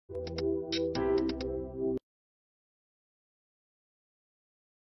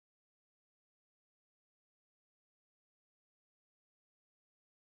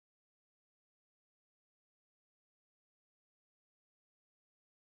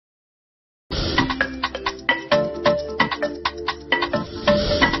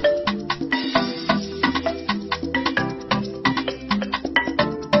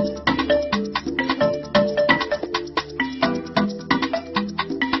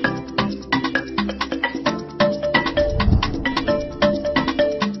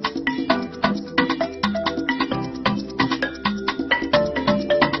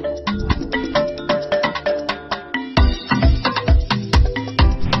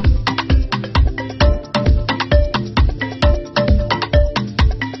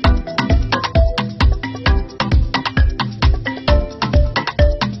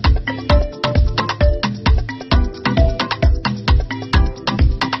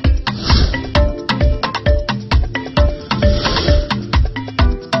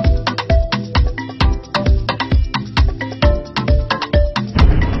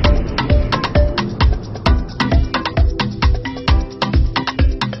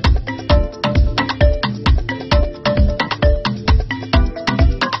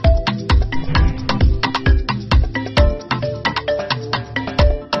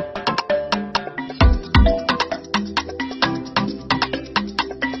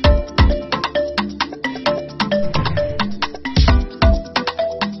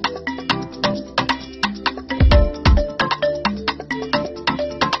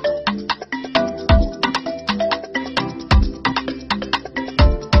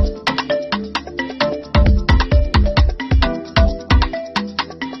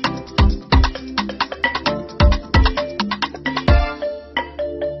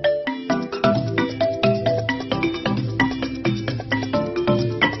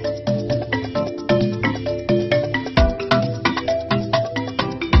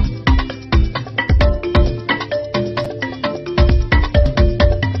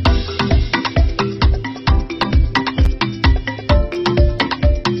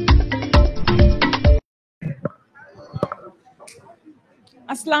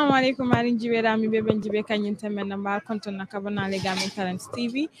Assalamu alaikum marin jibe rami be ben jibe kanyin temen na mba konton na kabana le Gambian Talents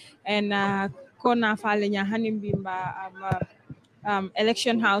TV and ko na fale nya hanim bimba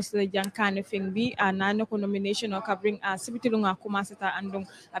election house le jankane fingbi nano ko nomination o kabring sibitilu nga commencé ta andong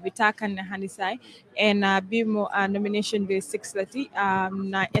abita kan ne hanisai and bimo nomination de 6 lati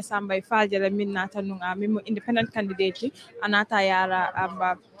na esamba falje la min na tanunga mimo independent candidate anata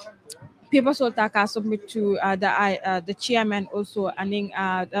yara people will submit to the chairman also and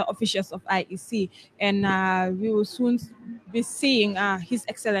the officials of IEC, and we will soon be seeing His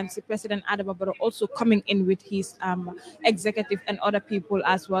Excellency President Adam Barrow also coming in with his executive and other people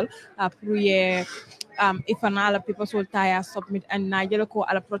as well. If another people will submit and Nigeria ko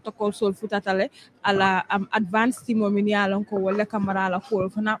ala protocol sol futatale ala advanced team alon ko wala camera ala ko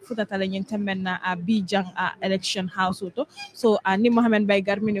fana futatale nyentemen na bijang election house auto so ni Mohamed Bay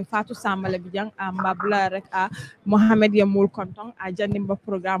Garmini Fatou Sambale bijang mbabula rek Mohamed Yamul Kontong janimba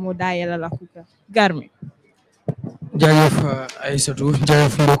programme dayela la kuka Garmi jaajëf Aïssatou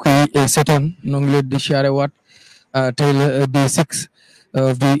jaajëf mbokk yi seetaan noo ngi leen di siyaare waat tey la day 6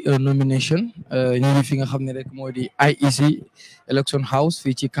 of the nomination ñu ngi fi nga xam ne rek moo di IEC election house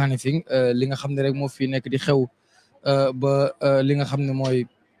fii ci Kanifing li nga xam ne rek moo fi nekk di xew ba li nga xam ne mooy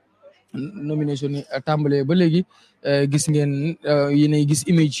nomination yi tàmbalee ba léegi gis ngeen yéenay gis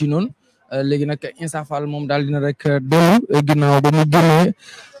image yi noonu léegi nag Insa Fall moom daal dina rek dellu ginnaaw ba mu génnee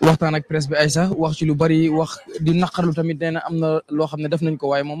waxtaan ak presse bi ay sax wax ci lu bari wax di naqarlu tamit nee na am na loo xam ne def nañ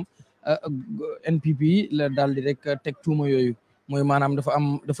ko waaye moom NPP la daal di rek teg tuuma yooyu mooy maanaam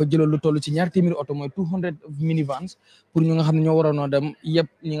dafa jëloon lu toll ci 200 oto mooy 200 minivans pour ñu nga xam ne ñoo waroon a dem yëpp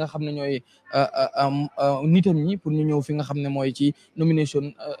ñi nga xam ne ñooy nitam ñi pour ñu ñëw fi nga xam ne mooy ci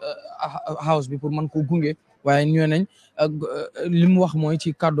nomination house bi pour mën koo gunge waaye ñoo nañ li mu wax mooy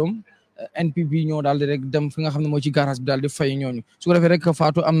ci kàddoom NPP ñoo daal di rek dem fi nga xam ne mooy ci garage bi daal di fay ñooñu su ko defee rek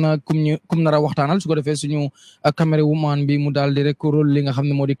Fatou am na kum nar a waxtaanal su ko defee suñu caméra woman bi mu daal di rek rôle li nga xam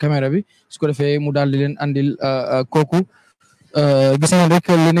ne moo di caméra bi su ko defee mu daal di leen andil kooku gis nañ rek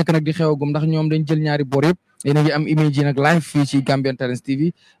li nekk nag di xewagum ndax ñoom dañ jël ñaari boor yëpp yéen a ngi am image yi nag live fii ci Gambian Talents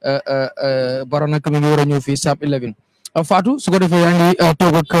TV Barrow nag mi ngi war a ñëw fii SAP 11 Fatou su ko defee yaa ngi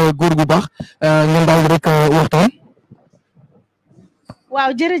toog ak góor gu baax ngeen daal rek waxtaan.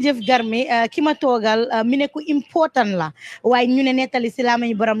 waaw jërëjëf Garmi ki ma toogal mi ne ku important la waaye ñu ne nettali si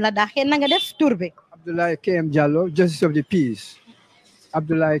laamañu borom la daaxee na nga def tur bi. Abdoulaye KM Diallo, Justice of the Peace.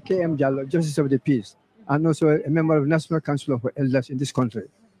 Abdoulaye KM Diallo, Justice of the Peace. And also a member of the National Council of Elders in this country.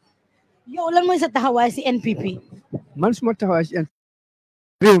 yow lan mooy sa taxawaay si NPP. man suma taxawaay si NPP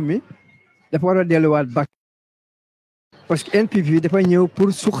réew mi dafa war a delluwaat back parce que NPP dafa ñëw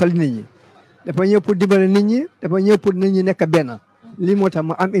pour suqal nit ñi dafa ñëw pour dimbale nit ñi dafa ñëw pour nit ñi nekk benn lii moo tax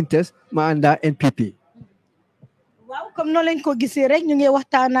ma am interest ma ànda NPP. waaw comme noonu lañ ko gisee rek ñu ngi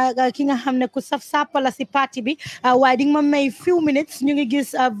waxtaan ak ki nga xam ne ku saf sàppala si parti bi waaye di nga ma may few minutes ñu ngi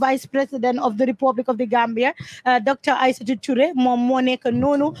gis Vice President of the Republic of the Gambia Dr. Aïssatou Touré moom moo nekk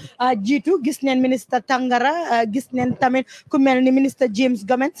noonu jiitu gis neen ministre Tangara gis neen tamit ku mel ni ministre James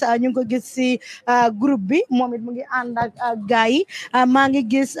Gomez ñu ngi ko gis si groupe bi moom it mu ngi ànd ak gars yi maa ngi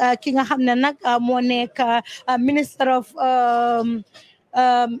gis ki nga xam ne nag moo nekk minister of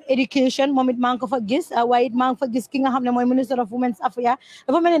education moom it maa ngi ko fa gis waaye it maa ngi fa gis ki nga xam ne mooy minister of women's affairs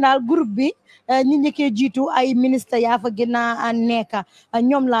dafa mel ni daal groupe bi ñi njëkkee jiitu ay ministre yaa fa gën a nekk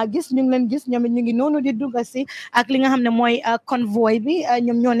ñoom laa gis ñu ngi leen gis ñoom it ñu ngi noonu di dugga si ak li nga xam ne mooy convoy bi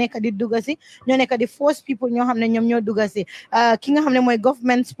ñoom ñoo nekk di dugga si ñoo nekk di force people ñoo xam ne ñoom ñoo dugga si ki nga xam ne mooy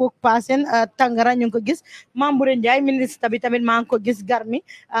government spokesperson Tangara ñu ngi ko gis Mamboure Ndiaye ministre bi tamit maa ngi ko gis Garmi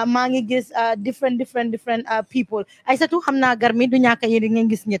maa ngi gis different people Aïssatou xam naa Garmi du ñàkk di ngeen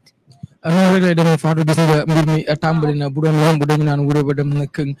gis ñett noonu rek lay demee Fatou gis nga mbir mi tàmbali na bu doon lamb dañu naan wuré ba dem na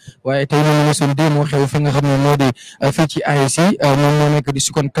këng waaye tey loolu mosul dee moo xew fi nga xam ne moo di fii ci IEC moom moo nekk di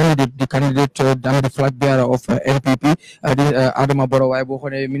second candidate am di flag bearer of NPP di Adama Barrow waaye boo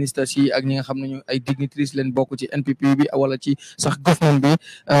xoolee ministre si ak ñi nga xam ne ñu ay dignitaries leen bokk ci NPP bi wala ci sax government bi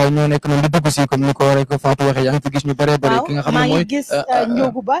ñoo nekk noonu di dugg si comme ni ko rek Fatou waxee yaa ngi fi gis ñu bëree bëri ki nga xam ne mooy maa ngi gis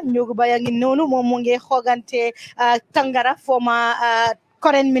Njogu Ba yaa ngi noonu moom mu ngi xoogante Tangara former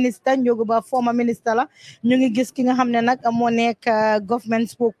current minister Njogu Ba former minister la ñu ngi gis ki nga xam ne nag moo nekk government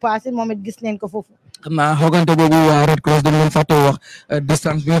spokesperson moom it gis neen ko foofu xam naa xogante boobu waa Red Cross dañ leen fàtte wax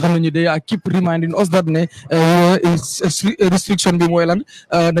distance bi nga xam ne ñu day keep reminding us that ne restriction bi mooy lan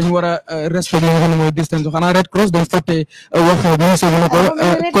dañu war a respect li nga xam ne mooy distance bi xanaa Red Cross dañ fàtte wax ministre bi ne ko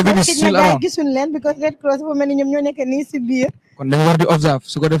Covid is still around gisuñ leen because Red Cross dafa mel ni ñoom ñoo nekk nii si biir kon dañ war di observe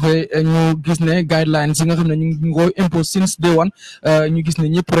su ko defee ñu gis ne guidelines yi nga xam ne ñu ngi ko impose since day one ñu gis ne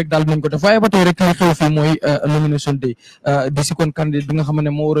ñëpp rek daal nañ ko def waaye ba tey rek li xew fii mooy nomination day di si kon candidate bi nga xam ne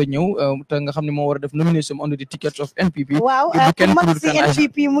moo war a ñëw te nga xam ne moo war a def nomination under the tickets of NPP. waaw ku mag si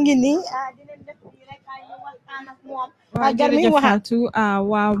NPP mu ngi nii dinañ def nii rek ñu waxtaan ak moom. waaw jërëjëf Fatou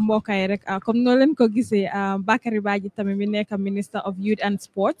waaw mbokk yi rek comme noo leen ko gisee Bakary Badji tamit mi nekk minister of youth and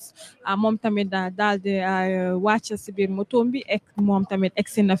sports moom tamit daal di wàcc si biir motoom bi ek moom tamit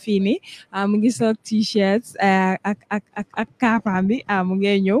egsi na fii nii mu ngi sol t-shirts ak kaapaam bi mu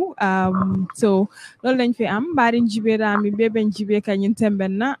ngi ñëw so loolu lañ fi am mbarin jiberaami beben jibe ka ñin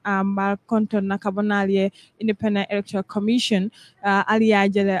temben na mbar konton na kabonalie Independent Electoral Commission aliya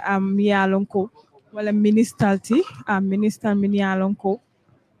jele yalon ko wala ministalti minister min yalon ko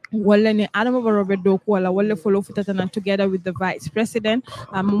wala ni Adama Barrow be do ko wala follow futata together with the vice president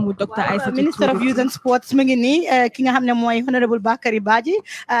momu Dr. Aissatou minister of youth and sports mu ngi nii ki nga xam ne mooy honorable Bakary Badji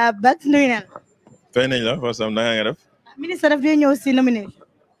Bax nuyu na fay nañ la wasam da nga def minister daf dee ñëw si nomination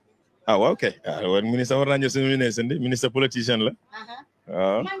waaw ok minister war naa ñëw si nomination di minister politicien la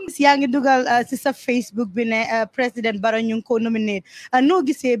waaw yaa ngi dugal si sa Facebook bi ne président Barrow ñu ngi ko nominate noo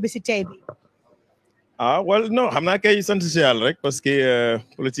gisee bi si tey bi well non xam naa kay sant si yàlla rek parce que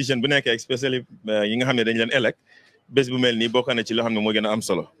politicien bu nekkee especially yi nga xam ne dañ leen elect bés bu mel nii bokk na ci loo xam ne moo gën a am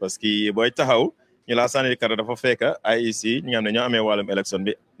solo parce que booy taxaw ñu laa sànni kàddu dafa fekk IEC ñi nga xam ne ñoo amee wàllum élection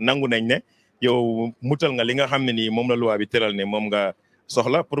bi nangu nañ ne yow mutal nga li nga xam ne nii moom la loi bi tëral ne moom nga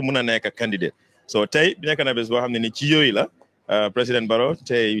soxla pour mun a nekk candidat so tey nekk na bés boo xam ne ni ci yooyu la président Barrow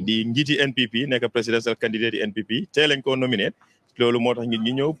tey di njiiti NPP nekk presidential candidate di NPP tey lañ ko nominé loolu moo tax ñun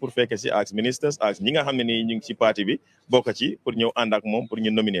ñu ñëw pour fekke si ak ministres ak ñi nga xam ne nii ñu ngi ci parti bi bokk ci pour ñëw ànd ak moom pour ñu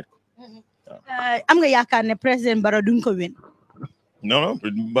nominer ko. am nga yaakaar ne président Barrow duñ ko win. non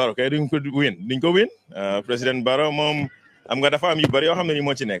Barrow kay duñ ko win président Barrow moom am nga dafa am yu bëri yoo xam ne ni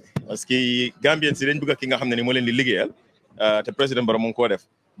moo ci nekk parce que Gambien si dañ bëgg ki nga xam ne ni moo leen di liggéeyal te président Barrow mu ngi koo def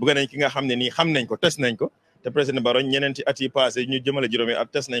bëgg nañ ki nga xam ne nii xam nañ ko test nañ ko te président Barrow ñeneenti at yi passé ñu jëmale juróomi at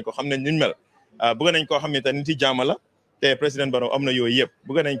test nañ ko xam nañ ñu mel bëgg nañ koo xam ne te nit yi jàmm la te président Barrow am na yooyu yëpp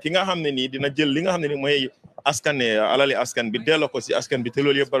bëgg nañ ki nga xam ne nii dina jël li nga xam ne ni mooy askan ne alali askan bi delloo ko si askan bi te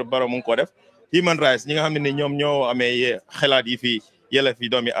loolu yëpp Barrow mu ngi ko def human rights ñi nga xam ne ni ñoom ñoo amee xalaat yi fii yële fi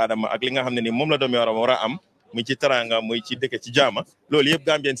doomi aadama ak li nga xam ne ni moom la doomi aadama war a am muy ci taranga muy ci dëkk ci jaama loolu yëpp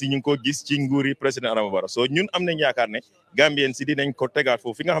Gambien si ñu ngi ko gis ci nguuri président Adama Barrow so ñun am nañ yaakaar ne Gambien si dinañ ko tegaat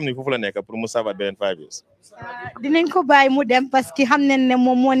foofu fi nga xam ne foofu la nekk pour mu savat beneen 5 years dinañ ko bàyyi mu dem parce que xam nañ ne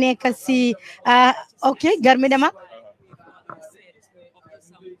moom moo nekk si ok gar mi dema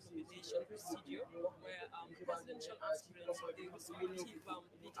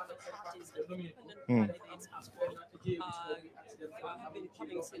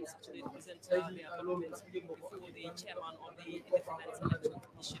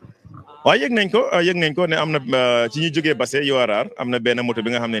waaw yëg nañ ko ne am na ci ñu jógee Basse Yowarar am na benn moto bi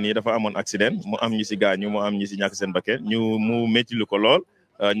nga xam ne nii dafa amoon accident mu am ñi si gaañu mu am ñi si ñàkk seen bakken mu métti lu ko lool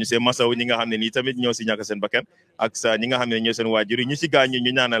ñu see masaw ñi nga xam ne nii tamit ñoo si ñàkk seen bakken ak sa ñi nga xam ne ñoo seen waajur yi ñu si gaañu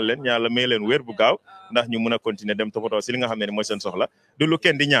ñu ñaanal leen yàlla may leen wér bu gaaw ndax ñu mun a continuer dem toppatoo si li nga xam ne ni mooy seen soxla du lu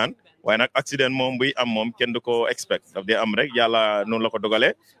kenn di ñaan waaye nag accident moom buy am moom kenn du ko expect daf dee am rek yàlla noonu la ko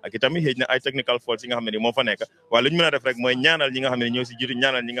dogalee ak itamit xëy na ay technical faults yi nga xam ne ni moo fa nekk waaye lu ñu mën a def rek mooy ñaanal ñi nga xam ne ni ñoo si jiitu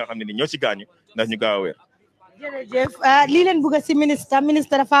ñaanal ñi nga xam ne ni ñoo si gaañu ndax ñu gaaw a wér jërëjëf lii leen bëgg si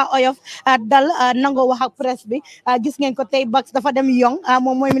ministre dafa oyof dal nangoo wax ak presse bi gis ngeen ko tey Bax dafa dem Yong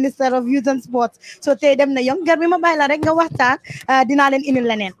moom mooy minister of youth and sports so tey dem na Yong gar bi ma bàyyi la rek nga waxtaan dinaa leen indil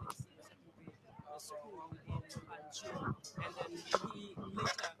leneen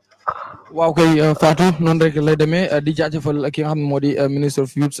waaw kay Fatou noonu rek lay demee di jaajëfal ki nga xam ne moo di ministre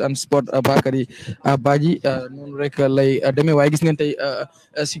of youth and sport Bakary Badji noonu rek lay demee waaye gis ngeen tey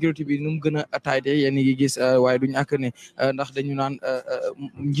sécurité bi nu mu gën a taayte yéen ngi gis waaye du ñàkk ne ndax dañu naan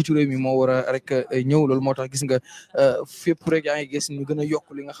njiitu réew mi moo war a rek ñëw loolu moo tax gis nga fépp rek yaa ngi gis ñu gën a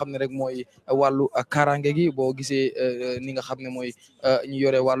yokk li nga xam ne rek mooy wàllu kaaraange gi boo gisee ni nga xam ne mooy ñu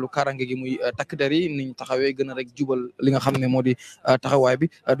yore wàllu kaaraange gi muy takk der yi niñ taxawee gën a rek jubal li nga xam ne moo di taxawaay bi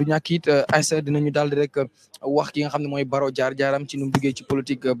du ñàkk it Aïssa dinañu daal di rek wax ki nga xam ne mooy Barrow jaar-jaaram ci nu mu duggee ci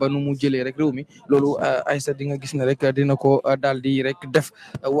politique ba nu mu jëlee rek réew mi loolu Aïssa di nga gis ne rek dina ko daal di rek def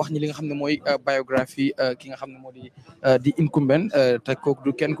wax ñi li nga xam ne mooy biographie ki nga xam ne moo di incumbent te kooku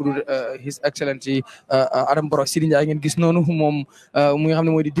du kenn ku du His Excellency Adama Barrow Sidi Ndiaye ngeen gis noonu moom mu nga xam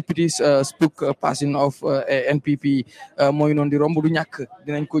ne mooy di deputy spokesperson of NPP mooy noonu di romb du ñàkk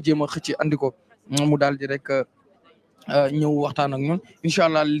dinañ ko jéem a xëcc andi ko mu daal di rek ñëw waxtaan ak ñun incha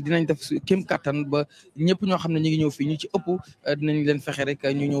allah dinañ def kéem kattan ba ñëpp ñoo xam ne ñu ngi ñëw fii ñu ci ëpp dinañ leen fexe rek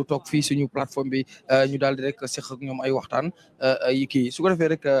ñu ñëw toog fii suñu plateforme bi ñu daal di rek seq ak ñoom ay waxtaan yi kii su ko defee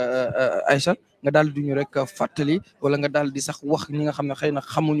rek Aïssa nga daal di ñu rek fàttali wala nga daal di sax wax ñi nga xam ne xëy na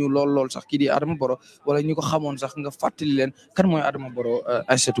xamuñu lool sax kii di Adama Barrow wala ñu ko xamoon sax nga fàttali leen kan mooy Adama Barrow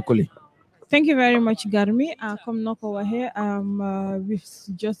Aïssatou Colley. Thank you very much, Garmi. Come Noko here. We've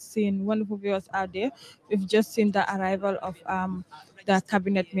just seen wonderful viewers out there. We've just seen the arrival of the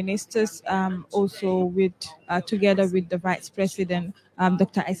cabinet ministers, also with together with the Vice President,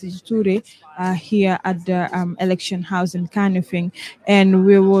 Dr. Aissatou Toure, here at the election house in Kanifing, and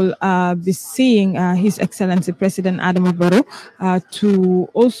we will be seeing His Excellency President Adama Barrow to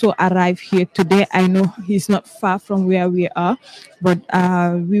also arrive here today. I know he's not far from where we are, but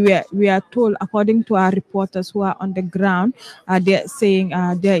we are told, according to our reporters who are on the ground, they're saying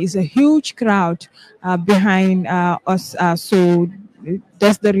there is a huge crowd behind us. So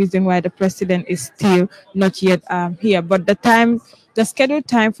that's the reason why the president is still not yet here. But the scheduled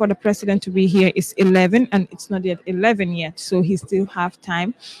time for the president to be here is 11, and it's not yet 11 yet. So he still have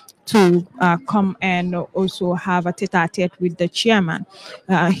time to come and also have a tete-a-tete with the chairman.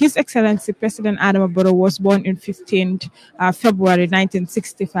 His Excellency President Adama Barrow was born in 15th February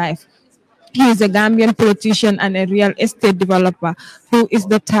 1965. He is a Gambian politician and a real estate developer who is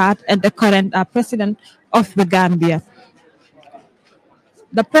the third and the current president of the Gambia.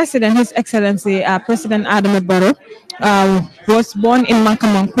 The president, His Excellency President Adama Barrow, was born in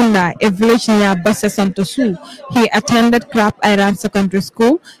Mankamankunda, a village near Basse Santosu. He attended Crab Island Secondary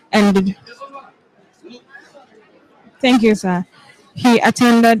School and thank you, sir. He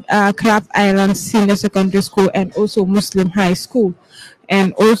attended Crab Island Senior Secondary School and also Muslim High School.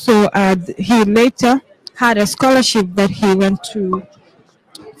 And also he later had a scholarship that he went to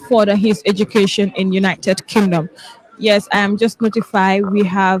further his education in United Kingdom. Yes, I am just notified we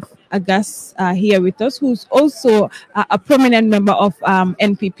have a guest here with us who's also a prominent member of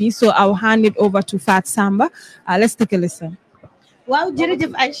NPP. So I'll hand it over to Fat Samba. Let's take a listen. waaw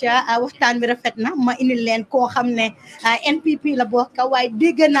jërëjëf Aïcha waxtaan bi rafet na ma indi leen koo xam ne NPP la bokk waaye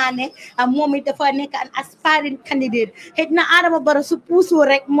dégg naa ne moom it dafa nekk an aspiring candidate xëy na Adama Barrow su puusoo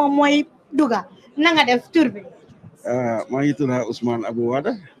rek moom mooy duga na nga def tur bi. maa ngi tudd Ousmane Abou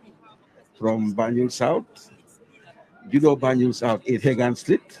Wada from Banjul South. Judo Banjul South 8 Hagan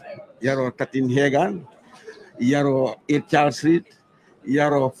Street, Yaro 13 Hagan, Yaro 8 Charles Street,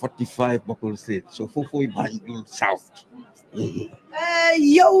 Yaro 45 Buckle Street. So Fufui Banjul South.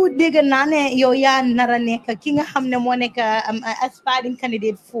 Yow dégg naa ne yow yaa nara nekk ki nga xam ne moo nekk aspiring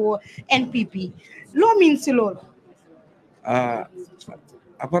candidate for NPP. Loo mean si loolu?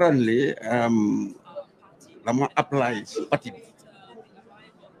 Apparently, Lama applies party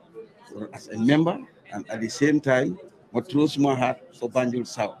as a member, and at the same time, what throws my heart for Banjul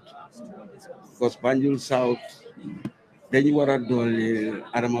South. Because Banjul South, then you were a dolly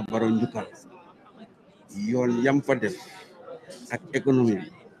Adama Barrow Njukal. Yon yam fa def ak economy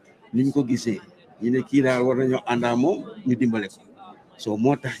ni ñu ko gisee ñu ne kii daal war nañoo àndaa moom ñu dimbale ko so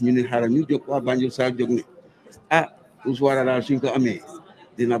moo tax ñu ne xaaral ñu jóg waa Banjul South jóg ne Ouswara daal suñ ko amee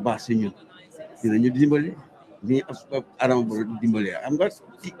dina baax si ñun dinañu dimbale ni Adama Barrow dimbale am nga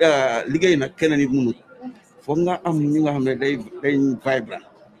liggéey nag kenn nit mënut foog nga am ñu nga xam ne day vibrant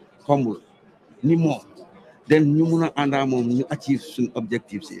humble ni moom den ñu mun a àndaa moom ñu achieve suñ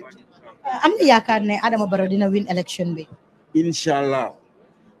objectif si am nga yaakaar ne Adama Barrow dina win election bi? Inshallah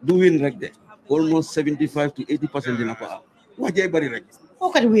du win rek de almost 75 to 80% dina ko am wax jay bari rek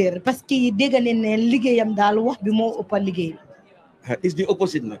fookat wéer parce que dégg nañ ne liggéeyam daal wax bi moo ëpp liggéey is the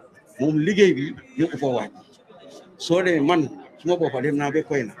opposite nag moom liggéey bi ñu ëpp wax soo dee man suma boppa dem naa ba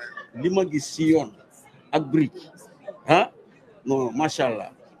koy na li ma gis si yoon ak bridge non macha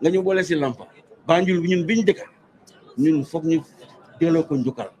allah nga ñu boole si lampa Banjul bi ñun biñ dëkka ñun foog ñu delloo ko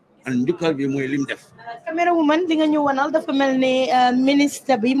njukkal an njukkal bi mooy lim def caméra wu man di nga ñu wanal dafa mel ni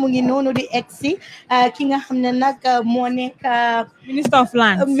ministre bi mu ngi noonu di egsi ki nga xam ne nag moo nekk Minister of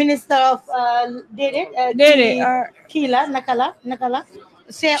Lands. Minister of déedéet kii la naka la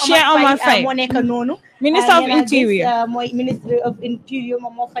Cheikh Omar Faye Faye moo nekk noonu. Minister of Interior. mooy Ministry of Interior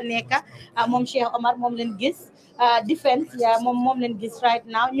moom moo fa nekk moom Cheikh Omar moom leen gis. Defense moom leen gis right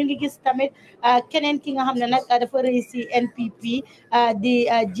now ñu ngi gis tamit keneen ki nga xam ne nag dafa rëy si NPP di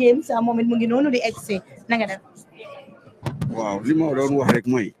James moom it mu ngi noonu di egsi na nga def. waaw li ma doon wax rek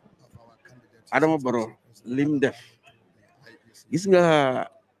mooy Adama Barrow lim def gis nga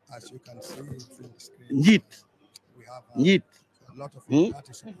njiit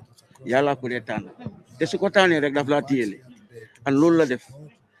yàlla ko dee tànn te su ko tànnee rek daf laa téyele an loolu la def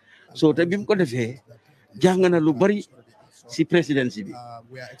so te bi mu ko defee jàng na lu bari si présidence bi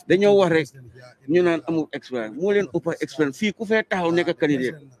dañoo wax rek ñu naan amul expérience moo leen ëpp expérience fii ku fee taxaw nekk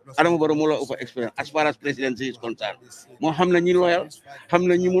candidat Adama Barrow moo la ëpp expérience as far as presidency is concerned moo xam na ñi loyal xam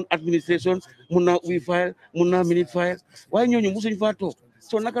na ñi mun administration mun naa ubbi file mun naa minute file waaye ñooñu musuñ faa toog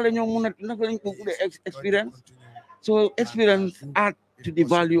so naka la ñoo mun a naka lañ ko uddee experience so experience add to the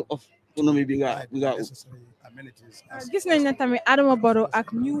value of economy bi nga gis nañ ne tamit Adama Barrow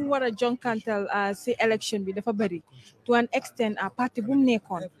ak ñu war a jonkantal si élection bi dafa bëri to an extent parti bu mu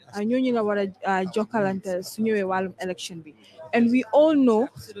nekkoon ñooñu nga war a jokkalante su ñëwee wàllum élection bi and we all know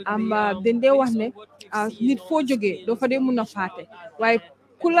dañ dee wax ne nit foo jógee doo fa dee mun a faate waaye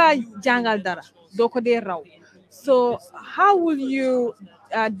ku la jàngal dara doo ko dee raw so how will you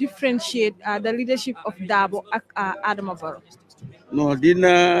differentiate the leadership of Darboe ak Adama Barrow? non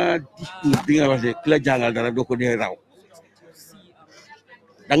dina discours bi nga wax ne ki la jàngal dara doo ko dee raw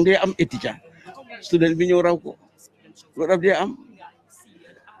dang dee am étudiant student bi ñëw raw ko loolu daf dee am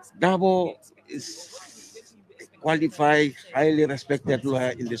Darboe is qualified highly respected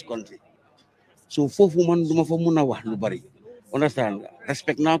lawyer in this country so foofu man duma fa mun a wax lu bari understand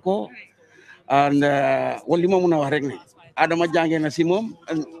respect naa ko and wala li ma mun a wax rek ne Adama jàngee na si moom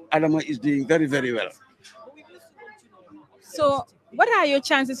and Adama is doing very very well. So what are your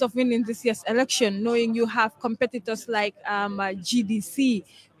chances of winning this year's election, knowing you have competitors like GDC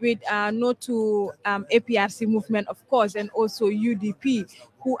with No to APRC movement, of course, and also UDP,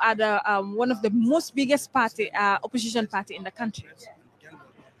 who are one of the most biggest opposition party in the country?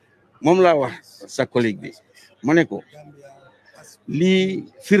 Mom la wax sa collègue bi mané ko li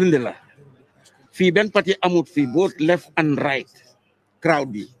firnde la fi ben parti amut fi both left and right crowd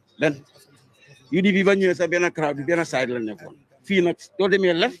bi ben UDP ba ñëw sa ben crowd bi ben side la nekkon fi nak so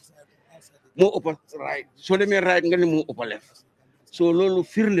demé left mo ëpp right so demé right nga ni mo ëpp left so lolu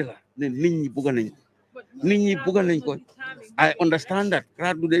firnde la ne nit ñi bëgg nañ ko I understand that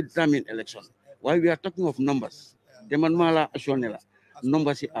crowd do determine election why we are talking of numbers te man mala assuré la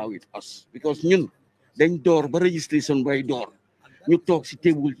numbers are with us because ñun dañ door ba registration bay door ñu tok ci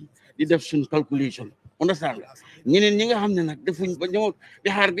table di def sun calculation understand ñeneen ñi nga xamne nak defuñ ba ñëw di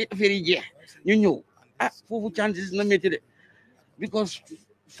xaar bi affaire yi jeex ñu ñëw fofu chances na metti de because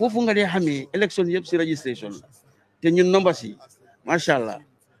fofu nga dé xamé election yëpp ci registration te ñun numbers yi machallah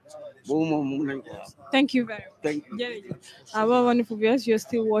bo mom nañ ko. Thank you very much. Thank you. Our wonderful viewers, you're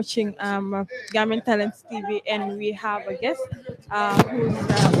still watching Gambian Talents TV, and we have a guest who's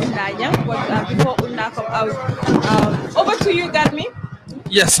Undanya. But before Unda come out, over to you, Garmi.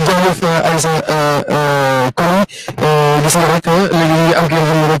 Yes, jërëjëf Aïssa Koli gis nga rek léegi am ngeen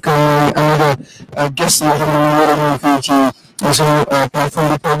xam ne rek am guest yoo xam ne ñu war a ñëw fii ci suñu plateforme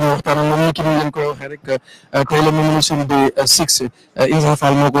bi toog waxtaan ak moom ki ñu leen koy waxee rek tey la nomination de 6 Issa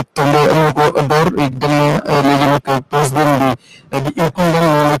Fall moo ko tombé moo ko door dem na léegi nag président bi di incumbent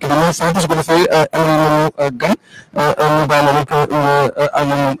moo nekk dama sant su ko defee am nañu gan ñu bàyyi la rek am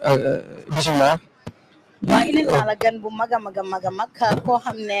bisimilah. waaw indi naa la gan bu mag a mag koo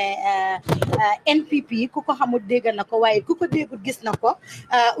xam ne NPP ku ko xamul dégg na ko waaye ku ko déggut gis na ko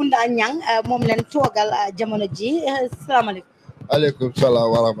Unda Nyang moom leen toogal jamono ji salaamaaleykum. aleykum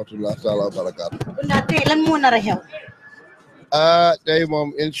salaam wa rahmatullah taala wa barakaatu. Unda tey lan moo nar a xew. tey moom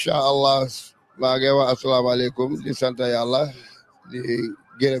incha allah maa ngi wax asalaamaaleykum di sant yàlla di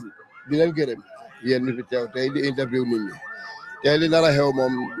gërëm di leen gërëm yéen mi fi teew tey di interview nit ñi tey li nar a xew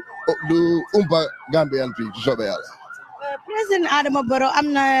moom du umpa Gambian fii ci soobee yàlla. President Adama Barrow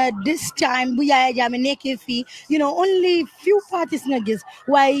am na this time bu Yaya Jammeh nekkee fii only few parties nga gis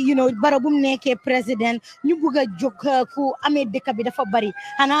waaye Barrow bu mu nekkee président ñu bugg a jóg ku amee dëkk bi dafa bari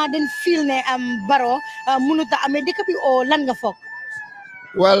xanaa den feel ne Barrow mënut a amee dëkk bi o lan nga foog.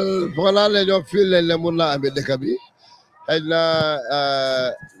 well foog naa ne ñoom feel leen ne mun naa amee dëkk bi xëy na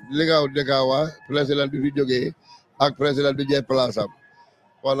li nga wax dëkk wa président bi fi jógee ak président bi jël place am.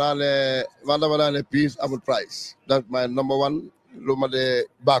 Peace amul price. That's my number one. Lu ma de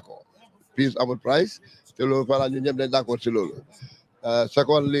bako. Peace amul price. Te loolu fara ñu ñëpp dañ d'accord ci loolu.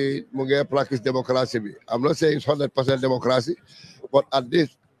 Secondly, mu ngi practice democracy bi. I'm not saying it's 100% democracy, but at this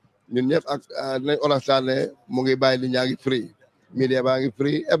ñun ñëpp ak nañ understand ne mu ngi bàyyi nit ñaa ngi free media baa ngi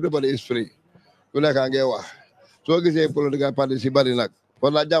free everybody is free ku nekk ngay wax soo gisee political party si bari nag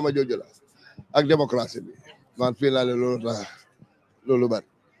kon naa jaama jooju la ak démocratie bi man fii naa ne loolu tax loolu bari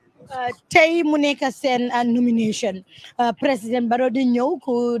tey mu nekk seen nomination président Barrow di ñëw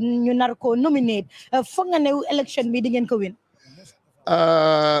ku ñu nar ko nominate foog nga ne élection bi di ngeen ko win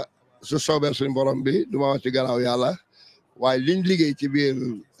su soobee suñu borom bi du ma wax ci gannaaw yàlla waaye liñ liggéey ci biir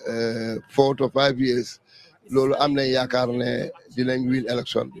 4 to 5 years loolu am nañ yaakaar ne dinañ win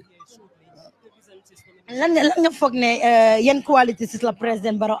élection bi lan nga foog ne yan qualities la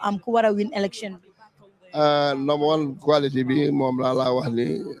président Barrow am ku war a win élection bi number one quality bi moom laa wax ni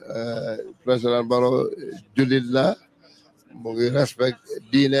président Barrow jullit la mu ngi respect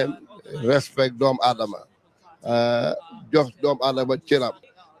diineem respect doomu aadama jox doomu aadama cëram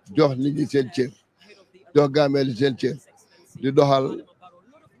jox nit ñi seen cër jox Gambie seen cër di doxal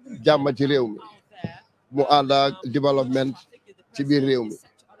jàmm ci réew mi mu ànd ak développement ci biir réew mi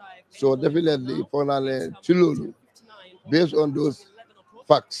so definitely foog naa ne ci loolu based on those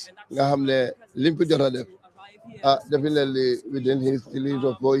facts nga xam ne lim fi jot a def definitely within his 3 to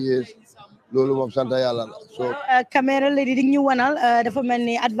 4 years loolu moom sant yàlla la so caméra la di ñu wanal dafa mel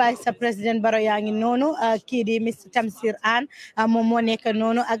ni advice sa président Barrow yaa ngi noonu kii di Mr Tamsir Ann moom moo nekk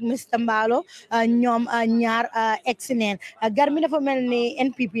noonu ak Mr Mbalo ñoom ñaar excellent gar mi dafa mel ni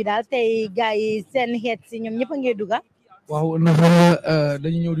NPP daal tey gars yi seen xeet si ñoom ñëpp a ngi duga waaw na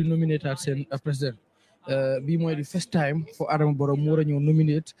dañu ñëw di nominated seen président bi mooy the first time for Adama Barrow mu war a ñëw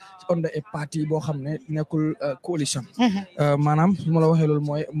nominate under a party boo xam ne nekkul coalition maanaam su ma la waxee loolu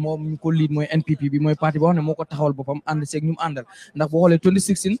mooy moom ñu ko lead mooy NPP bi mooy parti boo xam ne moo ko taxawal boppam ànd seeg ñu mu àndal ndax boo xoolee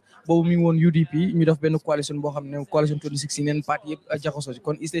 2016 boobu mi ngi woon UDP ñu def benn coalition boo xam ne coalition 2016 neen parti yëpp jaxasoo ci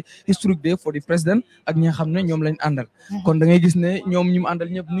kon c'est historique day for the président ak ñi nga xam ne ñoom lañ àndal kon da ngay gis ne ñoom ñu mu àndal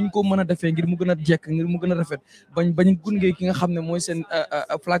ñëpp nuñ ko mën a defee ngir mu gën a jekk ngir mu gën a rafet bañ gunge ki nga xam ne mooy seen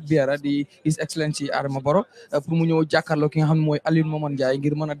flag bearer di His Excellency Adama Barrow pour mu ñëw jàkkaarloo ki nga xam ne mooy Alieu Momane Ndiaye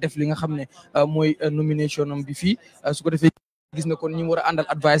ngir mën a def li nga xam ne mooy nomination am bi fii su ko defee gis na kon ñi war a àndal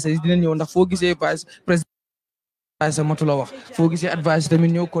advice yi dinañ ñëw ndax foo gisee président advice matu la wax foo gisee advice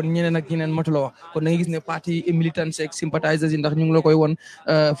tamit ñëw kon ñeneen ak ñeneen matu la wax kon da ngay gis ne parti militants ak sympathizers yi ndax ñu ngi la koy won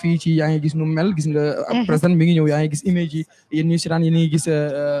fii ci yaa ngi gis nu mel gis nga président mi ngi ñëw yaa ngi gis image yi yéen ñuy sitaan yéen ngi gis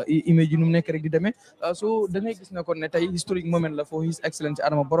image yi nu mu nekk rek di demee so da ngay gis ne kon ne tey historique moment la for His Excellency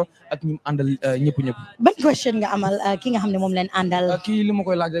Adama Barrow ak ñi mu àndal ñëpp ban question nga amal ki nga xam ne moom leen àndal kii li ma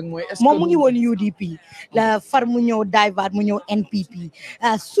koy laaj rek mooy moom mu ngi woon UDP la far mu ñëw divert mu ñëw NPP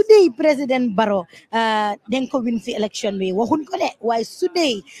su dee président Barrow den ko win si élection bi waxuñ ko de waaye su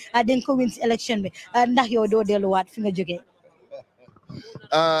dee den ko win si élection bi ndax yow doo delluwaat fi nga jógee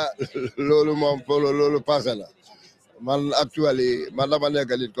loolu moom loolu passé la man actually man dama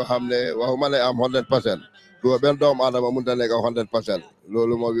nekk nit ko xam ne waxuma ne am 100% do benn doomu aadama mënut a nekk 100%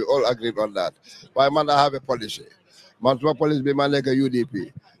 loolu moom we all agreed on that waaye man I have a policy man suma policy bi ma nekk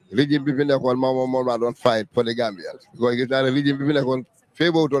UDP régime bi fi nekkoon moom laa doon fight for the Gambians because gis naa ne régime bi fi nekkoon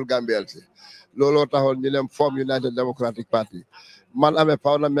féebawutoon Gambians si looloo taxoon ñu dem form United Democratic Party man am a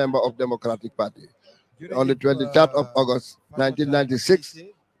founder member of Democratic Party on the 23rd of August 1996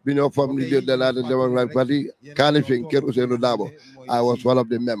 we know from the United Democratic Party Kanifing Kër Ousainou Darboe I was one of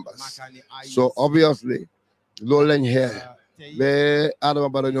the members so obviously loolu lañ xeex ba Adama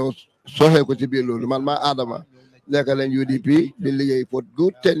Barrow ñëw soxee ko ci biir loolu man maa Adama nekk lañ UDP di liggéey for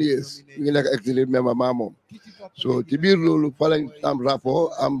good 10 years ñu ngi nekk exilié member maa moom so ci biir loolu fa lañ am rapport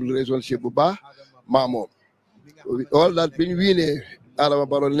am relationship bu baax maa moom all that biñ wiinee Adama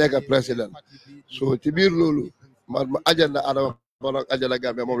Barrow nekk président so ci biir loolu man ma agenda Adama Barrow ak agenda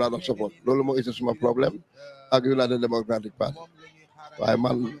Gambia moom laa doon support loolu moo isi suma problème ak United Democratic Party waaye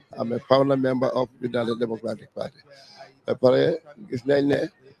man am a founder member of United Democratic Party ba pare gis nañ ne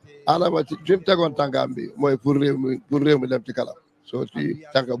Adama ci fi mu tegoon tànkaam bi mooy pour réew mi dem ci kanam so ci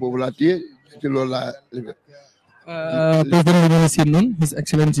tànka boobu laa téye ci loolu laa liggéey président bi ñu seen noonu His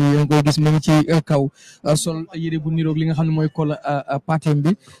Excellency yaa ngi koy gis mu ngi ci kaw sol yére bu niroog li nga xam ne mooy kol partem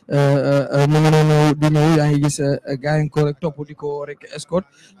bi mu ngi noonu di ñëw yaa ngi gis gars yi ko rek topp di ko rek escort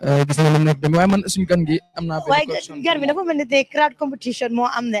gis nga lu nekk demee waaye man suñu gan gi am naa benn question waaye gar mi dafa mel ni tey crowd competition moo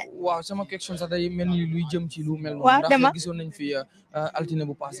am ne waaw sama question sax day mel ni luy jëm ci lu mel noonu waaw dama ndax gisoon nañ fi altine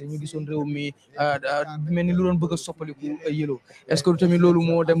bu passé ñu gisoon réew mi mel ni lu doon bëgg a soppaliku yëloo est-ce que tamit loolu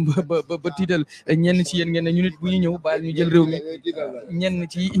moo dem ba tiital ñenn ci yéen ngeen ne ñu nit bu ñu ñëw baal ñu jël réew mi ñenn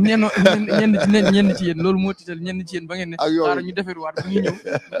ci yéen loolu moo tiital ñenn ci yéen ba ngeen ne xaaral ñu deferuwaat bu ñu ñëw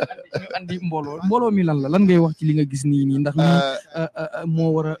ñu andi mbooloo mi lan ngay wax ci li nga gis nii ndax lii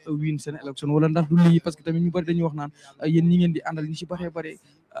moo war a win seen élection wala ndax du lii parce que tamit ñu bari dañuy wax naan yéen ñi ngeen di àndal ñu ci bare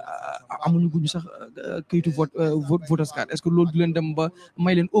amuñu guñu sax kayitu voters card est-ce que loolu du leen dem ba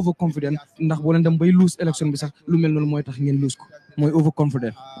may leen overconfident ndax boo leen dem bay lose élection bi sax lu mel noonu mooy tax ngeen lose ko mooy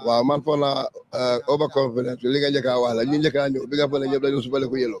overconfident. waaw man foog naa overconfident li nga njëkk a wax la ñi njëkk a ñëw bi nga foog ne ñëpp dañu subale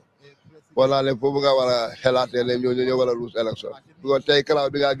ko yëloo foog naa ne foofu nga war a xelaatee ne ñoo war a lose élection bi ko tey kalaaw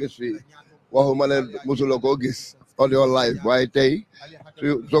bi nga gis fii waxuma ne musuloo koo gis on your life waaye tey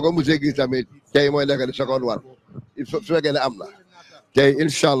soo ko musee gis tamit tey mooy nekk di second one su fekkee ne am na tey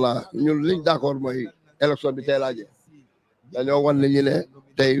incha allah ñun liñ d'accord mooy élection bi tey laaje dañoo wan ne ñu ne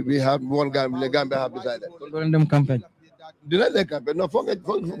tey we have one Gambia have decided. kon doo leen dem campagne. dina leen campagne non foog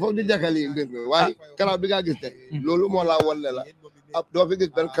ñu jàkkali mbir mi waaye kalaaw bi nga gis tey loolu moo laa wan ne la doo fi gis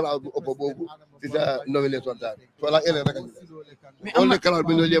benn kalaaw bu ëpp boobu ci sa nomination time soo la ëllëg rek mais am na kalaaw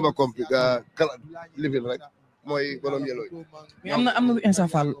bi ñu jéem a compliqué lifin rek mooy borom yeloo yi mais am na lu Insa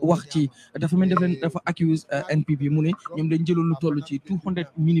Fall wax ci dafa mel dafa accuse NPP mu ne ñoom dañ jëloon lu toll ci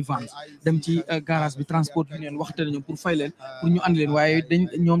 200 minivans dem ci garage bi transport union waxte nañu pour fay leen pour ñu andi leen waaye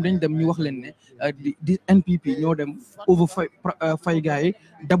ñoom dañ dem ñu wax leen ne di NPP ñoo dem over fay gars yi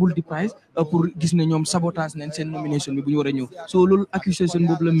double the price pour gis ne ñoom sabotage nañ seen nomination bi bu ñu war a ñëw so loolu accusation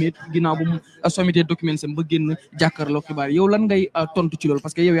boobu la méet ginnaaw bu mu sommité document sam ba génn jàkkaarloo xibaar yow lan ngay tontu ci loolu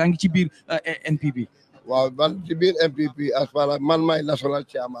parce que yow yaa ngi ci biir NPP. waaw man ci biir MPP as far as man maay national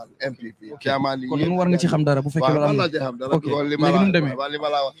chairman MPP. chairman yi kon war nga ci xam dara bu fekkee loolu am na waaw man la ci xam dara. ok léegi nu mu demee li ma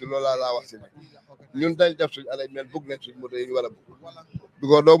laa wax ci loolu laa wax si ñun dañ def suñu arrangement bugg nañ suñu moto yi ñu war a bugg.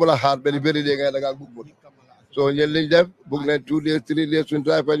 because doo mën a xaar benn bëri dee ngay da ngaa bugg moto. soo ñeen liñ def bugg nañ 2 days 3 days suñu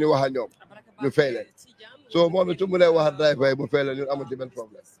driver ñu wax ak ñoom ñu fay leen. soo moom it su mu nee wax ak driver yi mu fay leen ñun amul ci benn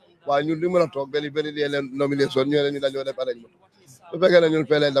problème waaye ñun li mën a toog benn bëri dee leen nomination ñoo ne ñu dañoo def arrangement. su fekkee ne ñun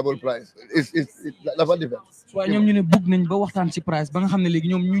fay leen double price dafa différent. waaye ñoom ñu ne bugg nañ ba waxtaan ci price ba nga xam ne léegi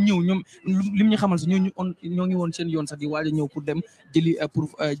ñoom ñu ñëw ñoom lim ñu xamal si ñoo ngi woon seen yoon sax di waaj a ñëw pour dem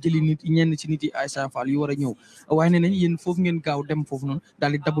jëli nit ñenn ci nit yi ay Fall yu war a ñëw waaye ne nañ yéen foofu ngeen gaaw dem foofu noonu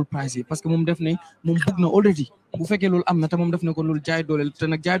daal di double price yi parce que moom def ne moom bugg na already bu fekkee loolu am na te moom def ne ko loolu jaay doole te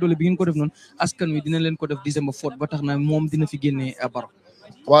nag jaay doole bi ngeen ko def noonu askan wi dina leen ko def December 4 ba tax na moom dina fi génnee Barrow.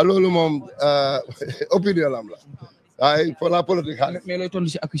 waaw loolu moom opinion am la. waaye pour la politique xaalis. mais looy tontu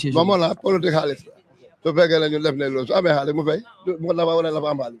ci accusation moom la politique xaalis la su fekkee ne ñun def nañ loolu su amee xaalis mu fay mu dafa wane dafa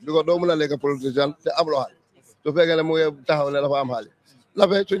am xaalis bi ko doo mën a nekk politicien te amuloo xaalis su fekkee ne mu ngi taxaw ne dafa am xaalis la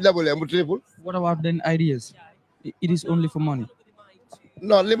fay suñ dabulee mu triple. what about then ideas it is only for money.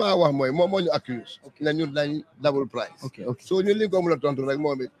 non li ma wax mooy moom moo ñu accuse ne ñun dañ double price. ok so ñun li ko mën a tontu rek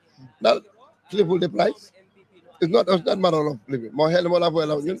moom it daal triple the price it's not matter of living moo xel moo la fooy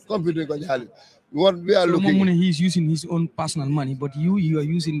la ñun computer ko ci xaalis. What we are looking. So he's using his own personal money, but you are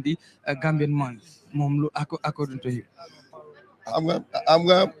using the Gambian money. Mom, according to him. I'm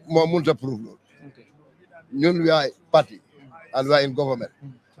going to prove it. We are party and we are in government.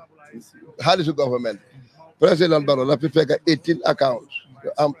 How is the government? President Barrow, let me take 18 accounts.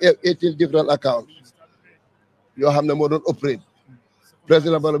 18 different accounts. You have no more than operate.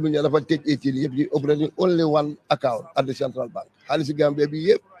 President Barrow, you have to take 18 years. You operate only one account at the central bank. How is the Gambia?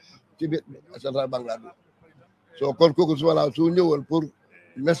 ci biir central bank laa dugg soo kon kooku su wala su ñëwoon pour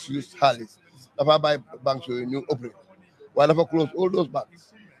misuse xaalis dafa bàyyi banques yooyu ñu opéré waaye dafa close all those banks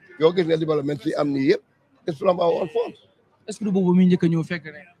yoo gis ne développement ci am nii yëpp it's from our own funds. est-ce que boobu mi njëkk a ñëw fekk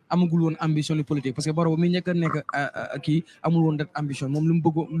ne amagul woon ambition politique parce que Barrow mi njëkk a nekk kii amul woon rek ambition moom li mu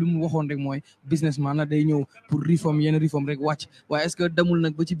bëggoon li mu waxoon rek mooy businessman la day ñëw pour réforme yenn réforme rek wàcc waaye est-ce que demul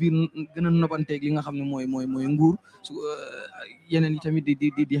nag ba ci biir gën a nobanteeg li nga xam ne mooy nguur su yeneen yi tamit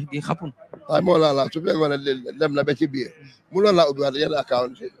di xapun. waaye moo la su fekkoon ne dem na ba ci biir mënoon laa ubbiwaat yenn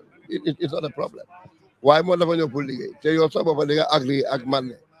account it's not a problem waaye moo dafa ñëw pour liggéey te yow sax booba di nga agri ak man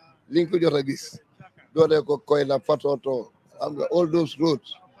ne li nga ko jot a gis doone ko koy na fatoto am nga all those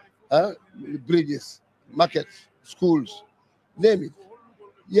roads bridges markets schools name it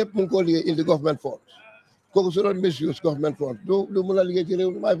yëpp mu ngi ko liggéey in the government funds kooku su doon misuse government funds du mën a liggéey ci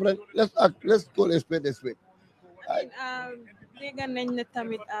réew mi my friend let's call a spade a spade. dégg nañ ne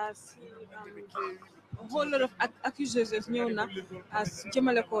tamit whole lot of accusations ñëw na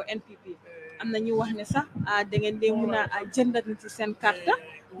jëmale ko NPP am na ñu wax ne sax da ngeen dee mun a jëndat ci seen carte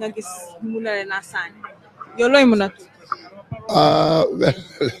nga gis mun a leen a saañ yow looy mun a ah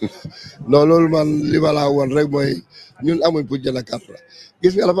non loolu man li ma laa woon rek mooy ñun amuñ pour jënd carte la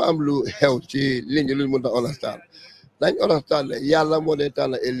gis nga dafa am lu xew ci ligne bi luñ mën a understand dañ understand ne yàlla moo dee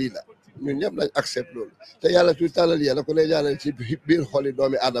tànn et lii la ñun ñëpp nañ accept loolu te yàlla suy tànnal yàlla ko ne yàlla ci biir xoli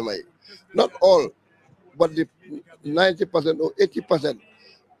doomi aadama yi not all but the 90% or 80%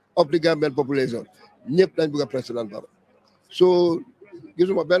 of the Gambian population ñëpp dañ bëgg a président Barrow so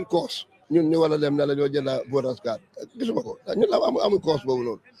gisuma benn cause ñun ñu war a dem ne la ñoo jënd voters card gisuma ko ñun amuñ cause boobu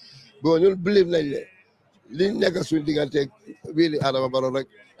noonu bon ñun believe nañ ne liñ nekk suñu diggante bii li Adama Barrow rek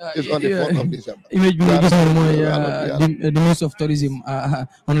is on the 4th of December. Image bi nga gis ne mooy the Minister of Tourism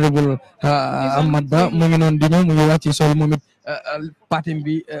honorable Ahmad Ba mu ngi noonu di ñëw mu ngi wàcc sol moom it partem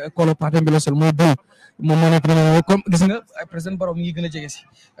bi kolo partem bi la sol mooy blue moom moo nekk noonu comme gis nga président Barrow mi ngi gën a jege si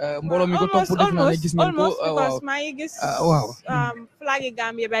mbooloo mi ko topp def naa ne gis ngeen ko because maa ngi gis flag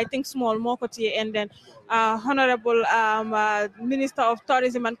Gambia bi I think small moo ko téye and then honorable Minister of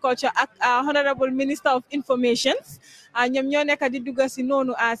Tourism and Culture ak honorable Minister of Information ñoom ñoo nekk di dugg si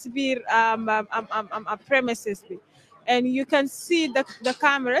noonu si biir premises bi and you can see the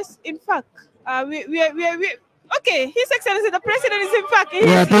cameras in fact we okay, His Excellency the President is in fact here.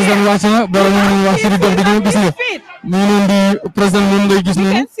 Yeah, President Watson, but I'm going to President Mundo gis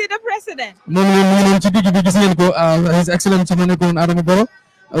you can see the President. Moom ci digg bi gis ngeen ko His Excellency mo nekkoon Adama Barrow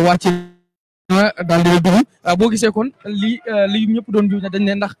wàcc daal di dugg boo gisee kon li ñëpp doon jiw dañ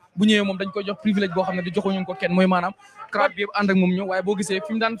ne ndax bu ñëwee moom dañ koy jox privilège boo xam ne di joxuñu ko kenn mooy maanaam crowd bi yëpp ànd ak moom ñëw waaye boo gisee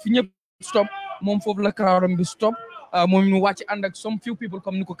fi mu daan fi ñëpp stop moom foofu la crowdam bi stop moom ñu wàcc ànd ak some few people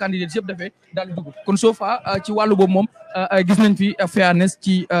comme ni ko candidates yëpp defee daal di dugg kon so far ci wàllu boobu moom gis nañ fi fairness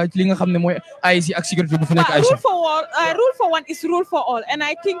ci li nga xam ne mooy AIC ak sécurité bu fi nekk AIC. rule for one is rule for all and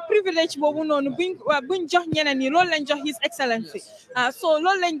I think privilege boobu noonu buñ jox ñeneen ñi loolu lañ jox His Excellency so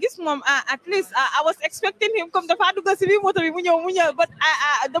loolu lañ gis moom at least I was expecting him comme dafa dugg si biir moto bi mu ñëw but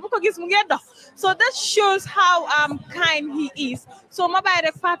dama ko gis mu ngi dox so that shows how kind he is so ma bàyyi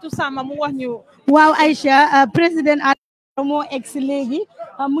rek Fatou Sama mu wax ñu. Wow, Aisha, President moo ex léegi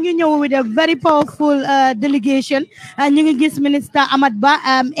mu ngi ñëw with a very powerful delegation ñu ngi gis ministre Amat Ba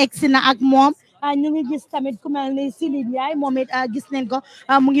ex na ak moom ñu ngi gis tamit ku mel ni Sili Ndiaye moom it gis nañ ko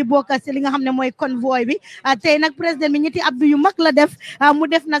mu ngi bokk si li nga xam ne mooy convoy bi tey nag président bi ñetti abdu yu mag la def mu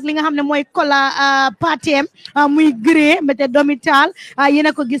def nag li nga xam ne mooy kola partem muy gré mbete domital yéen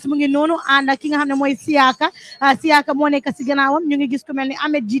a ko gis mu ngi noonu ànd ak ki nga xam ne mooy Siaka moo nekk si gannaawam ñu ngi gis ku mel ni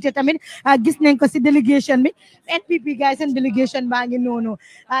Ahmed Jite tamit gis nañ ko si délégation bi NPP gars seen délégation baa ngi noonu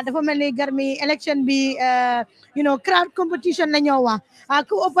dafa mel ni garmi élection bi crowd competition la ñoo wax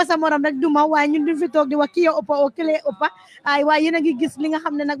ku ëpp sa morom rek duma waaye ñun duñ fi toog di wax kii ya ëppa o këlee ëppa waaye yéen a ngi gis li nga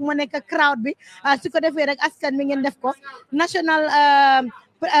xam ne nag moo nekk crowd bi su ko defee rek askan mi ngeen def ko national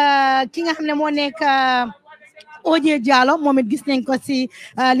ki nga xam ne moo nekk Oje Jallow moom it gis nañ ko si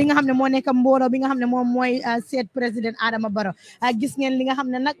li nga xam ne moo nekk mbooloo bi nga xam ne moom mooy seet président Adama Barrow gis ngeen li nga xam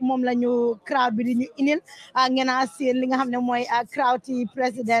ne nag moom la ñu crowd bi di ñu inil ngeen a seen li nga xam ne mooy crowd yi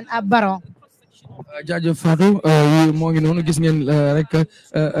président Barrow. jaajëf Fatou moo ngi noonu gis ngeen rek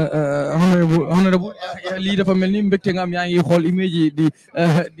honorable lii dafa mel ni mbégte nga am yaa ngi xool image yi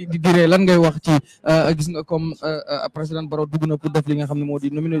di diree lan ngay wax ci gis nga comme président Barrow dugg na pour def li nga xam ne moo di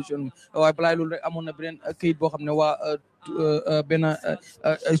nomination waaye balaa loolu rek amoon na beneen këyit boo xam ne waa benn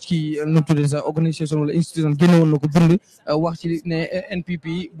ci nu tuddee sa organisation wala institution génne woon na ko bind wax ci ne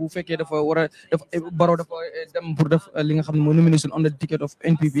NPP bu fekkee dafa war a def Barrow dafa dem pour def li nga xam ne mooy nomination on the ticket of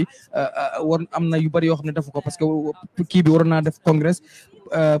NPP war am na yu bari yoo xam ne defu ko parce que kii bi waroon naa def congrès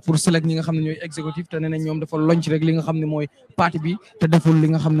pour select ñi nga xam ne ñooy exécutif te nee na ñoom dafa lonc rek li nga xam ne mooy parti bi te deful li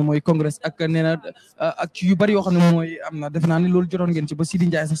nga xam ne mooy congrès ak nee na ak ci yu bari yoo xam ne mooy am na defe naa ni loolu jotoon ngeen ci ba Sidi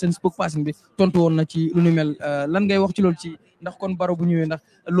Ndiaye sax seen spokesperson bi tontu woon na ci lu nu mel lan ngay wax ci loolu ci ndax kon Barrow bu ñëwee ndax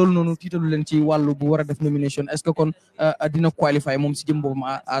loolu noonu tiitalu leen ci wàllu bu war a def nomination est-ce que kon dina qualify moom si jëm boppam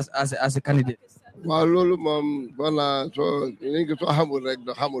as a candidate. waaw loolu moom voilà soo ni nga soo xamul rek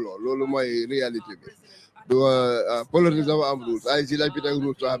do xamuloo loolu mooy réalité bi du politique dafa am rules ay si lañ fi teg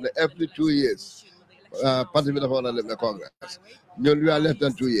rules soo xam ne every 2 years parti bi dafa war a dem ne congress ñun we are less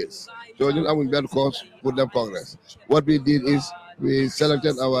than 2 years so ñun amuñ benn cause pour dem congress what we did is we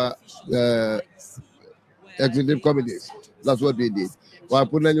selected our executive committees that's what we did waaye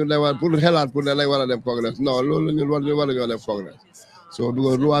pour ne ñu ne war pour xelaat pour ne lay war a dem congress non loolu ñun war a ñoo dem congress so du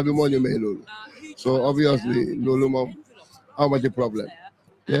loi bi moo ñu may loolu so obviously loolu moom awma ci problème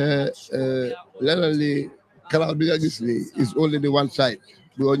te leneen li crowd bi nga gis ni is only the one side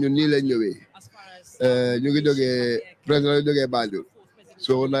du ñun nii lañ ñëwee ñu ngi jógee président ñu jógee Banjul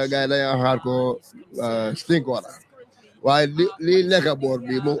so na gars yi dañoo xaar ko Stinkoora waaye li nekk boor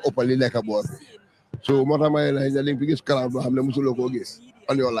bi moo ëppal li nekk boor bi so moo tax may la nga di gis crowd boo xam ne mosuloo koo gis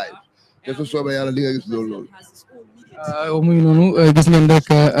on your life te su soobee yàlla di nga gis loolu muy noonu gis ngeen rek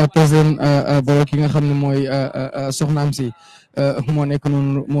président Barrow ki nga xam ne mooy soxnaam si moo nekk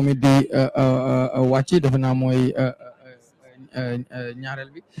noonu moom it di wàcc defe naa mooy ñaareel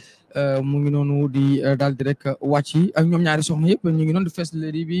bi mu ngi noonu di daal di rek wàcc ak ñoom ñaari soxna yëpp ñu ngi noonu di first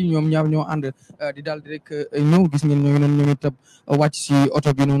lady bi ñoom ñaar ñoo ànd di daal di rek ñëw gis ngeen ñoo ngi noonu ñoom itam wàcc si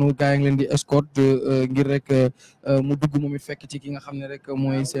oto bi noonu gaa ngi leen di escorte ngir rek mu dugg moom it fekk ci ki nga xam ne rek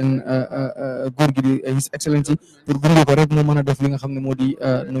mooy seen góor gi di His Excellency pour gunge ko rek mu mën a def li nga xam ne moo di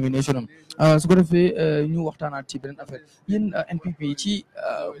nomination am su ko defee ñu waxtaanaat ci beneen affaire yéen NPP ci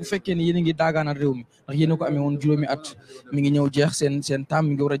bu fekkee ne yéen a ngi daagaanaat réew mi ndax yéen a ko amee woon juróomi at mi ngi ñëw jeex seen taam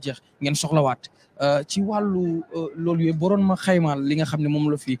mi ngi war a jeex ngeen soxlawaat ci wàllu loolu yooyu boroon ma xaymaal li nga xam ne moom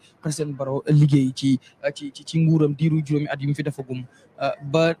la fi président Barrow liggéey ci nguuram diiru juróomi at yi mu fi defagum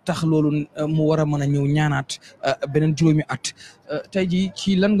ba tax loolu mu war a mën a ñëw ñaanaat beneen juróomi at tey ji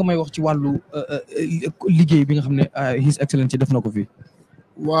ci lan nga may wax ci wàllu liggéey bi nga xam ne His Excellency def na ko fi.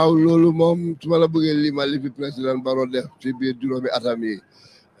 waaw loolu moom su ma la bëggee limal li fi président Barrow def ci biir juróomi atam yi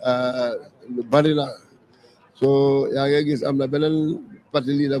bari na so yaa ngi gis am na beneen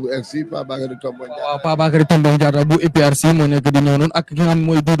parti leader bu egsi Pa Bakary Tombong Jatta. waaw Pa Bakary Tombong Jatta bu APRC moo nekk di ñëw noonu ak ki nga xam ne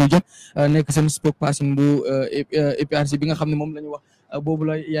mooy Doudou Dia nekk seen spokesperson bu APRC bi nga xam ne moom la ñu wax boobu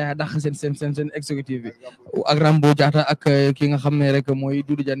la yaaya dax seen exécutif bi ak Rambo Jatta ak ki nga xam ne rek mooy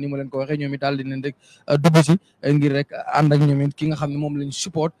Doudou Dia ni ma leen ko waxee ñoom it daal di leen rek dugg si ngir rek ànd ak ñoom it ki nga xam ne moom lañ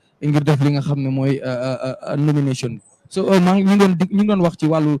support ngir def li nga xam ne mooy nomination bi. so ñu ngi doon wax ci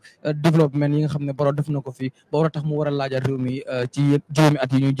wàllu développement yi nga xam ne Barrow def na ko fi ba war a tax mu war a laajaat réew mi ci juróomi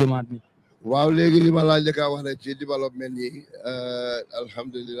at yi ñu jëmaat ni waaw léegi li ma laa njëkk a wax rek ci développement yi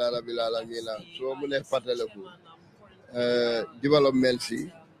alhamdulilah rabbil alamin soo mu ne fàttaleku développement si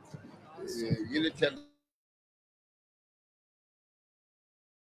yili teen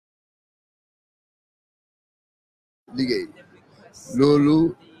liggéey loolu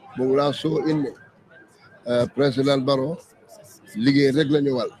moom laa soo indi président Barrow liggéey rek la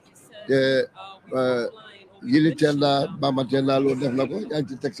ñu wal te yili tenda Bamba tenda loolu def na ko yaa ngi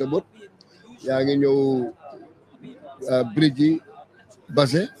ci teg sa bët yaa ngi ñëw bridge yi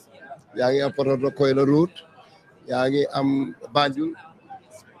Basse yaa ngi am Pototo Koyla route yaa ngi am Banjul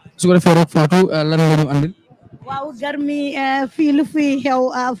su ko defee rek Fatou lan la ñu andil waaw Garmi fii lu fi xew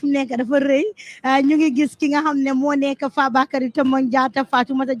fu nekk dafa rëy ñu ngi gis ki nga xam ne moo nekk Fa Bakary Tombong Jatta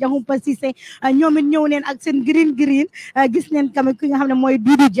Fatoumata Jahumpa Cissé ñoom it ñëw neen ak seen green gis neen tamit ki nga xam ne mooy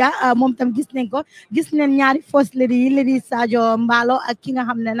Doudou Dia moom tam gis neen ko gis neen ñaari first lady yi lady Sadio Mballo ak ki nga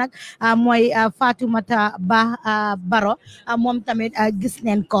xam ne nag mooy Fatoumata Barrow moom tamit gis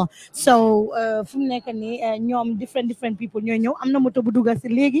neen ko so fu mu nekk nii ñoom different people ñooy ñëw am na moto bu dugal si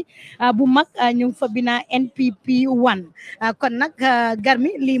léegi bu mag ñu ngi fa bina NPP1 kon nag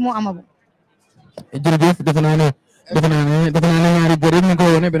Garmi lii moo amagu jërëjëf defe naa ne ñaari boor yëpp ñu ko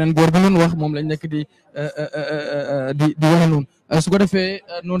wone beneen boor bi noonu wax moom lañ nekk di wane noonu su ko defee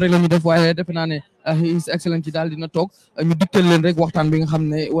noonu rek la ñu def waaye defe naa ne His Excellency daal dina toog ñu digtal leen rek waxtaan bi nga xam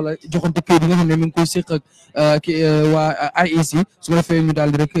ne wala joxante kayit yi nga xam ne mi ngi koy séq ak waa IEC su ko defee ñu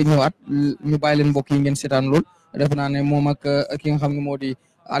daal di rek ñëwaat ñu bàyyi leen mbokk yi ngeen seetaan lool defe naa ne moom ak ki nga xam ne moo di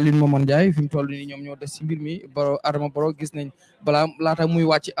Aline Momane Ndiaye fi mu toll nii ñoom ñoo des ci mbir mi Barrow Adama Barrow gis nañ balaa laata muy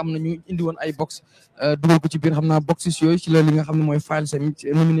wàcc am na ñu indi woon ay box dugal ko ci biir xam naa boxes yooyu ci la li nga xam ne mooy file sami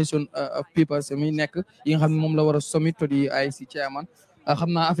nomination papers sami nekk yi nga xam ne moom la war a submit to di IEC chairman xam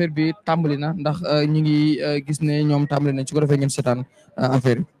naa affaire bi tàmbali na ndax ñu ngi gis ne ñoom tàmbali nañ su ko defee ngeen seetaan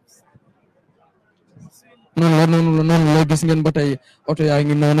affaire yi noonu la gis ngeen ba tey oto yaa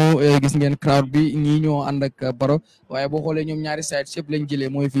ngi noonu gis ngeen crowd bi ñii ñoo ànd ak Barrow waaye boo xoolee ñoom ñaari side yëpp lañ jëlee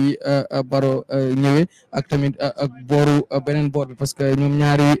mooy fii Barrow ñëwee ak tamit ak booru beneen boor bi parce que ñoom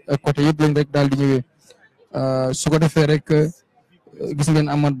ñaari côté yëpp lañ rek daal di ñëwee su ko defee rek gis ngeen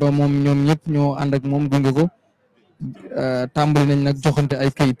Amat Ba moom ñoom ñëpp ñoo ànd ak moom gunge ko tàmbali nañ nag joxante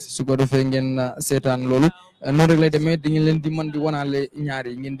ay kayit su ko defee ngeen seetaan loolu noonu rek lay demee di ngeen leen di mën di wanaale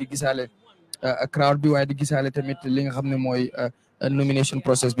ñaari ngeen di gisaale crowd bi waaye di gisaale tamit li nga xam ne mooy nomination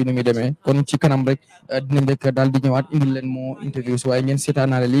process bi nu muy demee kon ci kanam rek dinañ rek daal di ñëwaat indil leen moo interviews waaye ngeen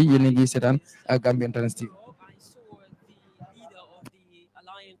seetaanaale lii yéen a ngi seetaan Gambian Talents TV.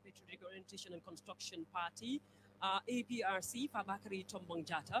 APRC, Fa Bakary Tombong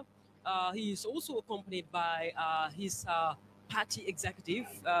Jatta. He is also accompanied by his party executive.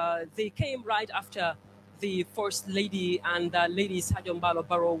 They came right after the First Lady and Lady Sadio Mballo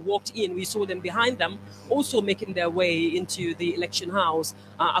Barrow walked in. We saw them behind them, also making their way into the election house,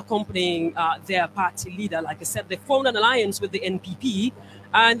 accompanying their party leader. Like I said, they formed an alliance with the NPP,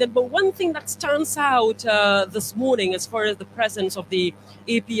 And then, but one thing that stands out this morning, as far as the presence of the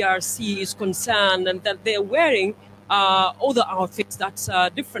APRC is concerned, and that they're wearing other outfits that's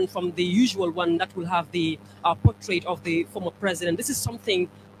different from the usual one that will have the portrait of the former president. This is something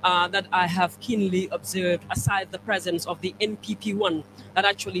that I have keenly observed, aside the presence of the NPP one that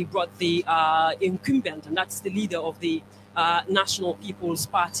actually brought the incumbent, and that's the leader of the National People's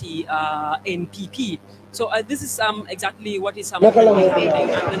Party, NPP. So this is exactly what is happening.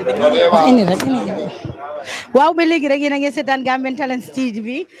 Waaw ba léegi rek yéen a ngi seetaan Gambian Talents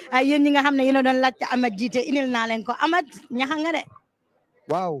TV yéen ñi nga xam ne yéen a doon laajte Amat Jite indil naa leen ko Amat ñaxa nga de.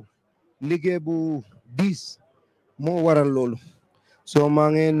 Waaw liggéey bu diis moo waral loolu soo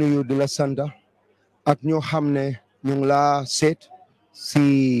maa ngi nuyu di la sant ak ñoo xam ne ñu ngi laa seet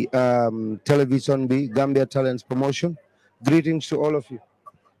si télévision bi Gambia Talents Promotion. Greetings to all of you.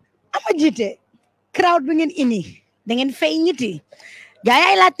 Amat Jite crowd bi ngeen indi da ngeen fay ñiti gaa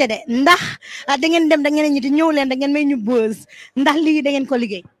yaay laajte de ndax da ngeen dem da ngeen ñiti ñëw leen da ngeen may ñu buzz ndax lii da ngeen ko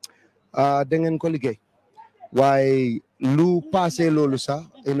liggéey. Da ngeen ko liggéey waaye lu passé loolu sax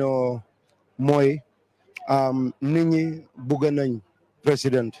mooy nit ñi bugg nañ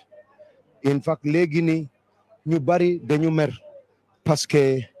président in fact léegi ni ñu bari dañu mer parce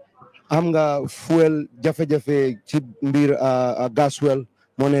que am nga fuel jafe-jafe ci mbir gaswell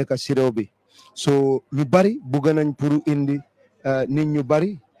moo nekk si réew bi so ñu bari bugg nañ pour indi nit ñu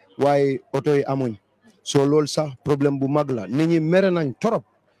bari waaye oto yi amuñ so loolu sax problème bu mag la nit ñi mere nañ torop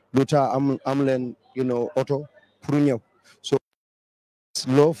lu tax am leen oto pour ñëw so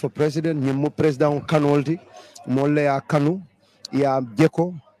law for president ñi mu président kanolti mo leya kanu ya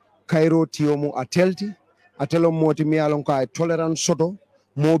jeko kairo tiyo mu atelo moti mi alon ko ay tolerance soto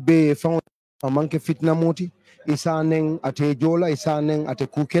mo be fa manke fitna moti isa neng ate jola isa neng ate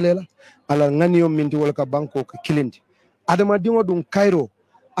kukelela ala ngani minti wala ka banko ka kilindi adama dingo dum kairo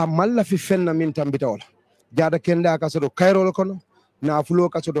amalla fi fenna min tambita wala jada kenda ka sodo kairo lo kono na fulo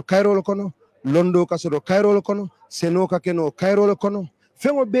ka sodo kairo lo kono londo ka sodo kairo lo kono seno ka keno kairo lo kono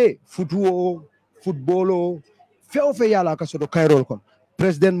fengo be futuo footballo feo fe yala ka sodo kairo lo kono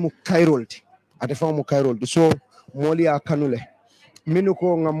president mu kairolti ate fa mu kairolti so moli a kanule minu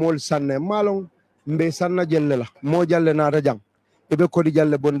ko nga mol sanne malong mbe sanna jelle la mo jalle na ta jang ebe ko di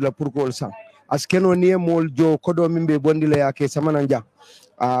jalle bondi la pour ko san askeno nie mol jo kodo mimbe bondi la yake samana jang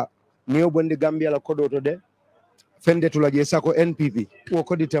niyo bondi Gambia la kodo to de fende to la je sako NPP wo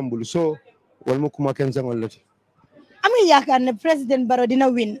ko di tambul so wal mu kuma ken zangol lati am nga yaakaar ne président Barrow dina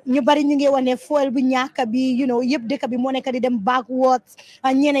win ñu bari ñu ngi wane foil bu ñaaka bi yëpp dëkk bi moo nekk di dem backwards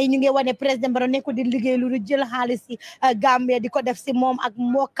ñeneen ñu ngi wane président Barrow nekk di liggéey lu jël xaalis si Gambia di ko def si moom ak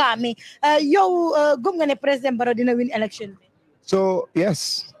mbokkaami yow gëm nga ne président Barrow dina win election bi. So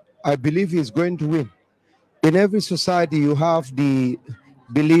yes, I believe he's going to win. In every society you have the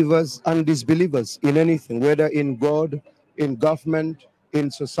believers and disbelievers in anything, whether in God, in government, in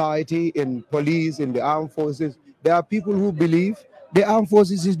society, in police, in the armed forces. There are people who believe the armed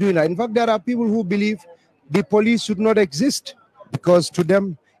forces is doing that. In fact, there are people who believe the police should not exist because to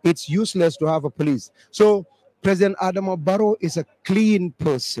them it's useless to have a police. So President Adama Barrow is a clean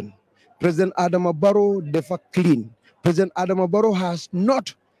person. President Adama Barrow, therefore clean. President Adama Barrow has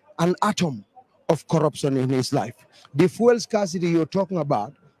not an atom of corruption in his life. The fuel scarcity you're talking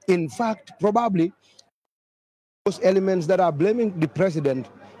about, in fact, probably those elements that are blaming the president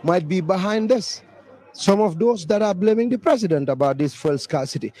might be behind this. Some of those that are blaming the president about this fuel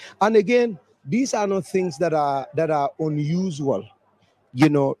scarcity. And again, these are not things that are unusual,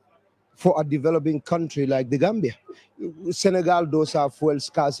 for a developing country like the Gambia. Senegal does have fuel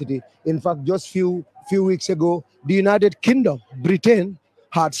scarcity. In fact, just few weeks ago, the United Kingdom, Britain,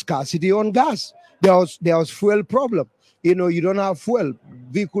 had scarcity on gas. There was fuel problem. You don't have fuel.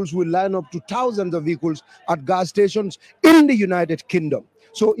 Vehicles will line up to thousands of vehicles at gas stations in the United Kingdom.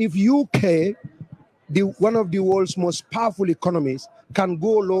 So if UK, one of the world's most powerful economies, can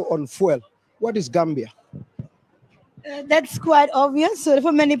go low on fuel, what is Gambia? That's quite obvious. So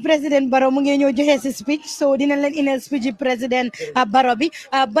for many President Barrow mu ngi ñëw joxe si speech, so dinañ leen inal speech President Barrow bi,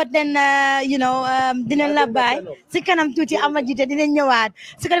 but then dinañ la bàyyi si kanam tuuti Amat Jite dinañ ñëwaat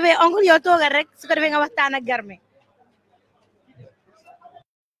su ko defee oncle yow toogal rek su ko defee nga waxtaan ak Garmi.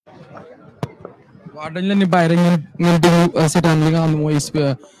 waaw dañ leen di bàyyi rek ngeen déglu seetaan li nga xam ne mooy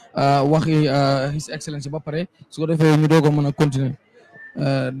waxi His Excellency ba pare su ko defee ñu doog a mën a continuer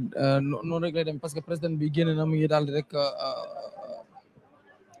noonu rek lay dem parce que président bi génn na mu ngi daal di rek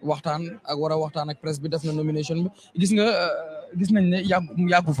waxtaan ak war a waxtaan ak presse bi def na nomination bi gis nañ ne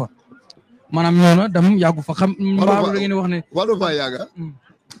yàggu fa maanaam ñëw na dem yàggu fa xam mbaa da ngeen wax ne waru fa yàgga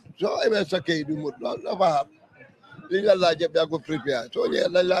soo amee sa kay du mut dafa li la laaj yëpp yaa ko prépare soo ñëwee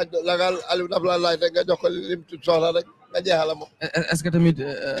dañ la nga Aliou daf la laaj rek nga jox ko lim soxla rek nga jeexal mo est-ce que tamit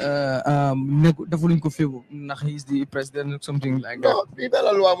defuñ ko fébu ndax he is the president something like that. non fii benn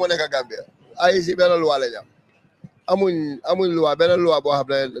loi moo nekk Gambia ay si benn loi la ñu amuñ loi benn loi boo xam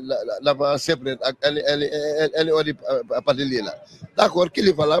ne dafa separate ak any autre parti lii la d'accord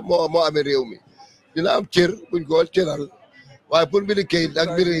kilifa la moo amee réew mi dina am cër buñ ko cëral waaye pour mbiri kayit ak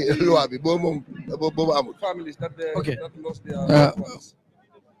mbiri loi bi boobu amul. Families that Okay. that lost their loved ones.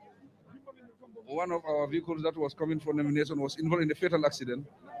 One of our vehicles that was coming for nomination was involved in a fatal accident.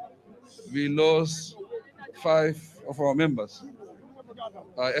 We lost 5 of our members.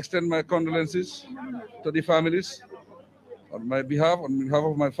 I extend my condolences to the families on behalf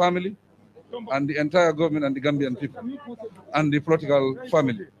of my family and the entire government and the Gambian people and the political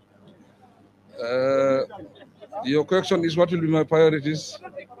family. Your question is what will be my priorities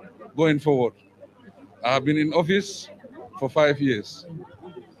going forward. I have been in office for 5 years.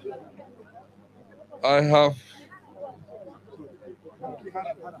 I have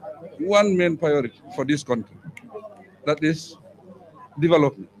one main priority for this country, that is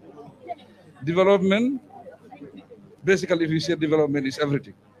development. Development, basically, if you say development is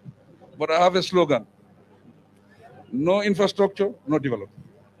everything. But I have a slogan: no infrastructure, no development.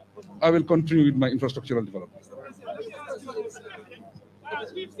 I will continue with my infrastructural development.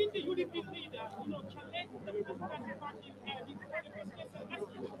 We've seen the UDP leader, challenge the Democratic Party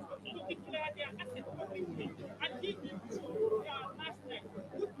to declare their asset completely. And he did so last night.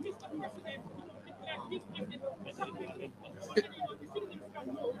 Would Mr. President declare his asset?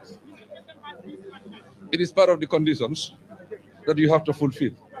 It is part of the conditions that you have to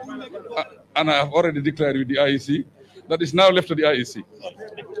fulfill. And I have already declared with the IEC that is now left to the IEC.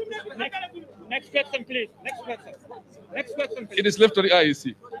 Next question, please. Next question, please. It is left to the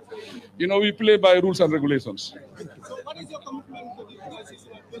IEC. You know, we play by rules and regulations. So what is your commitment to the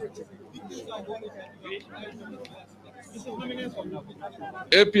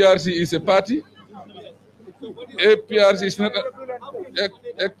APRC is a party. APRC is not.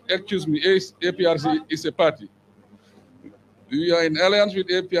 Excuse me. APRC is a party. We are in alliance with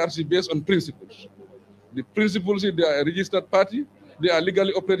APRC based on principles. The principles is they are a registered party. They are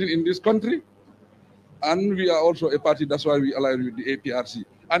legally operating in this country. And we are also a party, that's why we align with the APRC.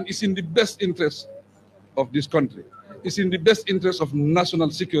 And it's in the best interest of this country. It's in the best interest of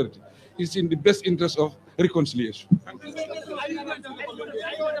national security. It's in the best interest of reconciliation.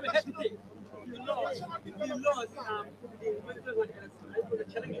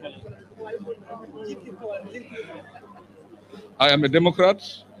 I am a Democrat.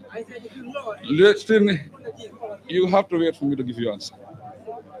 Listen, you have to wait for me to give you answer.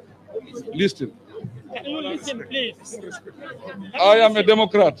 Listen. Can you listen, please? I am a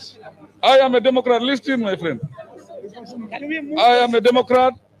Democrat. I am a Democrat. Listen, my friend. I am a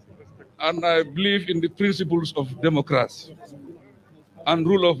Democrat, and I believe in the principles of democracy and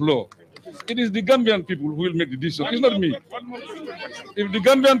rule of law. It is the Gambian people who will make the decision. It's not me. If the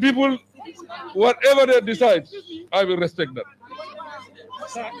Gambian people, whatever they decide, I will respect that.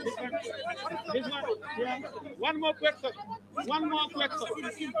 One more question. One more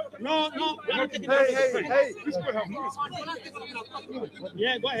question. No. Hey.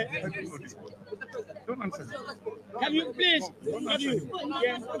 Yeah, go ahead. Don't answer. Can you please? Can you?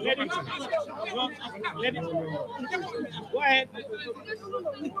 Yeah, let it. No, let it. Go ahead.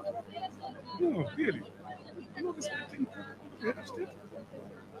 No, really.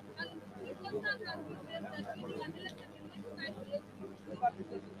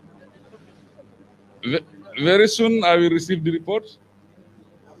 Very soon I will receive the report.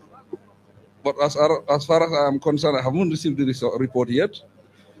 But as far as I am concerned, I haven't received the report yet.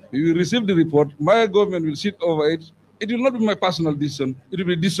 We will receive the report. My government will sit over it. It will not be my personal decision. It will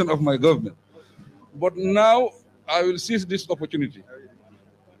be the decision of my government. But now I will seize this opportunity.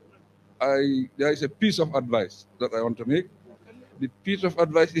 There is a piece of advice that I want to make. The piece of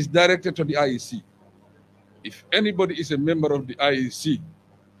advice is directed to the IEC. If anybody is a member of the IEC,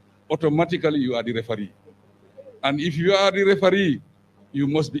 automatically you are the referee. And if you are the referee, you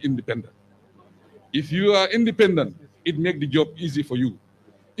must be independent. If you are independent, it makes the job easy for you.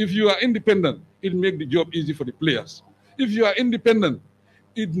 If you are independent, it makes the job easy for the players. If you are independent,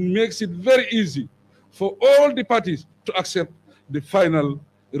 it makes it very easy for all the parties to accept the final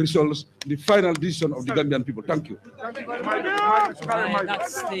results, the final decision of the Gambian people. Thank you. That's the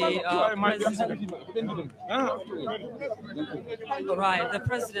president. Right, the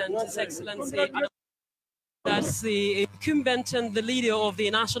president, His Excellency, that as the incumbent and the leader of the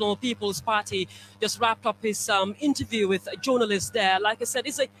National People's Party just wrapped up his interview with journalists there. Like I said,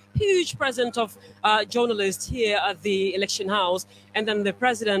 it's a huge presence of journalists here at the election house. And then the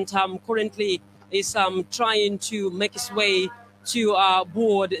president currently is trying to make his way to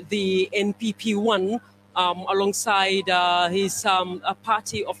board the NPP1 alongside his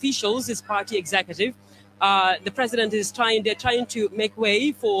party officials, his party executive. The president is they're trying to make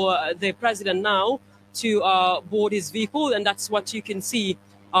way for the president now to board his vehicle, and that's what you can see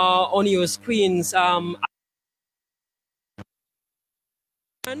on your screens.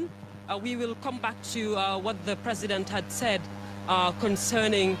 We will come back to what the president had said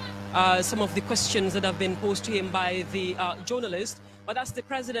concerning some of the questions that have been posed to him by the journalist. But that's the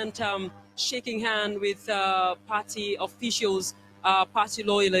president shaking hand with party officials, party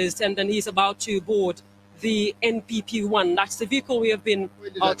loyalists, and then he's about to board the NPP1. That's the vehicle we have been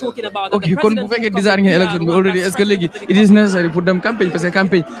talking about. Okay, kon bu fekkee desire ngeen election bi already est-ce que léegi it is necessary pour dem campagne parce que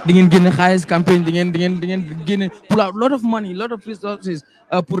campagne di ngeen génne xaalis campagne di ngeen génne pull out lot of money, lot of resources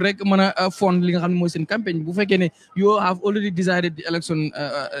pour rek mën a fund li nga xam ne mooy seen campagne. Bu fekkee ne you have already decided the election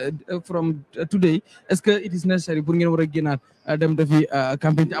from today, est-ce que it is necessary pour ngeen war a génnaat dem defi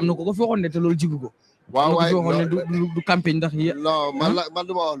campagne te am na ko fi waxoon ne te loolu jigu ko. waaw waay waxoon ne du campagne ndax non man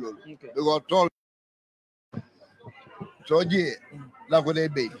du ma wax loolu because tool soo jiyee la ko dee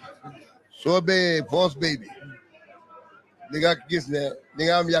béy soo béyee force béy bi li nga gis ne li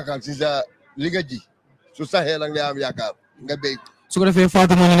nga am yaakaar si sa li nga ji su saxee nag nga am yaakaar nga béy su ko defee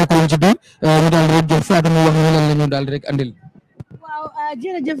Fatou moo ñu nekkoon ci biir ñu daal di rek jox Fatou mu wax ñu lan la ñu daal di rek andil. waaw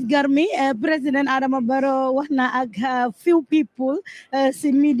jërëjëf Garmi président Adama Barrow wax na ak few people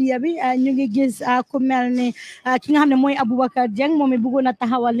si media bi ñu ngi gis ku mel ni ki nga xam ne mooy Aboubacar Dieng moom it bëggoon a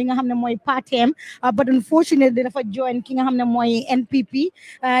taxawal li nga xam ne mooy partem but unfortunately dafa join ki nga xam ne mooy NPP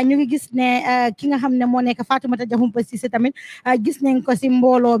ñu ngi gis ne ki nga xam ne moo nekk Fatoumata Jahumpa Cissé tamit gis nañ ko si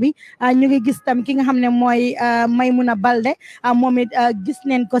mbooloo bi ñu ngi gis tam ki nga xam ne mooy Maymuna Balde moom it gis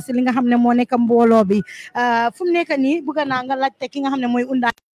nañ ko si li nga xam ne moo nekk mbooloo bi fu mu nekk nii bëgg naa nga laajte ki nga xam ne mooy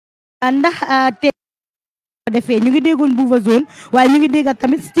Unda ndax te defee ñu ngi déggoon Buuba zone waaye ñu ngi déggat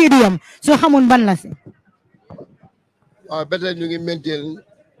tamit stadium soo xamoon ban la si waaw ba tey ñu ngi maintain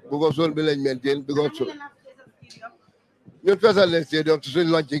Buuba zone bi lañ maintain because ñun feesal leen stadium ci suñ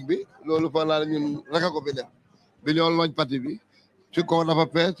launching bi loolu fa naa ñun raka ko fi def bi ñoo launch parti bi ci kaw dafa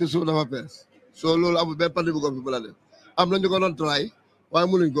pees ci suuf dafa pees soo loolu amul benn parti bu ko fi mën a def am na ñu ko doon try waaye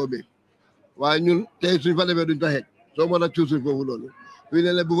mënuñ koo béy waaye ñun tey suñ fa demee duñ fa xeej soo mën a cuusuñ foofu loolu fii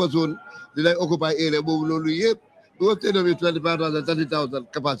ne la bu fa zone dinañ occupy area boobu loolu yëpp bu ko stadium bi 25,000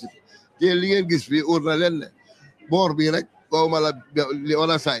 30,000 capacité te li ngeen gis fii óor na leen ne boor bii rek koo ma la li on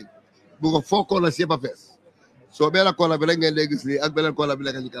a side bu ko foo koona si yëpp a fees soo benn koona bi rek ngeen dee gis lii ak beneen koona bi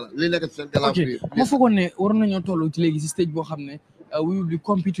nekk ci kanam li nekk ci seen kanam fii ma foogoon ne waroon nañoo toll ci léegi si stage boo xam ne we will be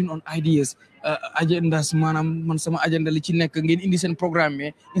competing on ideas agendas maanaam man sama agenda li ci nekk ngeen indi seen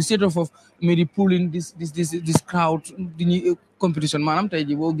programme instead of maybe pulling this crowd di ñuy competition maanaam tey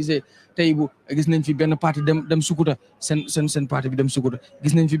ji boo gisee tey bu gis nañ fi benn parti dem Sukuta seen parti bi dem Sukuta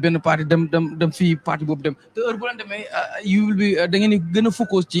gis nañ fi benn parti dem fii parti boobu dem te heure bu leen demee you will be da ngeen di gën a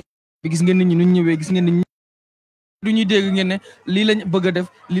focus ci gis ngeen nit ñi nu ñëwee gis ngeen nit du ñuy dégg ngeen ne lii lañ bëgg a def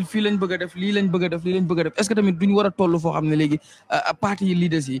lii fii lañ bëgg a def lii lañ bëgg a def lii lañ bëgg a def est-ce que tamit duñu war a toll foo xam ne léegi parti yi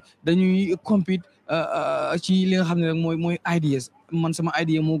leaders yi dañuy compete ci li nga xam ne rek mooy ideas man sama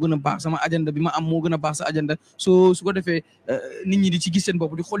idea moo gën a baax sama agenda bi ma am moo gën a baax sa agenda so su ko defee nit ñi di ci gis seen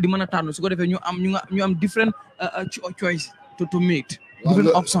bopp di xool di mën a tànn su ko defee ñu am different choice to make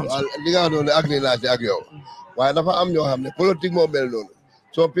different options li nga xam noonu ak ni naa ci ak yow waaye dafa am ñoo xam ne politique moo mel noonu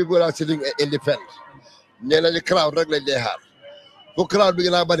so people are sitting in the fence ñeneen ñi crowd rek lañ dee xaar fu crowd bi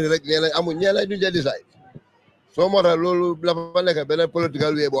gën a bari rek ñeneen amul ñeneen ñu dee decide soo moo tax loolu dafa nekk beneen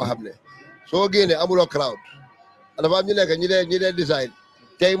political way boo xam ne soo génnee amuloo crowd dafa am ñu nekk ñi dee decide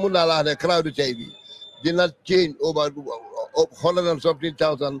tey mun naa la wax ne crowd tey bi dina change over 100 and something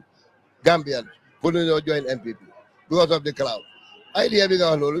thousand Gambians pour ñu ñoo join NPP because of the crowd idea bi nga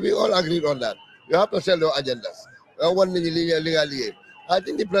wax loolu we all agreed on that you have to sell your agendas wan nit ñi li nga liggéey I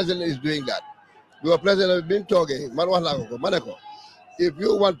think the president is doing that. Your president has been talking, if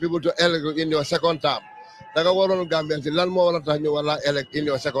you want people to elect in your second term, elect in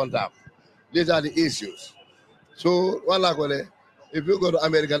your second term. These are the issues. So, if you go to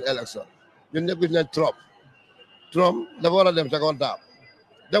American election, you never get Trump. Trump, the one of them second term.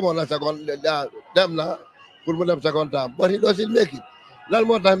 Them on second, them na, put them second term. But he doesn't make it. Not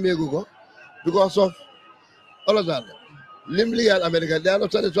more time because of all of that. Limley and America, they are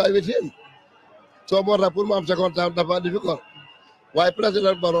not satisfied with him. So more pour mu am second term dafa difficult waaye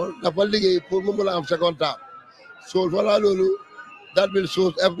président Barrow dafa liggéey pour mu mun a am second term So for Lulu, that will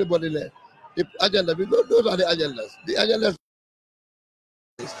suit everybody there. The agenda, those are the agendas. The agendas.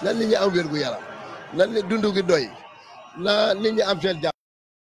 Nan nit ñi am wér gu yaram nan nit dundu gi doy na nit ñi am seen jàmm.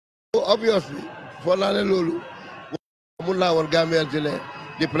 So obviously for naa ne loolu mun naa woon Gambien ci ne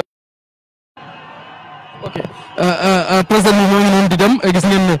di ok président bi moo ngi noonu di dem gis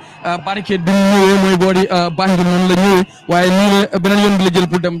ngeen ne barricade bi ñu ñëwee mooy boori Banjul noonu la ñëwee waaye nii la beneen yoon bi la jël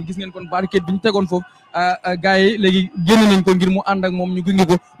pour dem gis ngeen kon barricade bi ñu tegoon foofu gars yi léegi génn nañ ko ngir mu ànd ak moom ñu gunge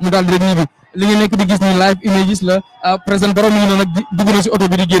ko mu daal di rek ñibbi li nga nekk di gis ni live images la président Barrow mi ngi noonu nag dugg na si oto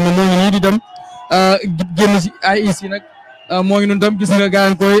bi di génn moo ngi nii di dem génn si IEC nag moo ngi noonu tam gis nga gars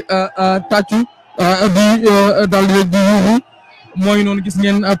yi koy tàccu di daal di rek di yuuxu moo ngi noonu gis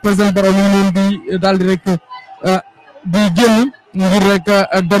ngeen président Barrow mi ngi noonu di daal di rek di génn ngir rek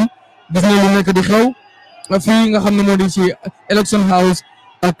dem gis ngeen lu nekk di xew fii nga xam ne moo di ci election house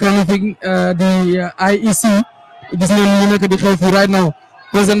Kanifing di IEC gis ngeen lu nekk di xew fii right now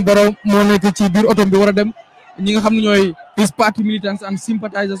président Barrow moo nekk ci biir oto bi war a dem ñi nga xam ne ñooy his party militants and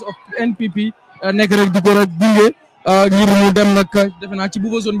sympathizers of NPP nekk rek di ko rek gunge ngir mu dem nag defe naa ci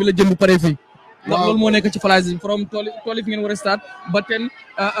buuba zone bi la jëm bu pare fii. ndax loolu moo nekk ci flash from 12 ngeen war a start ba 10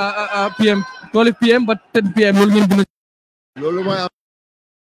 PM 12 PM ba 10 PM loolu ngeen gën a. loolu mooy am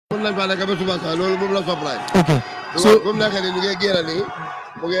mun nañ fa nekk ba suba sax loolu moom la soppalaay. ok so bu mu nekk nii ñu ngi génn nii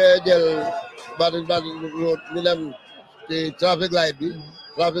mu ngi jël baati road ñu dem ci traffic light bi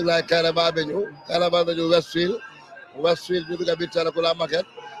traffic light Kairaba Avenue Westfield ñu dugg biir Serekunda Market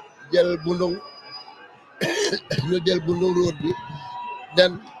jël Bundung ñu jël Bundung road bi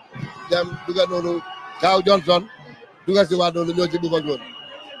dem duga noonu Kaaw Johnson duga si waa noonu ñoo ci Buuba Zone.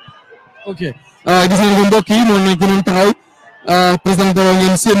 ok gis ngeen ko mbokk yi noonu lañ ko doon taxaw président Barrow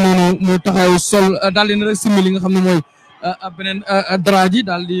ngeen seen noonu mu taxaw sol daal di rek simili li nga xam ne mooy beneen dara ji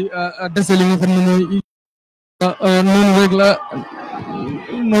daal di dese li nga xam ne mooy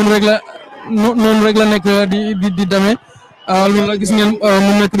noonu rek la nekk di demee loolu la gis ngeen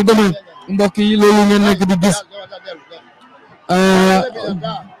mu nekk di demee mbokk yi loolu ngeen nekk di gis.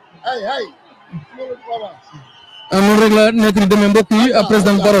 noonu rek la nekk di demee mbokk yi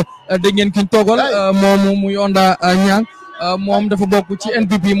président Barrow dégg ngeen ki ñu toogal moom muy Onda Niang moom dafa bokk ci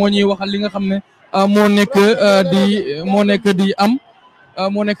NPP moo ñuy waxal li nga xam ne moo nekk di am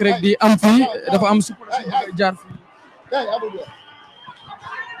moo nekk rek di am fii dafa am su jaar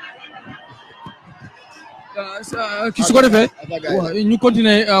fii su ko defee ñu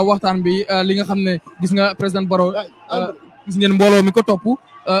continuer waxtaan bi li nga xam ne gis nga président Barrow gis ngeen mbooloo mi ko topp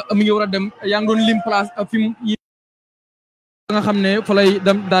mi ngi war a dem yaa ngi doon lim place fi mu nga xam ne fa lay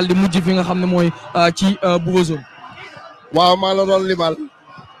dem daal di mujj fi nga xam ne mooy ci Buuba Zone. waaw maa la doon limal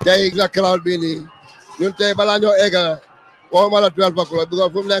tey la crowd bii nii ñun tey balaa ñoo egg waxuma la 12 o'clock bi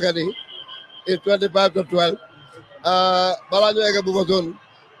fu mu nekk nii it's 25 to 12 balaa ñoo egg Buuba Zone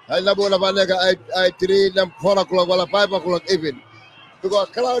xëy na boo dafa nekk ay 3 dem 4 o'clock wala 5 o'clock even because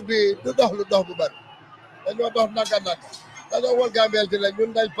crowd bi du dox lu dox bu bari dañoo dox naka dañoo wol Gambia ci la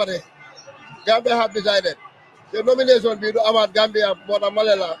ñun dañ pare Gambia have decided te nomination bi du amaat Gambia moo tax ma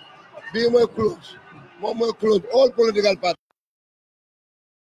la bii mooy close moom mooy close all political party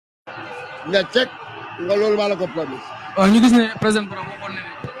nga check nga loolu maa la ko promise. waaw ñu gis ne président Barrow waxoon na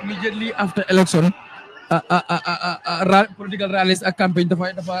ne immediately after election political rallies ak campagne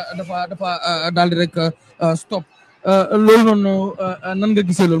dafa daal di rek stop loolu noonu nan nga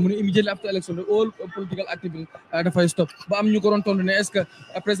gisee loolu mu ne immediately after election all political activity dafay stop ba am ñu ko doon tontu ne est-ce que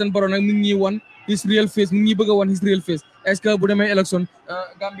président Barrow nag mi ngi ñuy won his real face mi ngi ñuy bëgg a won his real face est-ce que bu demee election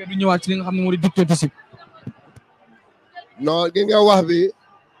Gambia du ñëwaat ci li nga xam ne moo di dictatorship. non gi nga wax bi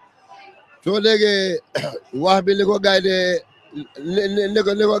soo déggee wax bi li ko gaay de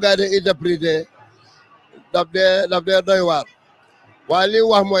li ko gaay de interprété daf dee doy waar waaye li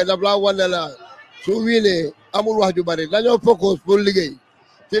wax mooy daf laa wane la su wiinee amul wax ju bari dañoo focus pour liggéey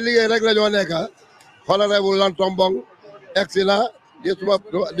ci liggéey rek la ñoo nekk honorable Lantombong excellent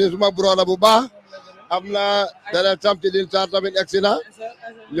di suma broda bu baax am na dana samti din sar tamit excellent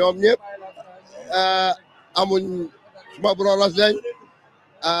ñoom ñëpp amuñ suma broda lañ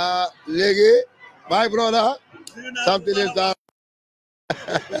léegi my broda samti din sar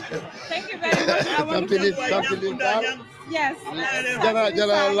Thank you very much. samti din sar Yes.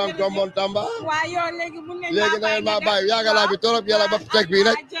 jara Lantombong Tamba Waa yow léegi mun nañ léegi na ngeen maa bàyyi yaagalaa bi torop yàlla ba teg bi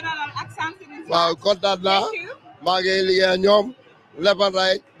rek waaw kontaan naa maa ngi liggéey ñoom lefan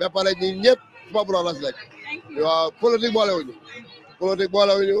ray ba pare ñi ñëpp suma brodas lañ waaw politique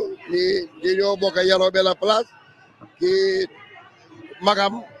boolewuñu ñi ñoo bokk yaroo benn place ki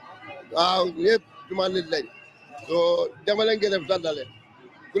magam waaw ñëpp suma nit lañ so dama leen gërëm santale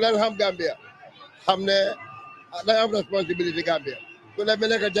ku leen xam Gambia xam ne I have responsibility Gambia. So let me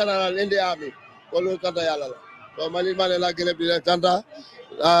like a general in the army. Kolo Santa Yala. So Mali Manela Gilip de Santa.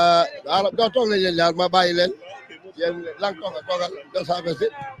 Don't talk to you, my baile. Lang talk, just have a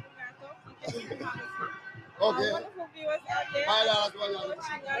sit. Okay. Wonderful viewers out there.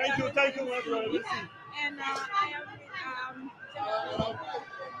 Thank you, my brother. And I am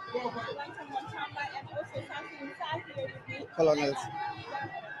and also something inside here with me. Colonels.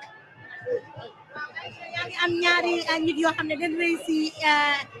 yaa ngi am ñaari nit yoo xam ne dañ rëy si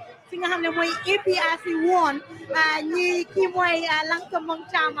fi nga xam ne mooy APRC woon ñi kii mooy Lankamong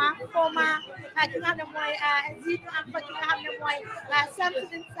Chama forma ki nga xam ne mooy njiitu am fa ki nga xam ne mooy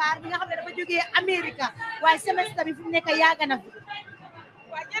Samsudeen Sarr bi nga xam ne dafa jógee Amérique waaye semestre bi fu mu nekk yàgg na fi.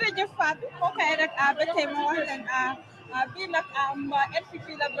 waaw jërëjëf Fatou kooku ay rek ba tey ma wax leen bii nag NPP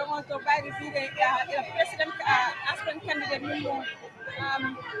la promoto bàyyi bii de président aspirant candidate min mo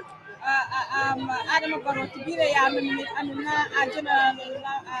Adama Barrow to be there and na general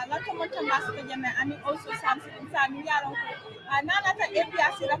Lankamo Chambas to jame and also Samsudeen Sarr mi yaron ko nanata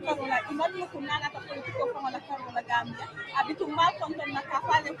APRC la karola imanu ko nanata politiko ko la karola Gambia abitu mal konton na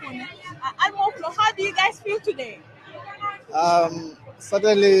kafale ko ne almo how do you guys feel today?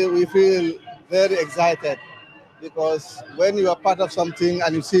 Certainly we feel very excited because when you are part of something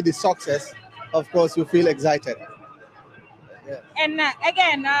and you see the success, of course you feel excited. Yeah. And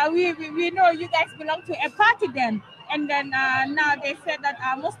again, we know you guys belong to a party then, and then now they said that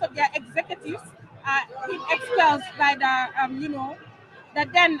most of their executives are expelled by the the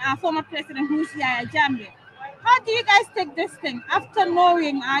then former president Yahya Jammeh. How do you guys take this thing after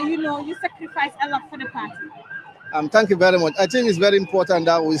knowing you sacrifice a lot for the party? Thank you very much. I think it's very important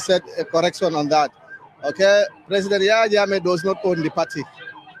that we set a correction on that. Okay, President Yahya Jammeh does not own the party.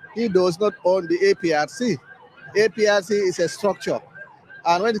 He does not own the APRC. APRC is a structure,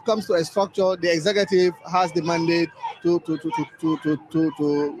 and when it comes to a structure, the executive has the mandate to do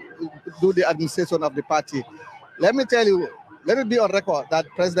the administration of the party. Let me tell you, let it be on record that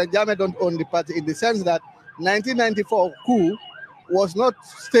President Jammeh don't own the party in the sense that 1994 coup was not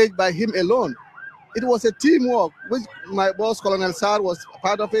staged by him alone. It was a teamwork, which my boss, Colonel Sarr, was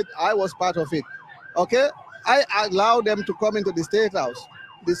part of it. I was part of it. Okay? I allowed them to come into the State House.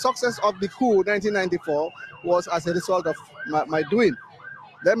 The success of the coup 1994 was as a result of my doing.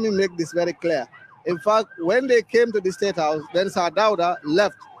 Let me make this very clear. In fact, when they came to the State House, then Sadauda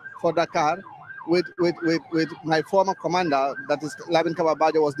left for Dakar with my former commander, that is Lamin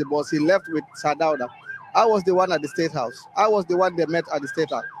Kababajo was the boss. He left with Sadauda. I was the one at the State House. I was the one they met at the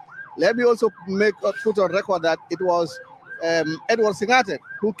State House. Let me also put on record that it was Edward Singate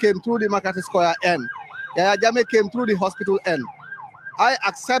who came through the Makati Square end. Yahya Jammeh came through the hospital end. I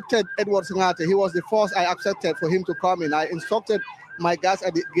accepted Edward Singate. He was the first I accepted for him to come in. I instructed my guys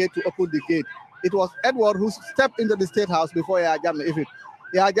at the gate to open the gate. It was Edward who stepped into the State House before Yahya Jammeh.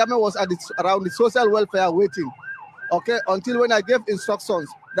 Yahya Jammeh was around the social welfare waiting. Okay, until when I gave instructions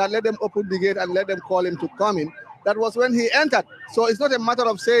that let them open the gate and let them call him to come in. That was when he entered. So it's not a matter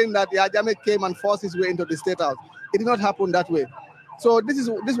of saying that Yahya Jammeh came and forced his way into the State House. It did not happen that way. So this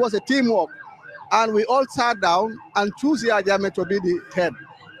was a teamwork. And we all sat down and chose Yahya Jammeh to be the head.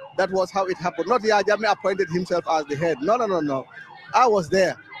 That was how it happened. Not Yahya Jammeh appointed himself as the head. No. I was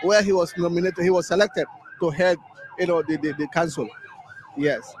there where he was nominated. He was selected to head, the council.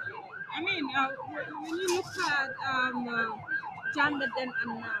 Yes. I mean, when you look at Jammeh then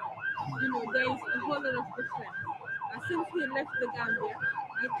and now, there is a whole lot of difference. Since he left the Gambia,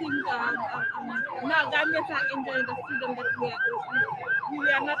 I think now Gambians are enjoying the freedom that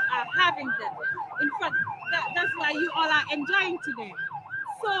we are not having then. In fact, that's why you all are enjoying today.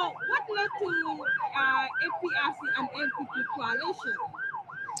 So, what led to APRC and NPP coalition?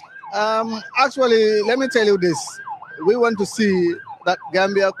 Actually, let me tell you this. We want to see that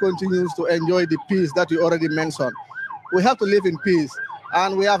Gambia continues to enjoy the peace that you already mentioned. We have to live in peace.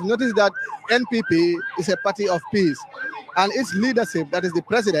 And we have noticed that NPP is a party of peace. And its leadership, that is the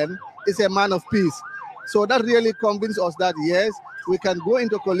president, is a man of peace. So that really convinced us that, yes, we can go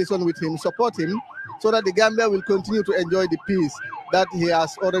into coalition with him, support him, so that the Gambia will continue to enjoy the peace that he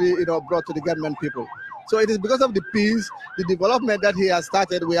has already brought to the Gambian people. So it is because of the peace, the development that he has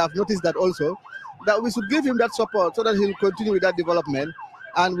started, we have noticed that also, that we should give him that support so that he'll continue with that development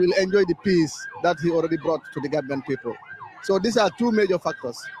and will enjoy the peace that he already brought to the Gambian people. So these are two major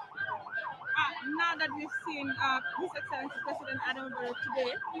factors. Now that we've seen His Excellency President Adam Barrow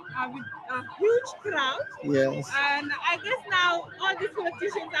today with a huge crowd, yes, and I guess now all these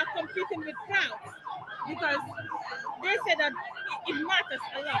politicians are competing with crowds because they say that it matters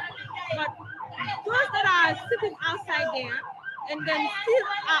a lot. But those that are sitting outside there and then still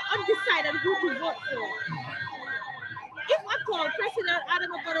are undecided who to vote for, If at all President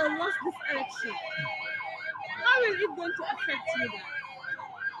Adam Barrow lost this election, how is it going to affect you guys?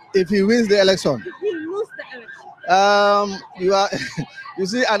 If he wins the election, If he loses the election, you are, you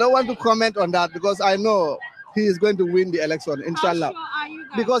see, I don't want to comment on that because I know he is going to win the election, inshallah. how sure are you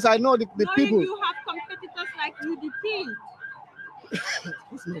guys? Because I know the Knowing people. you have competitors like UDP.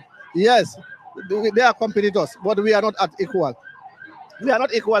 Yes, they are competitors, but we are not at equal. We are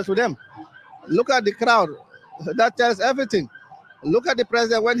not equal to them. Look at the crowd. That tells everything. Look at the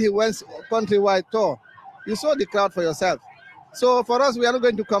president when he went countrywide tour. You saw the crowd for yourself. So for us, we are not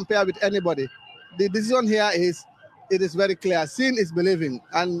going to compare with anybody. The decision here is, it is very clear. Seeing is believing.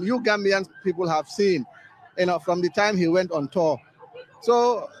 And you Gambian people have seen, from the time he went on tour.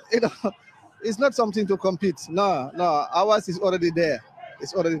 So, it's not something to compete. No, ours is already there.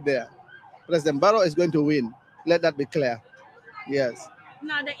 It's already there. President Barrow is going to win. Let that be clear. Yes.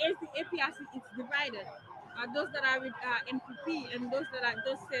 Now the APRC is divided. Those that are with NPP and those that are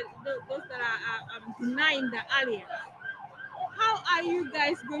denying the alliance. How are you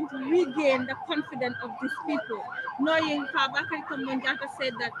guys going to regain the confidence of these people? Knowing Fabakary Tombonjata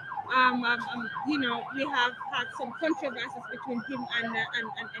said that we have had some controversies between him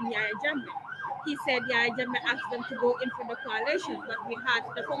and Yaya Jammeh. He said Yaya Jammeh asked them to go in for the coalition, but we had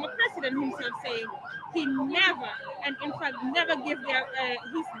the former president himself saying he never, and in fact never gave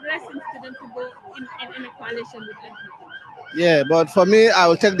his blessings to them to go in a coalition with NPP. Yeah, but for me, I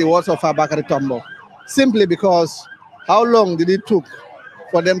will take the words of Fabakary Tombo, simply because how long did it took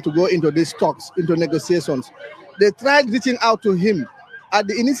for them to go into these talks, into negotiations? They tried reaching out to him. At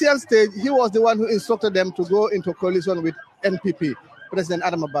the initial stage, he was the one who instructed them to go into coalition with NPP, President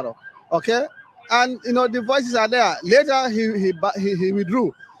Adam Barrow. Okay? And, the voices are there. Later, he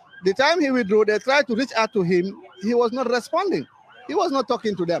withdrew. The time he withdrew, they tried to reach out to him. He was not responding. He was not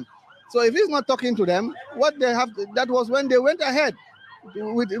talking to them. So if he's not talking to them, that was when they went ahead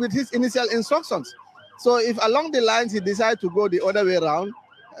with his initial instructions. So if along the lines he decided to go the other way around,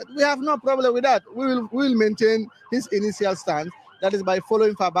 we have no problem with that. We will maintain his initial stance. That is by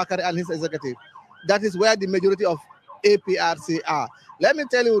following Fabakary and his executive. That is where the majority of APRC are. Let me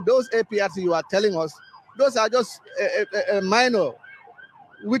tell you, those APRC you are telling us, those are just a minor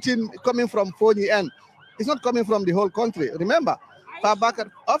coming from Fonyi end. It's not coming from the whole country. Remember, Fabakary,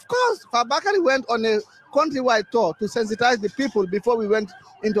 of course, Fabakary went on a countrywide tour to sensitize the people before we went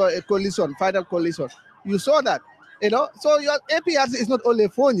into a coalition, final coalition. You saw that, So your APRC is not only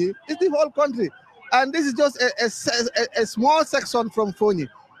Fonyi, it's the whole country. And this is just a small section from Fonyi,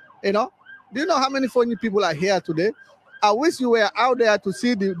 Do you know how many Fonyi people are here today? I wish you were out there to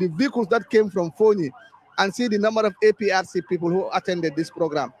see the vehicles that came from Fonyi and see the number of APRC people who attended this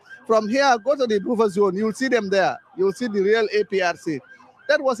program. From here, go to the buffer zone, you'll see them there. You'll see the real APRC.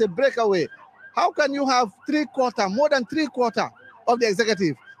 That was a breakaway. How can you have more than three quarter of the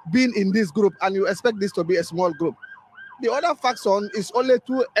executive being in this group and you expect this to be a small group? The other faction is only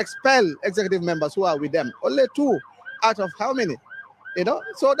 2 expelled executive members who are with them. Only 2 out of how many?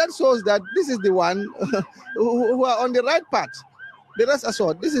 So that shows that this is the one who are on the right path. The rest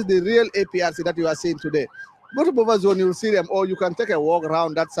assured, this is the real APRC that you are seeing today. Go to buffer zone, you'll see them, or you can take a walk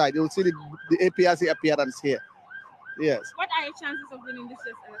around that side. You'll see the APRC appearance here. Yes. What are your chances of winning this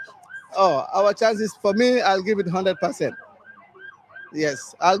year's election? Oh, our chances, for me, I'll give it 100%.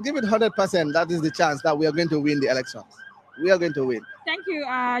 Yes, I'll give it 100%. That is the chance that we are going to win the elections. We are going to win. Thank you,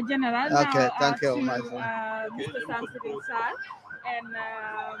 General. Okay, thank you, my friend. Mr. Samsudin Sar, and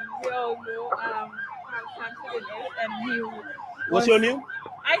we all know how Samsudin is, and he. What's your name?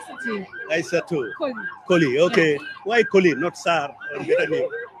 Aisatu. Aisatu. Koli. Okay. Yes. Why Koli, not Sar? Name.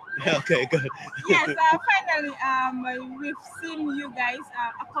 Okay, good. Yes. Finally, we've seen you guys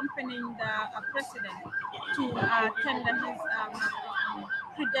accompanying the president to tender his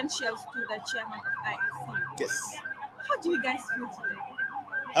credentials to the chairman of IEC. Yes. How do you guys feel today?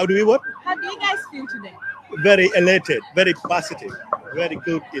 How do we what? How do you guys feel today? Very elated, very positive, very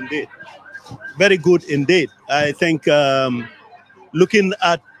good indeed. Very good indeed. I think looking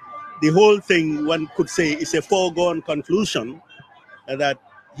at the whole thing, one could say is a foregone conclusion that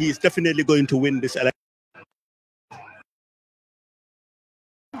he is definitely going to win this election.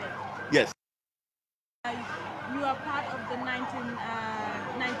 Yes. You are part of the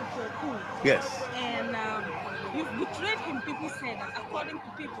 1994 coup. Yes. And you've betrayed him, people say that, according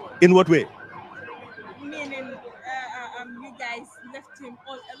to people. In what way? Meaning you guys left him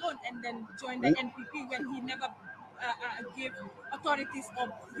all alone and then joined the NPP when he never gave authorities of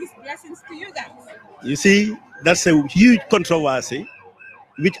his blessings to you guys. You see, that's a huge controversy,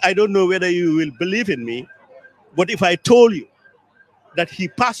 which I don't know whether you will believe in me, but if I told you that he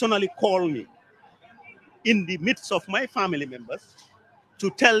personally called me in the midst of my family members to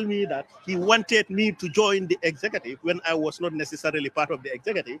tell me that he wanted me to join the executive when I was not necessarily part of the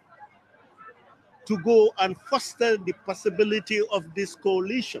executive, to go and foster the possibility of this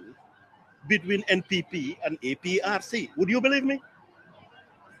coalition between NPP and APRC. Would you believe me?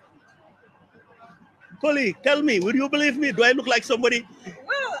 Colleague, tell me, would you believe me? Do I look like somebody?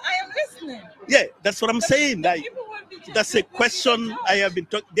 Well, I am listening. Yeah, that's what I'm saying. Like, that's a question I have been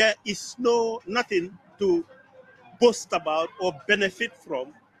talking. There is nothing to boast about or benefit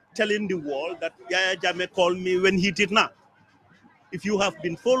from telling the world that Yaya Jammeh called me when he did not. If you have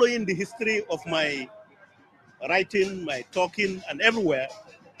been following the history of my writing, my talking, and everywhere,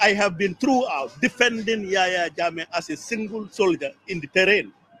 I have been throughout defending Yaya Jammeh as a single soldier in the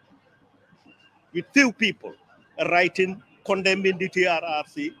terrain, with few people writing, condemning the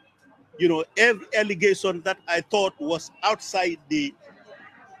TRRC. You know, every allegation that I thought was outside the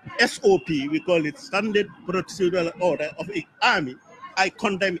SOP, we call it Standard Procedural Order of the Army, I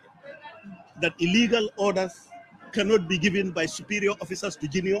condemn it. That illegal orders cannot be given by superior officers to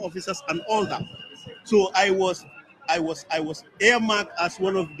junior officers and all that. So I was earmarked as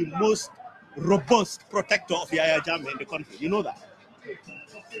one of the most robust protector of Yaya Jammeh in the country. You know that.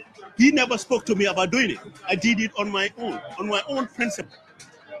 He never spoke to me about doing it. I did it on my own principle.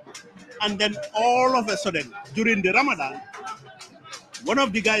 And then all of a sudden, during the Ramadan, one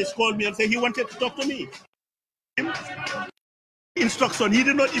of the guys called me and said he wanted to talk to me. Instruction, he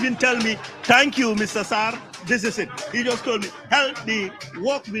did not even tell me, thank you, Mr. Sar, this is it. He just told me, help me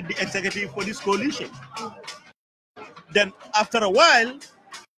work with the executive for this coalition. Then after a while,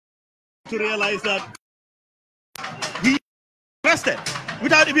 to realize that he arrested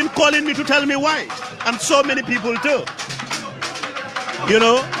without even calling me to tell me why. And so many people too. You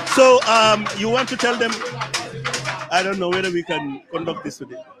know, so you want to tell them, I don't know whether we can conduct this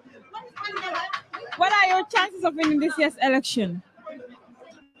today. What are your chances of winning this year's election?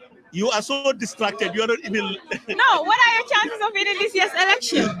 You are so distracted. You are not even. No, what are your chances of winning this year's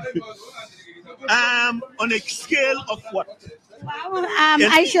election? On a scale of what?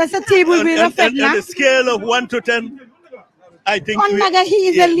 Aisha, sa table will reflect on a scale of 1 to 10, I think. He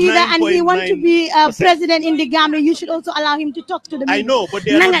is a leader and he wants to be president in the Gambia. You should also allow him to talk to the media. I know, but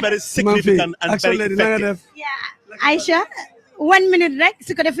they are not very significant and very effective. Yeah, Aisha. 1 minute rek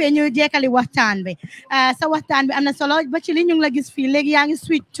su ko defé ñu jékali waxtaan bi sa waxtaan bi amna solo ba ci li ñu la gis fi légui yaangi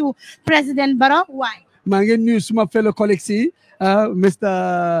switch to President Barrow why ma ngi nuyu suma fellow colleagues yi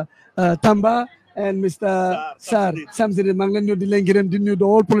Mr Tamba and Mr Sar Samsiri ma ngi leen ñu di leen gërëm di nuyu the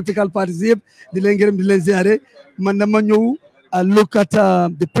whole political parties yëpp di leen gërëm di leen ziaré man dama ñëw look at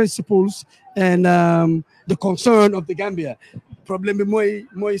the principles and the concern of the Gambia problème bi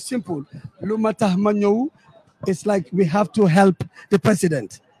moy simple lu ma tax ma ñëw. It's like we have to help the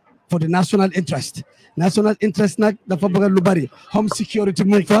president for the national interest. National interest nak dafa bëgg lu bari. Home security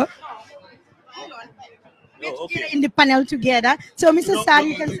move fa. In the panel together. So Mr. Sar,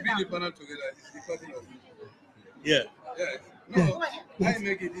 you can sit down. Yeah.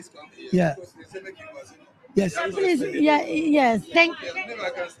 Yeah. Yes. Please, yeah, yes. Thank you.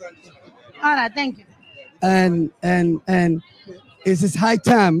 All right, thank you. And it is high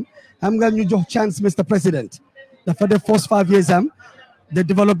time I'm going to give you a chance, Mr. President. For the first 5 years, the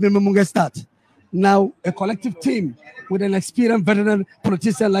development will start. Now, a collective team with an experienced veteran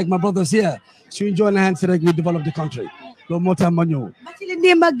politician like my brothers here, should join hands so that we develop the country. No more time on you.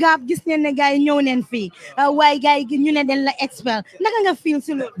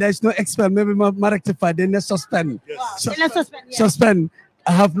 There's no expel. Maybe my rectify. Then they suspend. Suspend.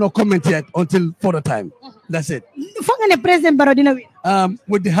 I have no comment yet until further time. That's it.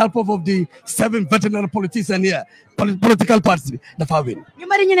 With the help of the 7 veteran politicians here, political parties, the win. You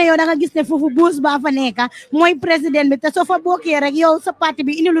bari ñu ne yow da nga gis ne fofu boos ba fa nekk moy president bi te so fa boké rek yow sa parti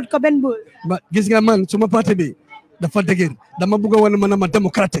bi indilut ko ben boos. But gis nga man suma parti bi dafa dëgër dama bëgg wone man ma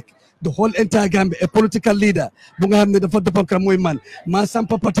democratic the whole entire Gambia a political leader bu nga xamne dafa dependre moy man ma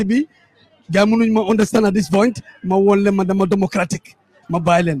sampa parti bi gamunuñ ma understand at this point ma won le man dama democratic.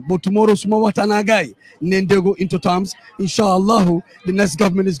 But tomorrow, Sumawatana guy, Nendego into terms. Inshallah, the next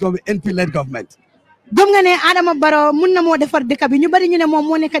government is going to be NP-led government. Adama Barrow munna mo defar dekk bi ñu bari ñu ne mom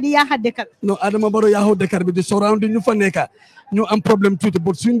mo nekk di yaxa dekk. No, Adama Barrow yaxa dekk bi di surrounding ñu fa nekk ñu am problem tuuti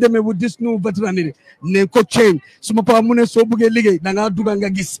but suñ demee with this new veteranry ne ko change suma pa mu ne soo bëggee liggéey da nga duga nga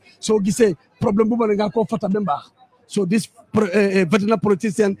gis soo gisee problème bu ma nga ko fata ba mbaax So this veteran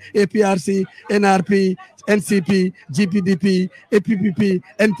politician, APRC, NRP, NCP, GPDP, APPP,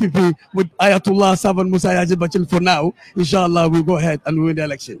 NPP, with Ayatollah Saban Musa Yajid Bachil for now, inshallah, we'll go ahead and win the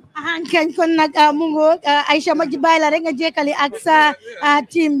election. Kañ kon nag mungo Aïcha ma bay la rek nga jékkali ak sa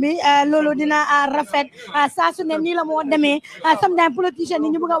team bi loolu dina rafet saa su ne nii la moo demee sometimes politician yi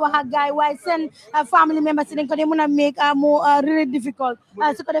ñu bëgg a wax ak gaay waaye seen family members dañ ko dee mën a make more really difficult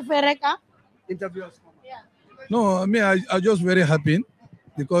su ko defee rek interviews. No, I mean, I just very happy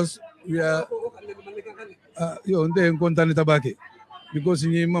because we are yo nde kontani tabake because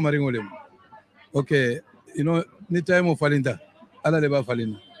ni mama ringolem. Okay, you know, ni time of falinta ala le ba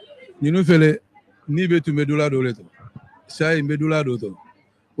falina. Ni no fele ni betu medula do leto. Sai medula do to.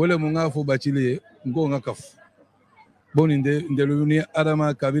 Wole mo nga fo bachile ngo nga kaf. Boni nde luni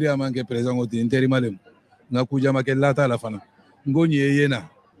adama kabiri amanke president oti interimalem. Nga kuja make lata la fana. Ngo nyeyena.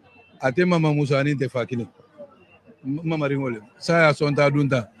 Ate mama Musa ni te fakile. Mama ringole saya sonta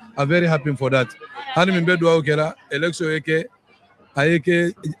dunta. I'm very happy for that. Hani mbe do okera election eke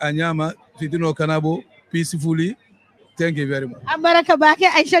ayeke anyama fitino kanabo peacefully. Thank you very much. Baraka bake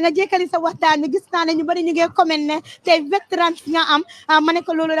Aïcha nga jékkali sa waxtaan gis naa ne ñu bari ñu ngi comment ne tey vétéran nga am ma ne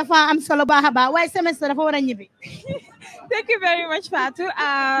ko loolu dafa am solo baax a baax waaye semestre dafa war a ñibbi. Thank you very much, Fatou.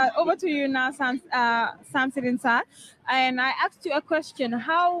 Over to you now, Samson Sir. And I asked you a question.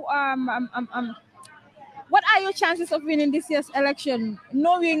 How what are your chances of winning this year's election,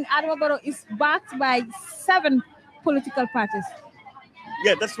 knowing Adama Barrow is backed by 7 political parties?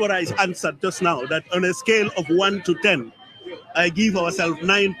 Yeah, that's what I answered just now, that on a scale of 1 to 10, I give ourselves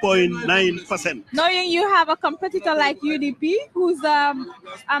 9.9%. Knowing you have a competitor like UDP, who's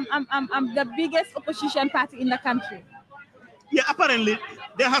the biggest opposition party in the country. Yeah, apparently,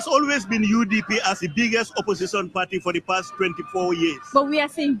 there has always been UDP as the biggest opposition party for the past 24 years. But we are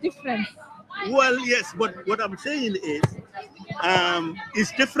seeing difference. Well, yes, but what I'm saying is,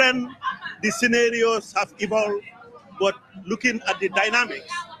 it's different. The scenarios have evolved, but looking at the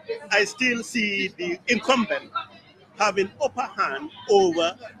dynamics, I still see the incumbent having upper hand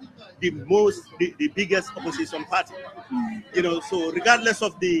over the biggest opposition party. You know, so regardless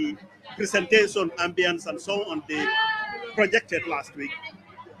of the presentation, ambience, and so on, they projected last week,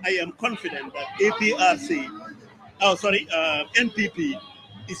 I am confident that NPP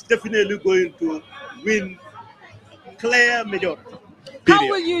is definitely going to win clear majority. How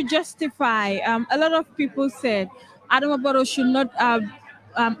will you justify? A lot of people said Adama Barrow should not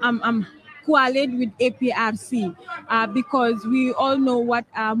coalesce with APRC because we all know what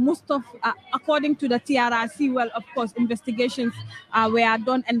most of, according to the TRRC, well, of course, investigations were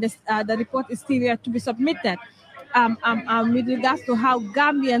done and the report is still yet to be submitted. With regards to how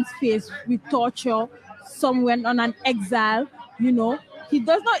Gambians face with torture, some went on an exile, you know, he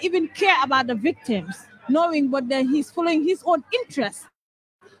does not even care about the victims, knowing but then he's following his own interests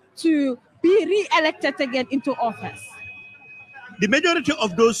to be re-elected again into office. The majority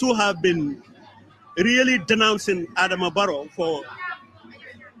of those who have been really denouncing Adama Barrow for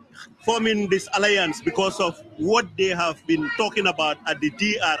forming this alliance because of what they have been talking about at the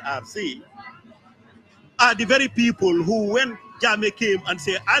DRRC are the very people who, when Jammeh came and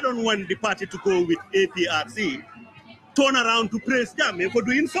said, I don't want the party to go with APRC, turn around to praise Jammeh for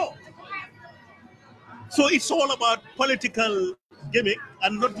doing so. So it's all about political gimmick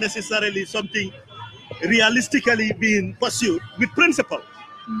and not necessarily something realistically being pursued with principle.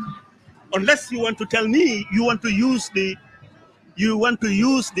 Unless you want to tell me you want to use the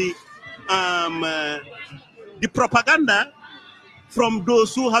propaganda from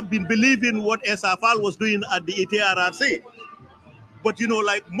those who have been believing what SFL was doing at the ETRRC. But you know,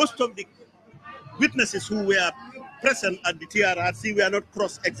 like most of the witnesses who were present at the TRRC were not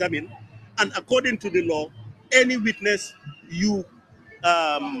cross-examined, and according to the law, any witness you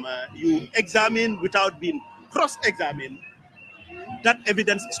examine without being cross-examined, that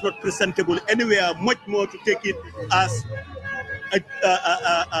evidence is not presentable anywhere, much more to take it as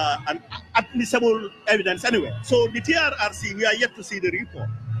an admissible evidence anyway. So the TRRC, we are yet to see the report.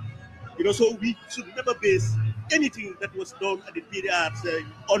 You know, so we should never base anything that was done at the TRRC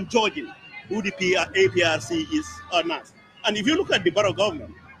on judging who the APRC is or not. And if you look at the Barrow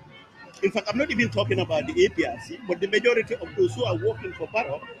government, in fact, I'm not even talking about the APRC, but the majority of those who are working for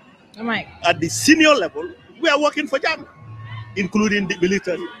Barrow at the senior level, we are working for Jammeh, including the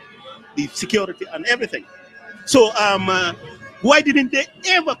military, the security, and everything. So why didn't they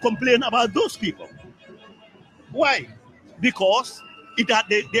ever complain about those people? Why? Because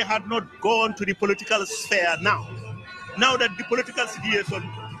they had not gone to the political sphere now. Now that the political situation,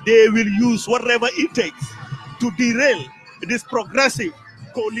 they will use whatever it takes to derail this progressive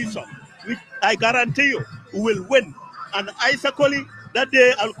coalition, which I guarantee you will win and Isa Koli. That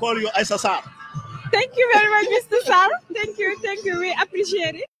day I'll call you Isa Sar. Thank you very much, Mr. Sar. Thank you. We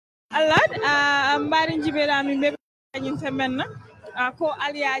appreciate it a lot. Mbarin jibera mi be kanyin temenna ko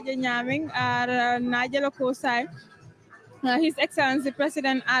aliaje nyaming najala ko sai His Excellency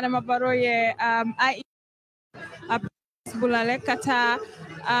President Adam Barrow I bulale kata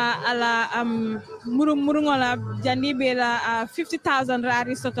ala murungola jandi bela 50,000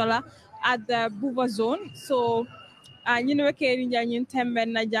 rari sotola at the Buva zone. So ñu wekeri ñin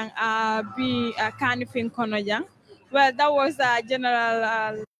temben na jang bi kanifin kono jang. Well, that was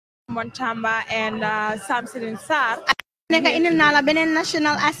General Montamba and Samson Sar. Neka indil naa la beneen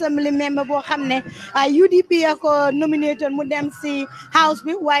National Assembly member boo xam ne UDP ya ko nominated mu dem si house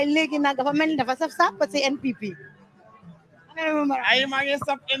bi waaye léegi nag dafa mel ni dafa saf sap si NPP. ay maa ngi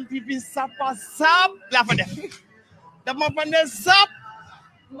sap NPP sapa sap laa fa def dama fa ne sap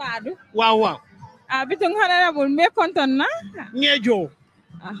Madu waaw bitung honorable me konton na ngejo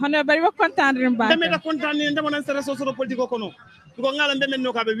honorable wa kontan rim ba dama da kontan ni dama nan sere soso politiko kono ko ngala mbeme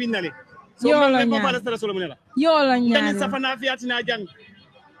no ka be winnale so Yola mo bala sere solo munela yola ndani safana fiatina jang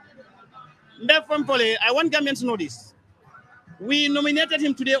Ndefon Pole, I want Gambians to know this. We nominated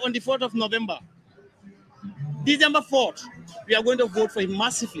him today on the 4th of November. December 4th, we are going to vote for him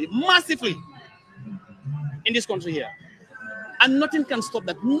massively in this country here. And nothing can stop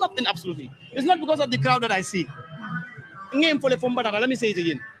that. Nothing, absolutely. It's not because of the crowd that I see. Let me say it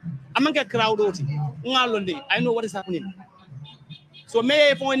again. I'm going to get crowd out. I know what is happening. So, may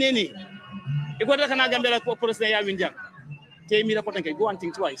I point any? If what can I get go and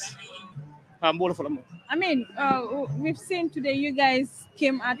think twice. I mean, we've seen today you guys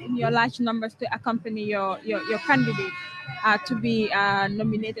came out in your large numbers to accompany your candidate to be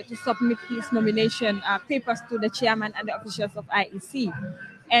nominated, to submit his nomination papers to the chairman and the officials of IEC.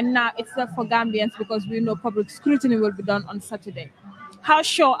 And now it's up for Gambians because we know public scrutiny will be done on Saturday. How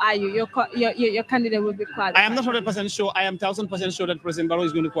sure are you your candidate will be qualified? I am not 100% sure. I am 1,000% sure that President Barrow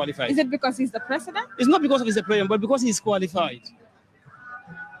is going to qualify. Is it because he's the president? It's not because he's the president, but because he's qualified.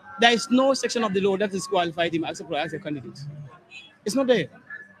 There is no section of the law that disqualified him as a candidate. It's not there.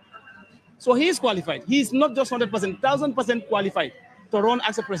 So he is qualified. He is not just 100%, 1,000% qualified to run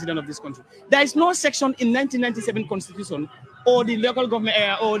as a president of this country. There is no section in 1997 Constitution or the local government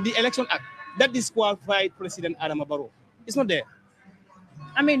or the Election Act that disqualified President Adam Barrow. It's not there.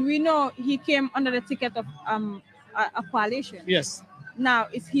 I mean, we know he came under the ticket of a coalition. Yes. Now,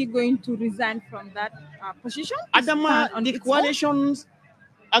 is he going to resign from that position? Adama, the coalition's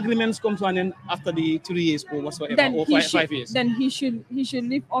agreements come to an end after the 3 years or whatsoever, then or 5 years. Then he should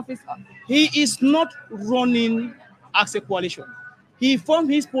leave office. He is not running as a coalition. He formed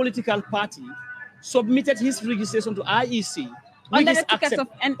his political party, submitted his registration to IEC, under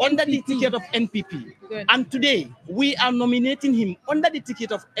the ticket of NPP. Good. And today, we are nominating him under the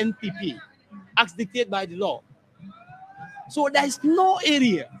ticket of NPP, as dictated by the law. So there is no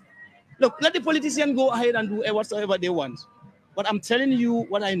area. Look, let the politicians go ahead and do whatsoever they want. But I'm telling you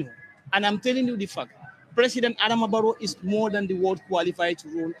what I know. And I'm telling you the fact. President Adam Barrow is more than the word qualified to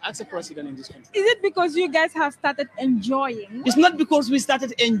rule as a president in this country. Is it because you guys have started enjoying? It's not because we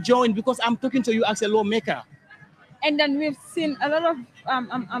started enjoying, because I'm talking to you as a lawmaker. And then we've seen a lot of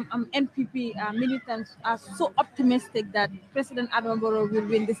NPP militants are so optimistic that President Adam Barrow will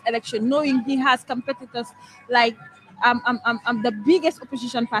win this election, knowing he has competitors like the biggest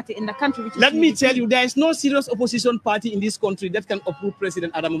opposition party in the country. Which Let me tell you, there is no serious opposition party in this country that can approve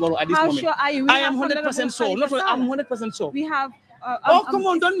President Adam Barrow at this moment. How sure are you? I am 100% sure. Not I'm 100% sure. We have. Come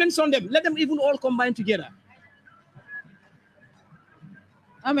on, don't mention them. Let them even all combine together.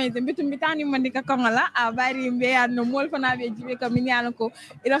 Amazing. Bitum bitani mandika kongala bari mbe no mol fana be jibe ka minyano ko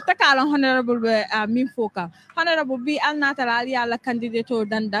ila takala honorable be min foka honorable bi al natala ali ala candidate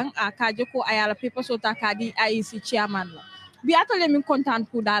dandang ka joko ayala people so takadi IEC chairman la bi atole min content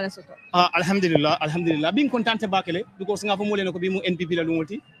pour dala soto alhamdulillah bin content bakele because nga fo mo len ko bi mu NPP la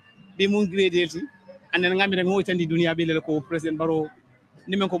lumoti bi mu gradeti and then ngambi mo tandi dunia bi le ko president Barrow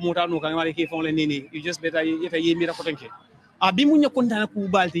ni men ko mota no kan wale ke fon le nini you just better yeta yemi ra ko tanke bi mu ñakontana ku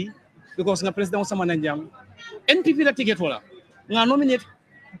balti because nga president sama nanjam NPP la ticket wala nga nominate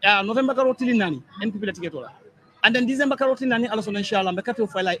November karoti nani NPP la ticket wala and then December karoti nani ala so inshallah be kato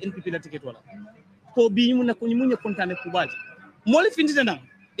fala NPP la ticket wala ko bi mu ñakontana ku balti moli findita nan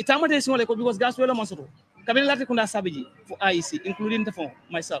itama de singole ko because gas wala masoto kabin lati kunda sabiji for IEC including the phone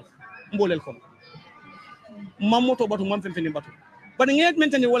myself mbolel ko mamoto batu mam fenfeni batu but ngeen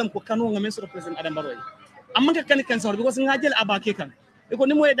mentani wala ko kanu nga men so president Adam Barrow amanga kan sor because nga jël abake kan ko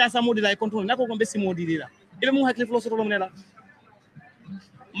ni moy da sa modi lay control nako ko be si modi dira ile mu hakli flo so rom ne la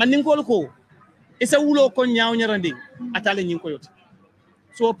man ni ko It's a wulo ko nyaaw nyarandi atale nyin koyot.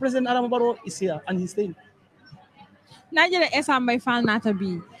 So President Adama Barrow is here and he's staying. Nigeria Esambay Falnata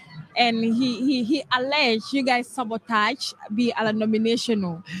B, and he alleged you guys sabotage be a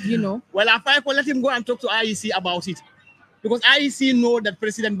nomination, you know. Well, if I could let him go and talk to IEC about it, because IEC know that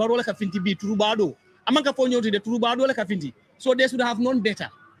President Barrow like a finti be Trubado. Amaka Ponyo to the Trubado like a finti. So they should have known better.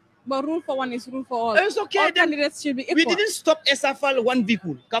 But rule for one is rule for all. It's okay. All candidates should be equal. We didn't stop SFL one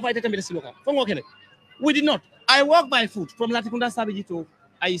vehicle. We did not. I walk by foot from Latikunda Sabiji to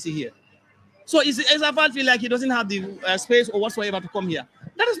IEC here. So is SFL feel like he doesn't have the space or whatsoever to come here?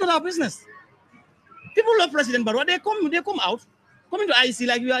 That is not our business. People love President Barrow. They come out, coming to IEC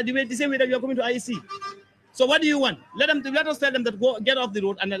like you are the same way that you are coming to IEC. So what do you want? Let us tell them that go get off the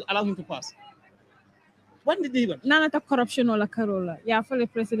road and allow him to pass. What did they want? None of the corruption or la Carola. Yeah, for the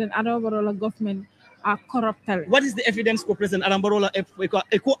President Adama Barrow government are corrupted. What is the evidence for President Adama Barrow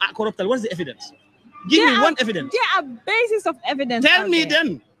corrupted? What is the evidence? Give me one evidence. There are basis of evidence. Tell me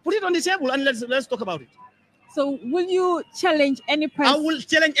then. Put it on the table and let's talk about it. So will you challenge any person? I will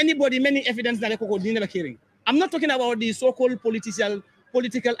challenge anybody. Many evidence that they never hearing. I'm not talking about the so-called political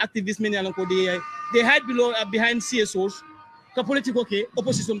activists. Many they hide behind CSOs. Political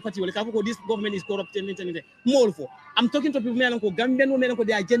opposition party. This government is corrupt. More for. I'm talking to people. Gambian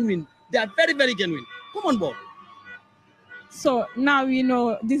they are genuine. They are very, very genuine. Come on board. So now you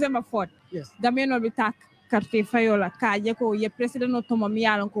know December 4th. Yes. Gambian will be attacked. Carte Fayola Kaje ko ye president autonomy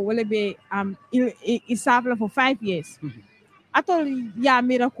alon ko wala be isabla for 5 years. Atol ya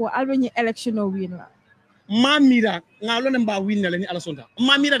miracle albany election o win la. Ma mira ngalo mba win la ni alasonta.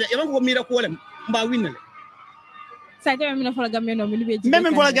 Ma mira de yaron ko mira ko wolem mba win la. Sa te me fola gambe no mi be ji.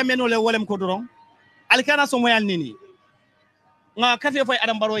 Même fola gambe no le wolem ko doron. Alkana so moyal nini. Nga kafe fay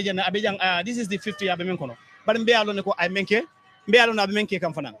Adam Barrow jenna abejang this is the 50 ya be men kono. Bar mbe alon ko ay menke mbe alon na be menke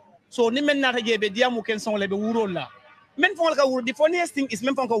kam fanan. So ni men nata jebe diamu ken son lebe wuro la. Men fon ka wuro. The funniest thing is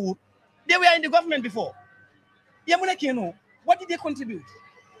men fon ka wuro. They were in the government before. Yamuna keno. What did they contribute?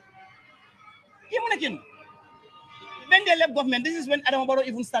 Yamuna keno. When they left government, this is when Adama Barrow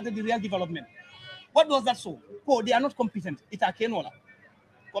even started the real development. What was that so? Oh, they are not competent. Ita keno la.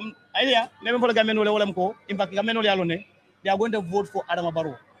 Come idea. Never for the government ole wolem ko. In fact, government ole alone. They are going to vote for Adama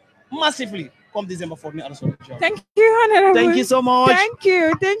Barrow massively. Come December 4th. Thank you, Honorable. Thank you so much. Thank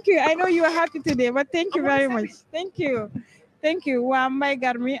you. I know you are happy today, but thank you very much. Thank you. Wa mbay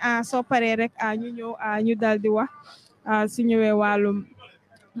garmi so paré rek ñu ñew ñu daldi wax su ñëwé walum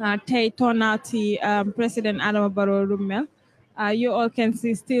tay tonati President Adama Barrow Rumel. You all can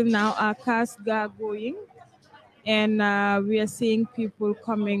see still now cars are going and we are seeing people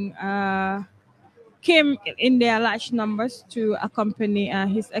coming came in their large numbers to accompany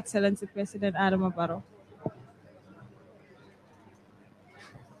His Excellency President Adama Barrow.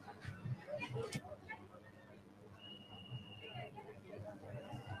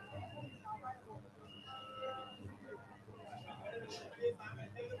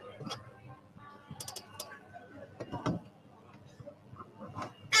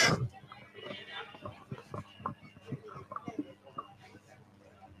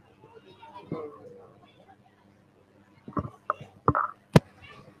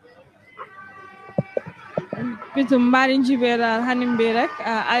 Pitum barin jibera hanim berek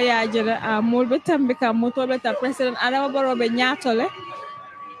aya jere molbe tambe ka motobe ta President Adama Barrow be nyatole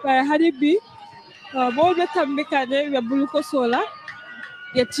para hadibi molbe tambe ka de ya buluko sola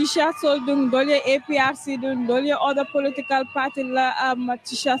ya t-shirt soldung dolye APRC dun dolye other political party la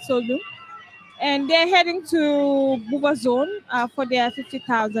t-shirt soldung, and they're heading to Buba zone for their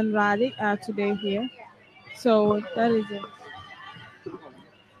 50,000 rally today here. So that is it.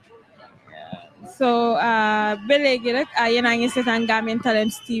 So, Belegi rek yena ngi setan Gambian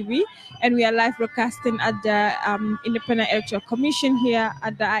Talents TV, and we are live broadcasting at the Independent Electoral Commission here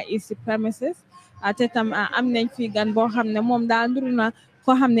at the IEC premises. Tetam am nañ fi gan bo xamne mom da nduruna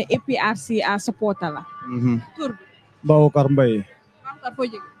ko xamne APRC supporter la. Tour Bawkar Mbaye. Bawkar fo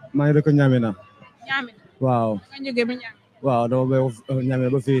jog. Ma ngi rek Ñamena. Ñamena. Waaw. Nga joge ba ñam. Waaw do be Ñamena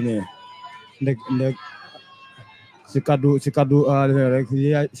ba fi ne. Ndek si kaddu rek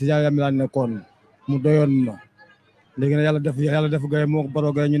si yaayam la nekkon mu doyoon ma léegi nag yàlla def gay moo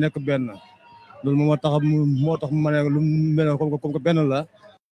Barrow gay ñu nekk benn loolu moo tax ma ne lu mel comme que benn la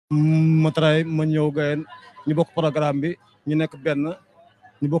ma tray ma ñëw gayen ñu bokk programme bi ñu nekk benn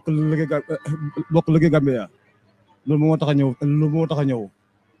ñu bokk liggéey Gambia loolu moo tax a ñëw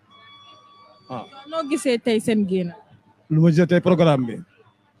waaw. noo gisee tey seen génn. lu ma gisee tey programme bi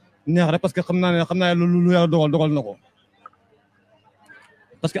neex rek parce que xam naa ne lu yàlla dogal na ko.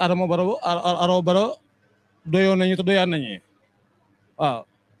 parce que Adama Barrow doyoon nañu te doyaan nañu waaw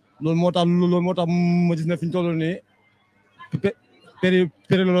loolu moo tax ma gis ne fi ñu toll nii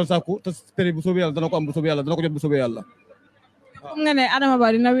péri loolu sàkku te péri bu soobee yàlla dana ko am bu soobee yàlla dana ko jot bu soobee yàlla. comme nga ne Adama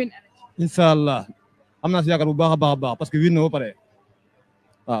Barrow dina win. incha allah am naa si yaakaar bu baax a baax parce que win na ba pare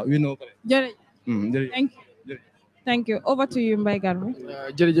waaw win na ba pare. jërëjëf thank you over to you Mbaye Garmi.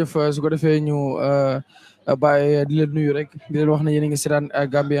 jërëjëf su ko defee ñu bàyyi di leen nuyu rek di leen wax ne yéen a ngi seetaan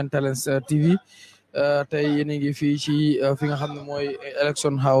Gambian Talents TV tey yéen a ngi fii ci fi nga xam ne mooy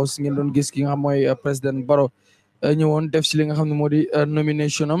election house ngeen doon gis ki nga xam mooy président Barrow ñëwoon def ci li nga xam ne moo di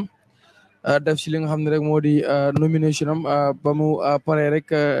nomination am def ci li nga xam ne rek moo di nomination am ba mu paree rek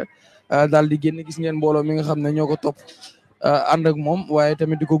daal di génn gis ngeen mbooloo mi nga xam ne ñoo ko topp ànd ak moom waaye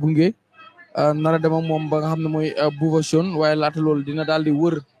tamit di ko gunge nara dem ak moom ba nga xam ne mooy Bouvason waaye laata loolu dina daal di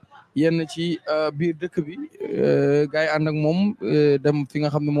wër yenn ci biir dëkk bi gars yi ànd ak moom dem fi nga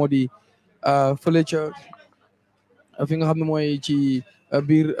xam ne moo di fële ca fi nga xam ne mooy ci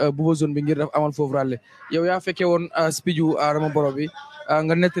biir Bouvason bi ngir def amal foofu ràlle yow yaa fekkee woon speech wu Adama Barrow bi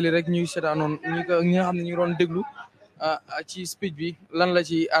nga nettali rek ñuy seetaanoon ñi nga xam ne ñu ngi doon déglu ci speech bi lan la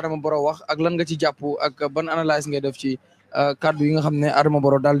ci Adama Barrow wax ak lan nga ci jàpp ak ban analyse ngay def ci kàddu yi nga xam ne Adama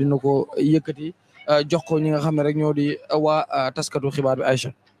Barrow daal dina ko yëkkati jox ko ñi nga xam ne rek ñoo di waa taskatu xibaar bi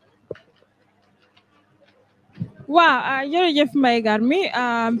Aïcha. waaw jërëjëf Mbaye Garmi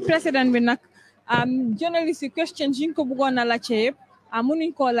président bi nag journalist yi questions yi ñu ko bëggoon a laajte yëpp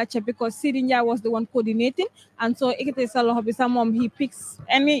mënuñ koo laajte because Sidi Njie was the one coordinating and so ekkati sa loxo bi sa moom he picks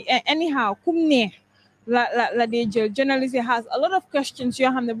anyhow kum neex la dee jël journalist yi has a lot of questions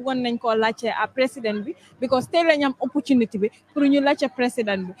yoo xam ne bëggoon nañ koo laajte président bi because tey la ñu am opportunity bi pour ñu laajte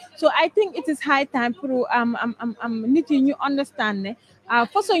président bi so I think it is high time pour nit yi ñu understand ne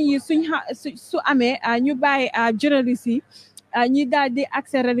façon yi su amee ñu bàyyi journalist yi ñi daal di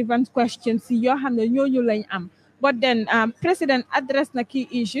accès relevant questions yi yoo xam ne ñooñu lañ am but then président address na key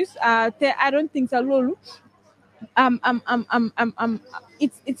issues te I don't think that loolu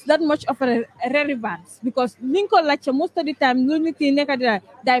it's that much of a relevance because Lincoln lecture most of the time unity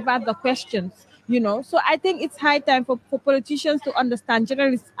divert the questions, you know. So I think it's high time for politicians to understand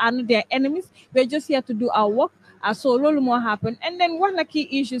journalists are not their enemies. We're just here to do our work. So lolu more happen. And then one of the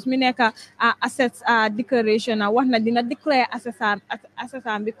key issues mineka assets declaration one dina declare assets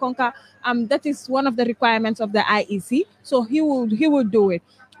because that is one of the requirements of the IEC. So he will do it.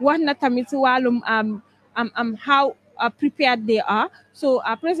 One tamit walum how prepared they are. So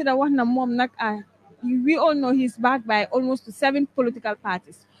President Wahna Mom we all know he's backed by almost 7 political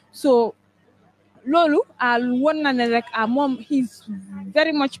parties. So Lolu one mom he's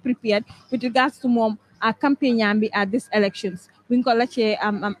very much prepared with regards to mom campaign at these elections. We call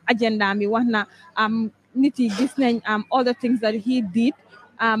agenda mi Wahna niti gis all the things that he did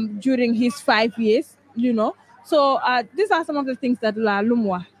during his 5 years, you know. So these are some of the things that la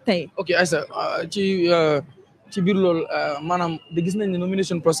lumwa tay. Okay, Aïssa ci biir loolu maanaam de gis nañ ne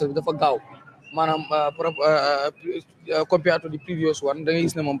nomination process bi dafa gaaw maanaam compared to the previous one da ngay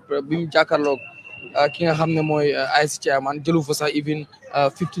gis ne moom bi mu jàkkaarloog ki nga xam ne mooy IEC chairman jëlu fa sax even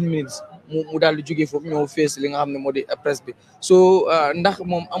 15 minutes mu daal di jógee foofu ñëw fees li nga xam ne moo di presse bi so ndax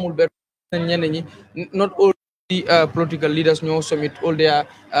moom amul benn ñenn ñi not all the political leaders ñoo submit all their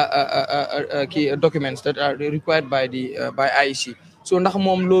key documents that are required by IEC so ndax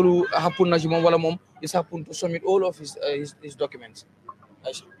moom loolu happen na ci moom wala moom is happen to submit all of his documents.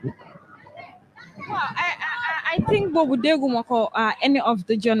 Well, I think boobu dégguma ko any of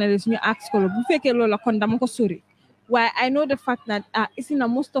the journalists ñu ask ko bu fekkee loolu kon dama ko sori waaye I know the fact that isi na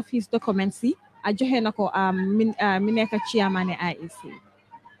most of his documents yi joxe na ko mi nekk chairman IEC.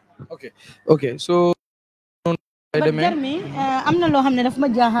 Okay so but Jeremy am na loo xam ne daf ma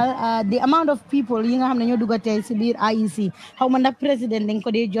jaaxal the amount of people yi nga xam ne ñoo dugg tey si biir IEC xaw ma ndax président dañ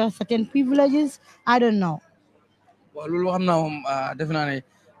ko dee jox certain privileges I don't know. waaw loolu xam naa moom def naa ne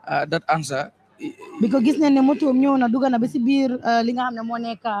that answer. because gis nañ ne motoom ñëw na dugg na ba si biir li nga xam ne moo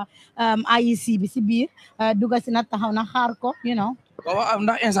nekk IEC bi si biir dugg si na taxaw na xaar ko you know. waaw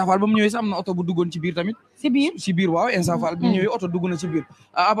ndax Insa Fall ba mu ñëwee sax am na oto bu duggoon ci biir tamit. si biir waaw Insa Fall bi ñëwee oto dugg na ci biir.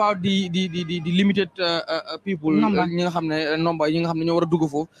 about the limited people. ñi nga xam ne nombre yi nga xam ne ñoo war a dugg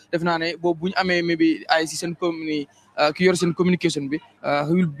foofu def naa ne boobu bu ñu amee maybe IEC seen commune ki yor seen communication bi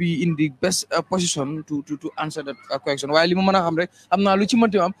he will be in the best position to answer that question waaye li ma mën a xam rek am naa lu ci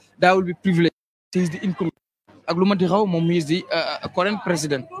mënti am that will be privilege. He is the income. He is the current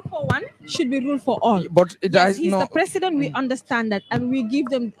president. Rule for one should be rule for all. But yes, he's the president. We understand that, and we give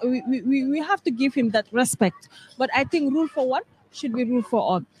them. We have to give him that respect. But I think rule for one should be rule for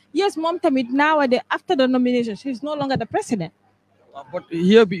all. Yes, Mom Tamit nowadays after the nomination, she's no longer the president. But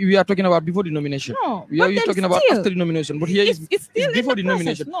here we are talking about before the nomination. No, we are talking about still, after the nomination. But here it's before the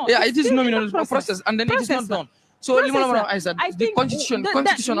nomination. No, yeah, it is still nomination process, and then it is not done. So I said the constitution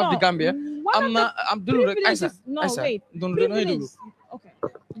of the Gambia. I'm doing it. No, wait. Okay,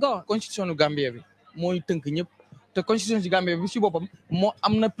 go. Constitution of Gambia bi mooy tënk ñëpp te constitution of Gambia bi si boppam moo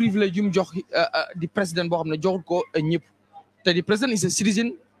am na privilège yu mu jox di président boo xam ne joxul ko ñëpp te di président is a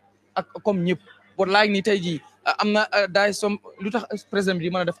citizen ak comme ñëpp but like ni tey jii am na daay som lu tax président bi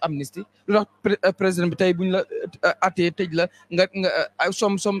di mën a def amnistie lu tax président bi tey buñ la attee tëj la nga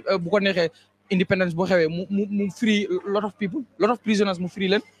som bu ko neexee independence boo xewee mu free lot of people lot of prisoners mu free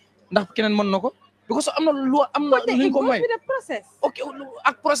leen ndax keneen mën na ko because am na lu am na luñ ko may ok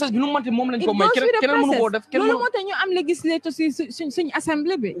ak process bi nu mu mënti moom lañ ko may keneen mënu koo def loolu moo tax ñu am législateur si suñ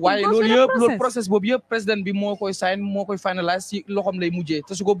assemblée bi waaye loolu process boobu yëpp président bi moo koy sign moo koy finalize si loxoom lay mujjee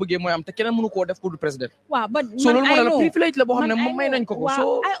te su ko bëggee mooy am te keneen mënu koo def pour du président waaw but so loolu moo tax la privilège la boo xam ne may nañ ko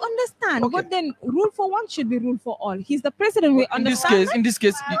so I understand but then rule for one should be rule for all he's the president we understand in this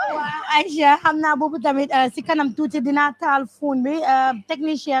case Aïcha xam naa boobu tamit si kanam tuuti dinaa taal phone bi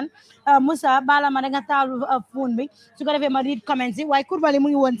technicien Moussa bala ma nga taal phone bi su ko defee ma read comments yi waaye Coulibaly mu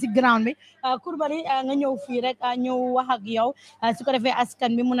ngi woon si ground bi Coulibaly nga ñëw fii rek ñëw wax ak yow su ko defee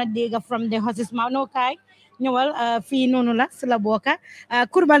askan bi mun a dégg from the horse's mouth no kaay ñëwal fii noonu la si la bokka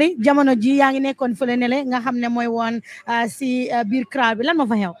Coulibaly jamono ji yaa ngi nekkoon fële nele nga xam ne mooy woon si biir crowd bi lan ma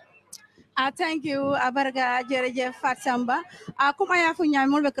fa xew thank you abarga jërëjëf Fat Samba comme aya fu ñaan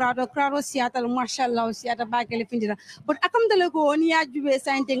molbe crowd Seattle mashallah Seattle bakele findira but akam dale ko on ya jube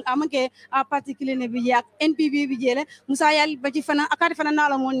sainting amanke particularly ne bi yak NPP bi jele Musa yal ba ci fana akati fana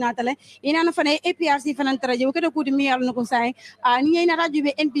nala mon natale ina na fana APRC fana taraje ko de ko mi yal nako say ni ngay na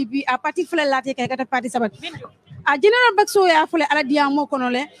jube NPP parti fele late kay kata parti sabat general bakso ya fele ala dia mo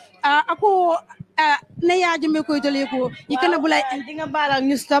konole ako ne yaa jëmee koy jëlee ko yi kana bu lay di nga baalal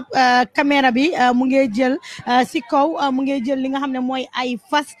ñu stop caméra bi mu ngi jël si kaw mu ngi jël li nga xam ne mooy ay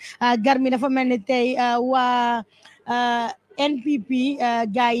fas gar mi dafa mel ni tey waa NPP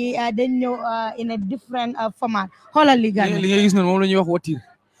gars yi dañ ñëw in a different format xoolal li gar li nga gis noonu moom la ñuy wax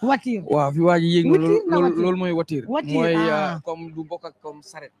watir waaw fi waa ji yéeg na loolu mooy watir mooy comme du bokk ak comme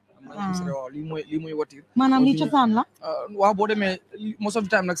saret waaw lii mooy watir maanaam li cosaan la waaw boo demee most of the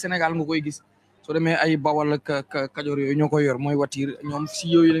time nag Sénégal nga koy gis soo demee ay Bawal ak Kajoor yooyu ñoo koy yor mooy watir ñoom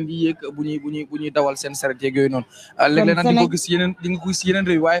si yooyu leen di yéeg bu ñuy dawal seen saret yeeg yooyu noonu léeg-léeg nag di nga ko gis yeneen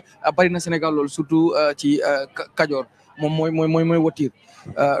réew waaye bari na Sénégal loolu surtout ci Kajoor moom mooy watir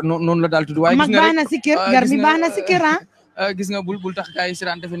noonu la daal tudd waaye gis nga baax na si kër gar mi baax na si kër gis nga bul tax gars yi si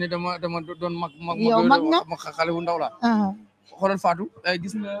daan defe ne dama doon mag xale bu ndaw la xoolal Fatou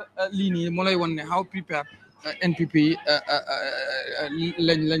gis nga lii nii moo lay wan ne how prepared NPP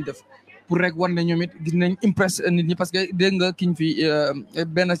lañ def pour rek war na ñoom it gis nañ impress nit ñi parce que dégg nga kiñ fi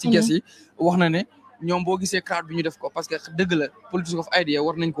benn ci ges yi wax na ne ñoom boo gisee crowd bi ñu def ko parce que dëgg la politique of idea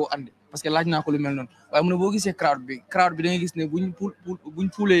war nañ koo andi parce que laaj naa ko lu mel noonu waaye mu ne boo gisee crowd bi da ngay gis ne buñ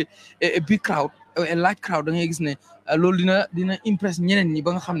puulee big crowd large crowd da ngay gis ne loolu dina impress ñeneen ñi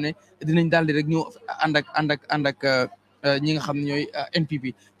ba nga xam ne dinañ daal di rek ñëw ànd ak ñi nga xam ne ñooy NPP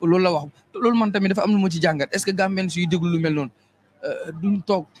loolu la wax loolu man tamit dafa am lu ma ci jàngat est-ce que Gambien suy déglu lu mel noonu duñ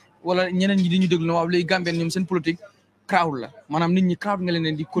toog wala ñeneen ñi diñu déglu na waaw léegi Gambien ñoom seen politique crowd la maanaam nit ñi crowd nga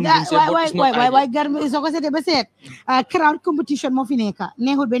leen di convincer waay gar mi soo ko seetee ba seet crowd competition moo fi nekk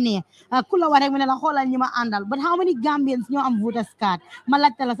neexul ba neex ku la wax rek mu ne la xoolal ñi ma àndal but how many Gambians ñoo am voters card ma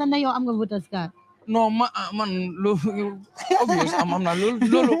laajte la sax na yow am nga voters card non man loolu obvious am naa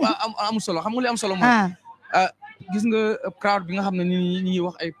loolu am solo xam nga li am solo mooy gis nga crowd bi nga xam ne ñi ngi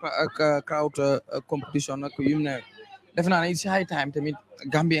wax ay crowd competition ak yu mu ne def naa ne si high time tamit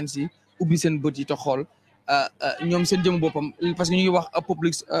Gambien si ubbi seen bët yi te xool ñoom seen jëm boppam parce que ñu ngi wax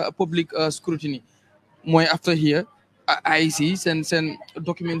public scrutiny mooy after here IEC seen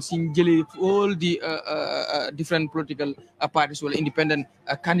documents yi ñu jëlee all the different political parties wala independent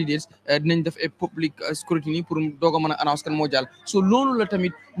candidates dinañ def a public scrutiny pour doog a mën a announce kan moo jàll so loolu la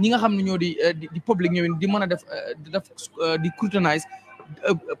tamit ñi nga xam ne ñoo di public ñëwin di mën a def di scrutinize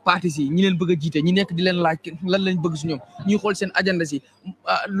parties yi ñi leen bëgg a jiite ñi nekk di leen laaj lan lañ bëgg si ñoom ñuy xool seen agenda si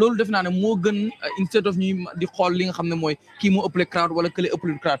loolu def naa ne moo gën instead of ñuy di xool li nga xam ne mooy kii moo ëppale crowd wala kële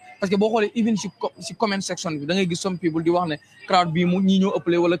ëppale crowd parce que boo xoolee even si comment section bi da ngay gis some people di wax ne crowd bi ñii ñoo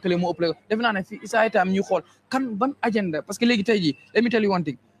ëppale wala kële moo ëppale def naa ne fii saa itam ñuy xool kan ban agenda parce que léegi tey jii let me tell you one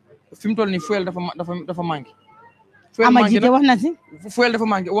thing fi mu toll nii fuel dafa manqué ama jiite wax na si fuel dafa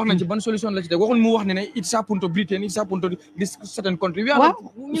manqué wax nañ ci ban solution la ci teg waxul mu wax ne it's happened to Britain it's happened to this certain country we are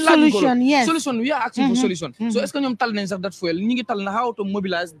solution yes solution we are asking for solution so est-ce que ñoom tal nañ sax that fuel ñi ngi tal na how to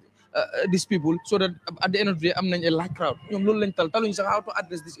mobilize these people so that at the end of the day am nañ a large crowd ñoom loolu lañ taluñ sax how to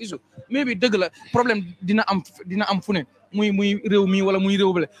address this issue maybe dëgg la problème dina am fu ne muy réew mi wala muy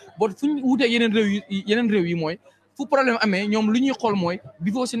réew bale but fuñ wutee yeneen réew yi mooy fu problème amee ñoom lu ñuy xool mooy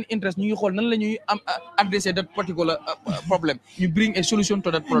before seen interest ñu ngi xool nan la ñuy am adresser that particular problem ñu bring a solution to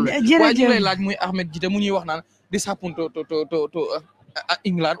that problem waaye ñu lay laaj muy Ahmed Jite mu ñuy wax naan this happen to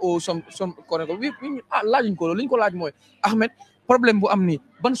England or some correct laajuñ ko loolu li ñu ko laaj mooy Ahmed problème bu am nii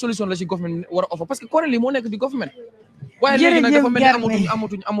ban solution la ci government war a offer parce que currently moo nekk di government waaye léegi nag dafa mel ni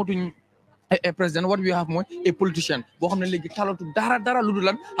amatuñ a president what we have mooy a politician boo xam ne léegi talatu dara lu dul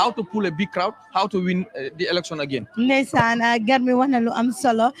lan how to pull a big crowd how to win the election again ndeysaan Garmi wax na lu am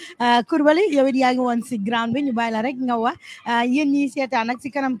solo Coulibaly yow it yaa ngi woon si ground bi ñu bàyyi la rek nga wax yéen ñi seetaan nag si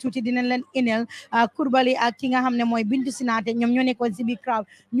kanam tuuti dinañ leen inel Coulibaly ak ki nga xam ne mooy Bintu Sinaate ñoom ñoo nekkoon si biir crowd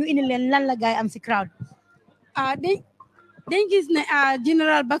ñu inil leen lan la gaay am si crowd dañ gis ne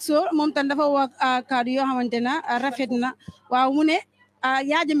général Baxo moom tam dafa wax kaddu yoo xamante na rafet na waaw mu ne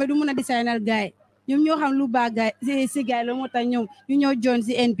yaa jëme du mun a designer gaay ñoom ñoo xam lu baax gaay si gaay la moo tax ñoom ñu ñëw join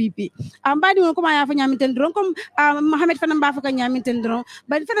si NPP mbaadi moon comme yaa fa ñaaminten doron comme Mohamed fana mbaa fa ka ñaaminten doron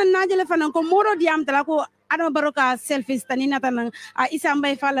ba fana naajale fana ko moɗo diyam tala ko Adama Barrow ka selfish tani natanan Isa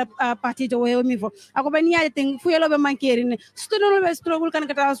Mbay fala parti to weyo mi fo ako ben yaade ten fuyelo be mankeri ne student be struggle kan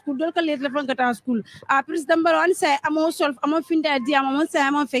kata school dol ka letle fan kata school president Barrow an say amo solve amo finda diam amo say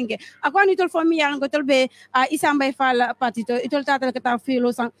amo fenke ako ani tol fo mi yalan ko tol be Isa Mbay fala parti to itol tatal kata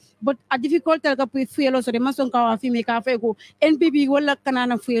fuyelo san but a difficult ka fuyelo so de mason ka wa fi me ka fe ko NPP wala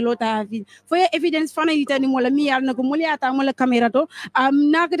kanana fuyelo ta fi fo evidence fana yitani mola mi yalan ko moli ata mola camera to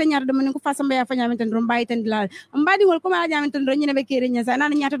naka de nyar de man ko fasamba ya fanya meten rom bayten mbadi wol kuma jami ton do nyine be kere nyasa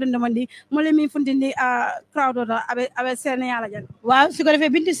nana nyaato do mandi mo le mi fundindi crowd do abe sene yalla jan waaw su ko defee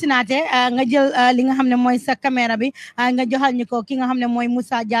Bintu Sinaate nga jël li nga xam ne mooy sa caméra bi nga joxal ñu ko ki nga xam ne mooy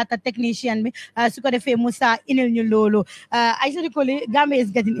Moussa Diatta technicien bi su ko defee Moussa inil ñu loolu Aïssatou Colley Gambia is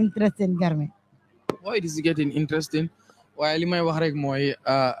getting interesting Garmi why it is getting interesting waaye li may wax rek mooy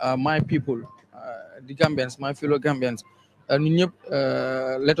my people the Gambians my fellow Gambians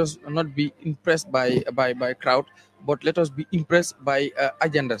let us not be impressed by crowd, but let us be impressed by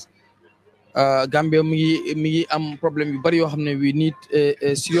agendas. Gambia mi ngi am problem yu bari yoo xam ne we need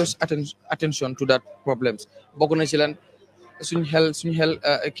a serious attention to that problems bokk na ci lan suñ xel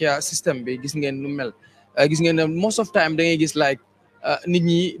care system bi gis ngeen nu mel gis ngeen most of time da ngay gis like nit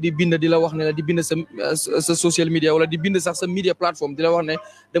ñi di bind di la wax ne la di bind sa social media wala di bind sax sa media platform di la wax ne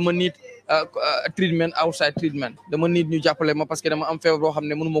dama need treatment outside treatment dama need ñu jàppale ma parce que dama am feebar boo xam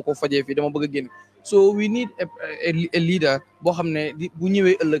ne mënu ma koo fajee fii dama bëgg a génn so we need a leader boo xam ne bu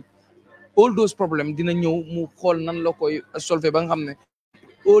ñëwee ëllëg all those problems dina ñëw mu xool nan la koy solver ba nga xam ne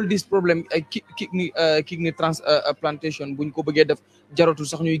all this problem ay kidney transplantation buñ ko bëggee def jaratu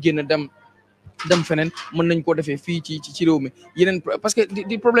sax ñuy génn dem feneen mën nañ koo defee fii ci réew mi yeneen parce que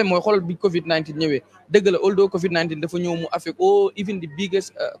di problème mooy xoolal bi COVID-19 ñëwee dëgg la although COVID-19 dafa ñëw mu affect even the biggest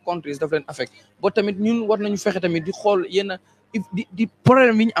countries dafa leen affect ba tamit ñun war nañu fexe tamit di xool yenn di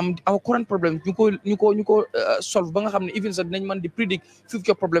problème yi ñu am our current problème ñu ko solve ba nga xam ne even sax dinañ mën di predict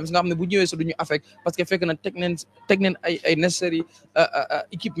future problems nga xam ne bu ñëwee sax duñu affect parce que fekk na teg neen ay necessary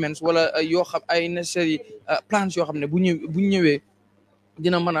equipments wala yoo xam ay necessary plans yoo xam ne bu ñëwee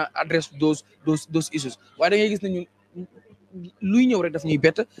dina mën a address those issues waaye da ngay gis ne ñun luy ñëw rek daf ñuy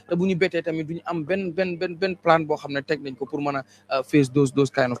bett te bu ñu bettee tamit duñu am benn plan boo xam ne teg nañ ko pour mën a face those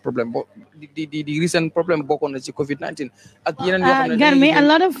kind of problem bo di recent problem bokkoon na ci COVID-19 ak yeneen yoo xam ne Garmi a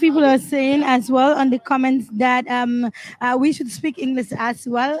lot of people are saying as well on the comments that we should speak English as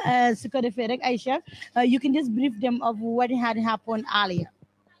well su ko defee rek Aisha you can just brief them of what had happened earlier.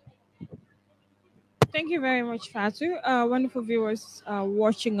 Thank you very much, Fatu. Wonderful viewers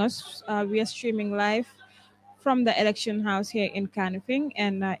watching us. We are streaming live from the election house here in Canifing,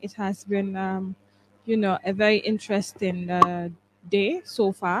 and it has been, a very interesting day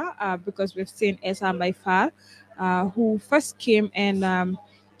so far because we've seen Esa Baifar, who first came and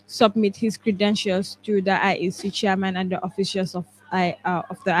submit his credentials to the IEC chairman and the officials of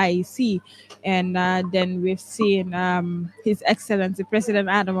the IEC, and then we've seen His Excellency President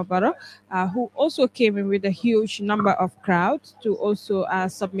Adama Barrow, who also came in with a huge number of crowds to also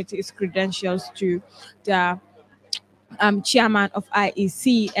submit his credentials to the chairman of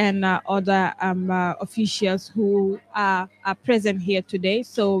IEC and other officials who are present here today.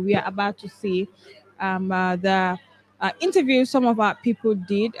 So we are about to see the interview some of our people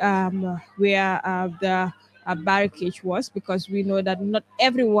did where the barricade was, because we know that not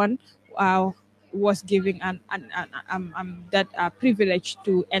everyone was giving that privilege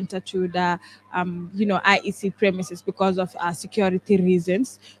to enter to the IEC premises because of security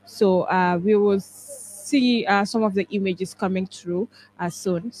reasons. So we will see some of the images coming through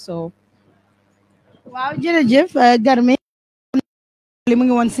soon. So wow, jërëjëf Garmi li mu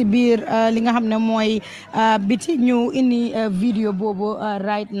ngi woon si biir li nga xam ne mooy biti ñu indi vidéo boobu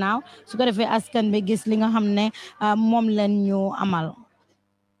right now su ko defee askan bi gis li nga xam ne moom leen ñu amal.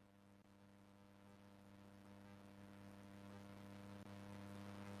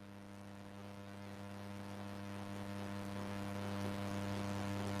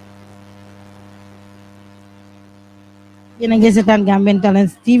 yéen a ngi seetaan Gambian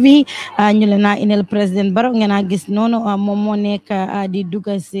Talents TV ñu leen a indil président Barrow ngeen a gis noonu moom moo nekk di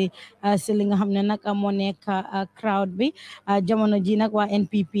dugga si li nga xam ne nag moo nekk crowd bi jamono ji nag waa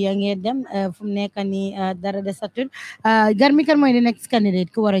NPP a ngi dem fu mu nekk nii dara desatul Garmi kan mooy the next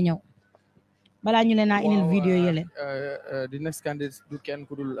candidate ku war a ñëw balaa ñu leen a indil vidéo yële. the next candidate du kenn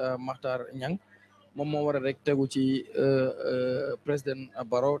ku dul Mahtar Nyang moom moo war a rek tegu ci président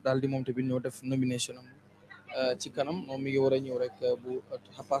Barrow daal di moom tamit ñëw def nomination am ci kanam moom mi ngi war a ñëw rek bu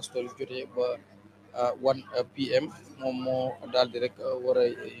xapastol jotee ba 1 PM moom moo daal di rek war a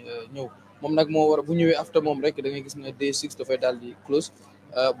ñëw moom nag moo war bu ñëwee after moom rek da ngay gis ne day 6 dafay daal di close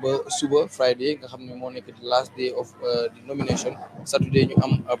ba suba Friday nga xam ne moo nekk the last day of the nomination Saturday ñu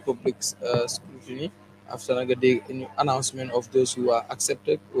am public scrutiny after nga dégg announcement of those who are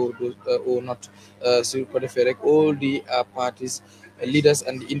accepted or not su ko defee rek all the parties leaders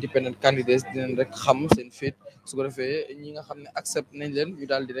and the independent candidates dinañ rek xam seen fit su ko defee ñi nga xam ne accept nañ leen ñu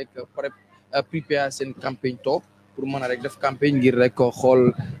daal di rek prepare seen campagne toog pour mën a rek def campagne ngir rek xool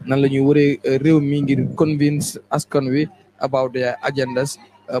nan la ñuy wëree réew mi ngir convince askan wi about their agendas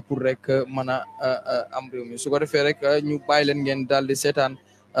pour rek mën a am réew mi su ko defee rek ñu bàyyi leen ngeen daal di seetaan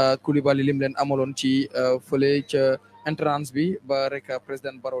Coulibaly lim leen amaloon ci fële ca entrance bi ba rek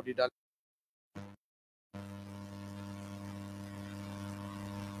président Barrow di daal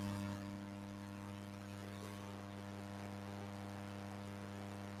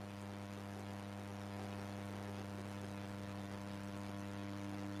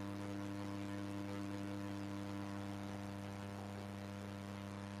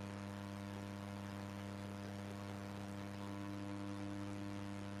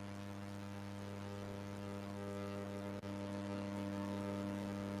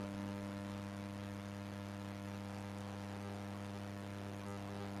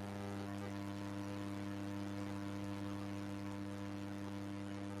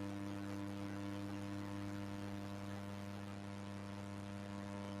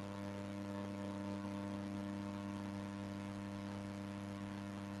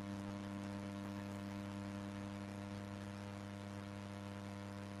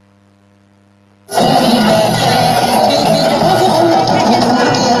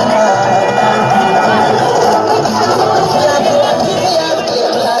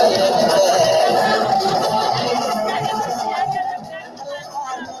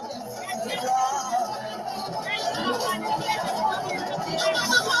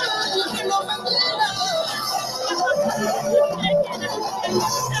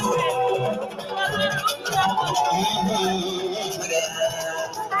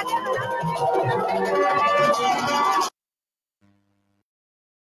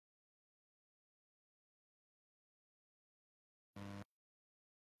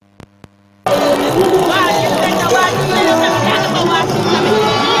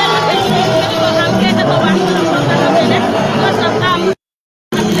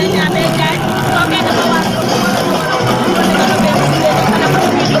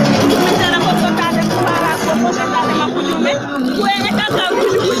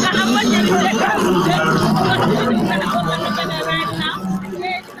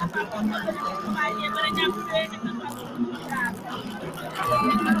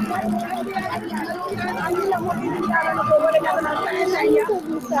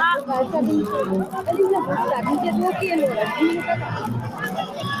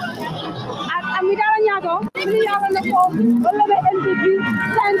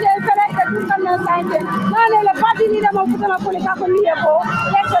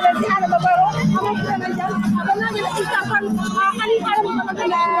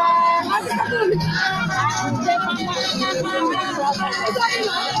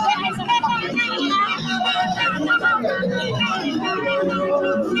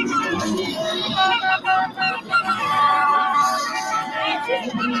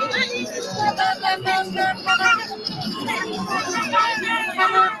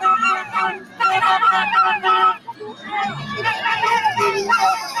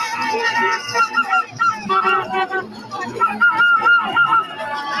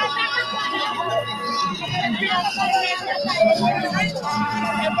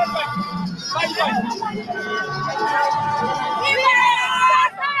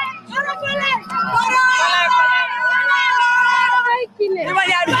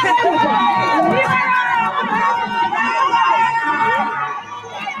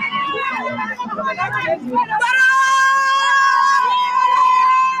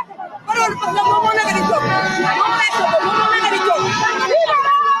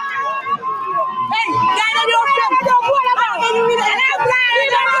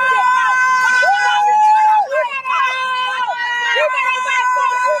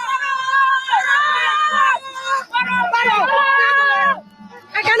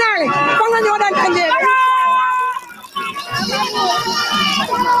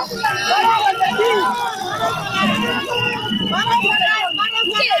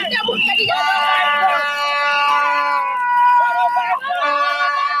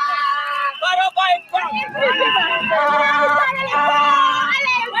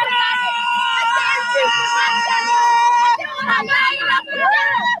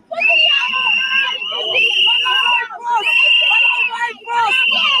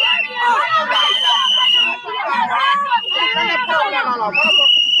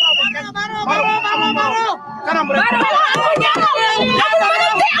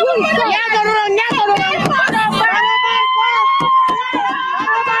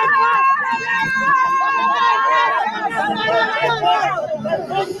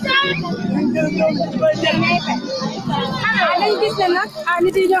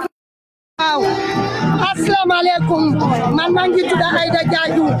Assalamualaikum. Man mangi tuda Aida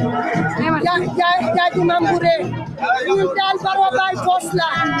Jaju. Jaju Mambure. Ñun dal Barrow bay boss la.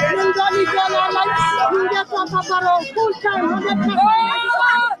 Ñun doni jola la. Ñun def Papa Barrow full time.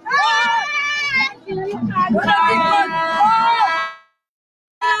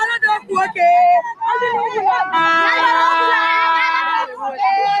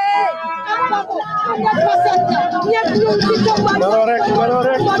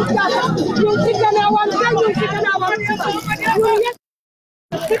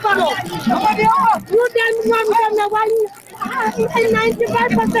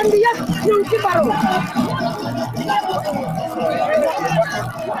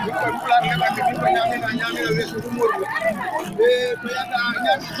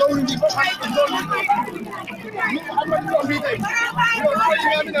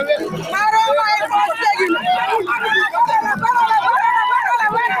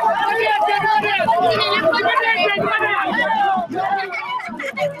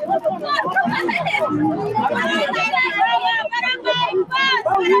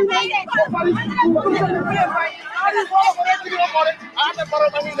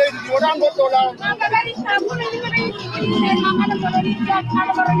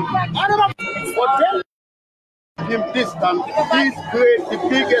 Him distant, he's create the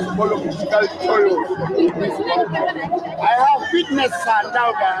biggest political chaos in this country. I have witnessed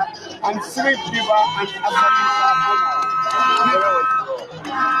Sandauga and Sri Diva and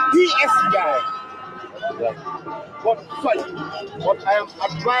PS guy. But I am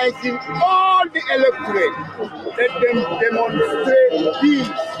advising all the electorate, let them demonstrate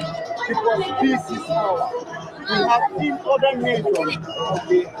peace, because peace is power. We have seen other nations, okay?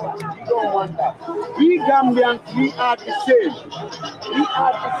 We don't want that. We Gambians, we are the same. We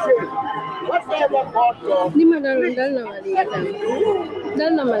are the same. Whatever part of...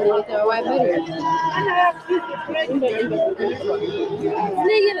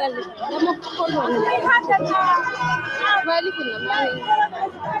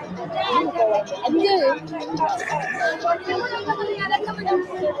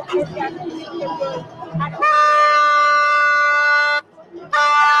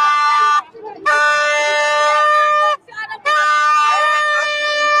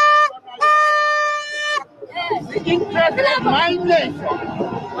 The interest of my nation.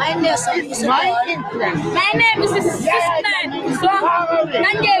 My nation is my interest. My name is Assistant. So,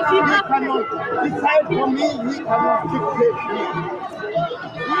 He cannot decide for me, he cannot dictate me.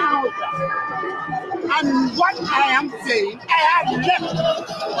 He knows that. And what I am saying, I have left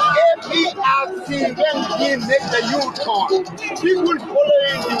APRC when he makes the U-turn. He will follow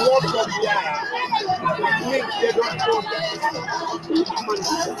in the words of the eye. It means they don't go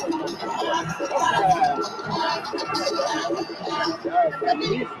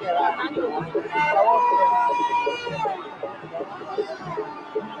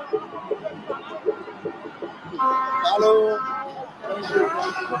Hello.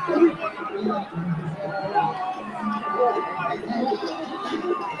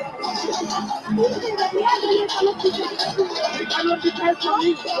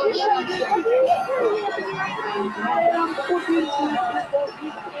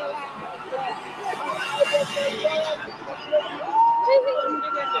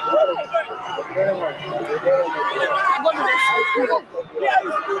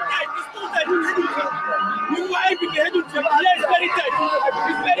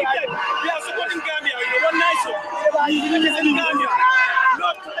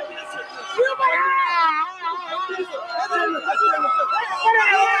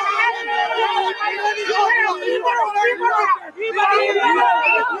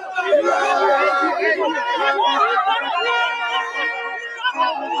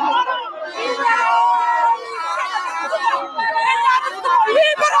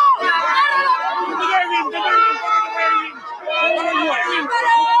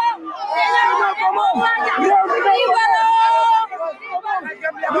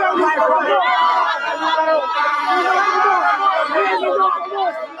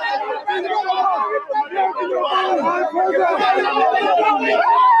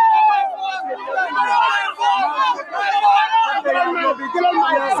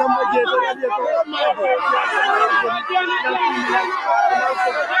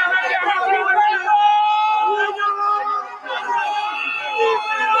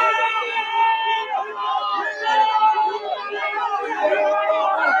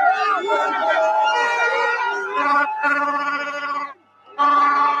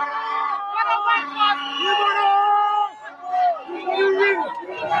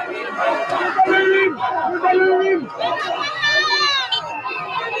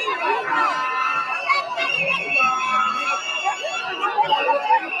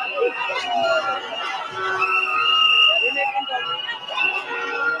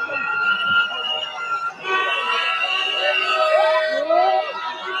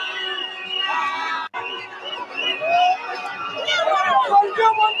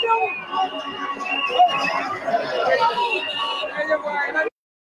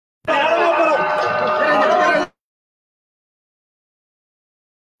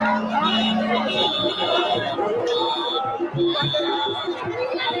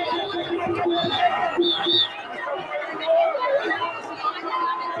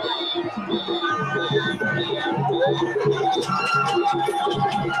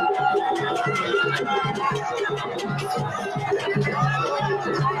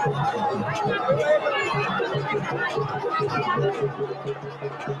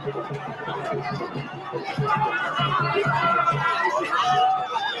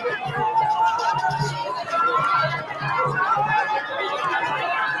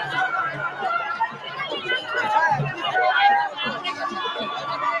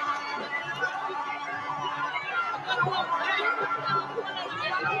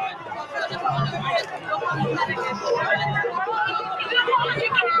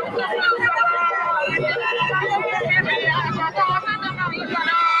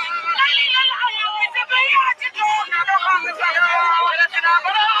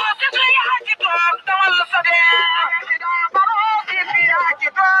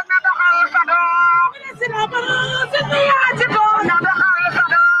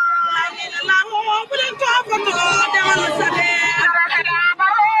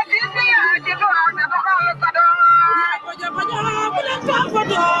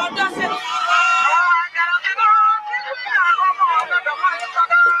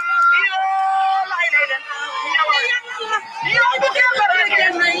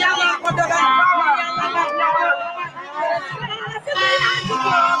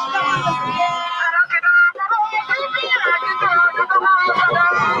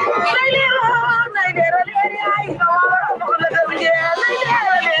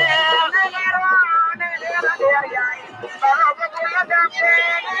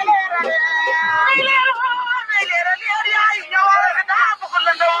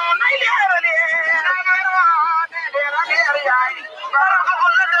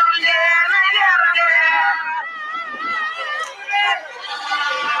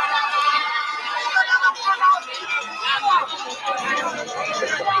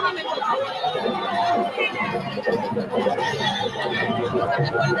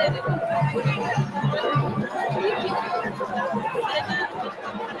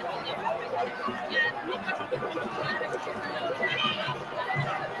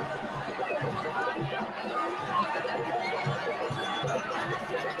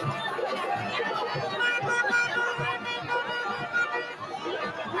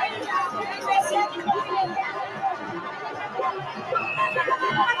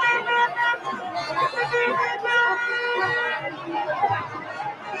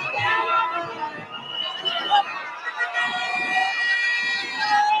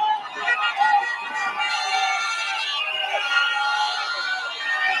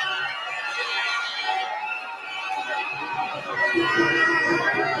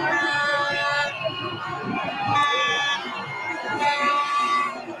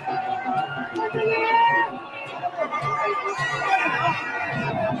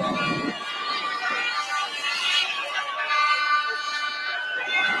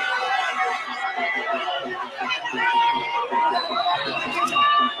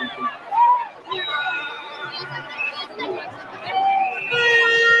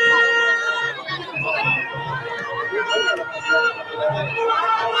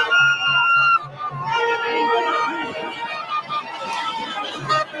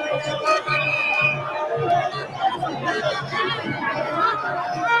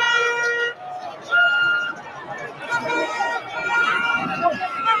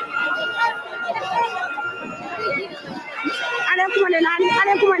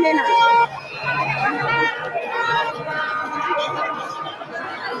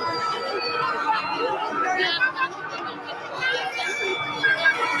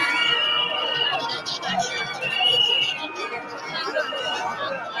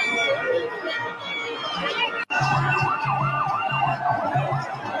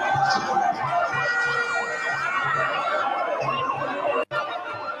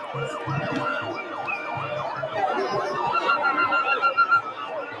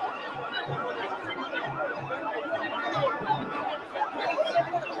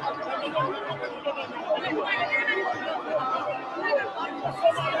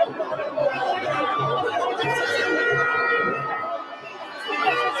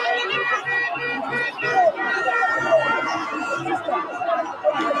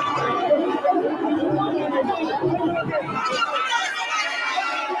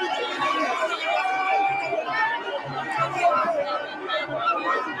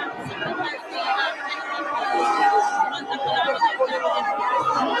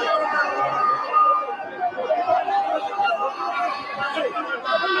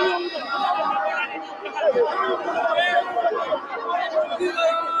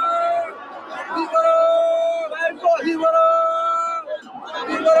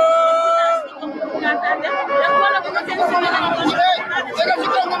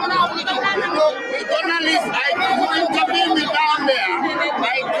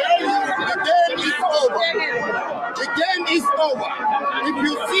 if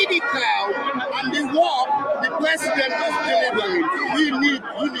you see the crowd and the work the president is delivering, we need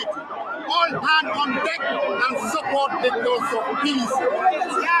unity. All hands on deck and support the cause of peace.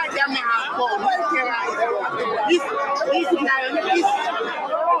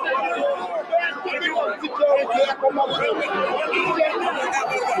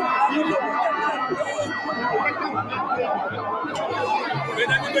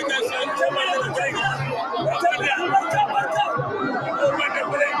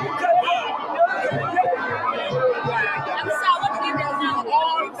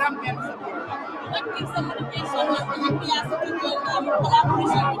 What gives the motivation of the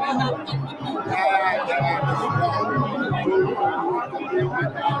collaboration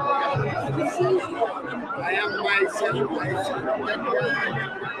I am myself.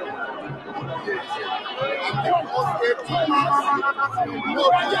 I'm the most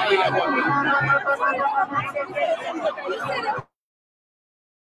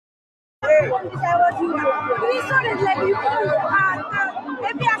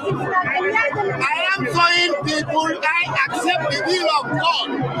I am showing people I accept the will of God.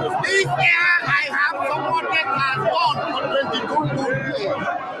 This year I have supported as God for 22 good years.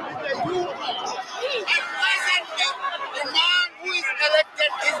 At present, the man who is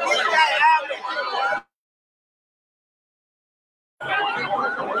elected is this guy.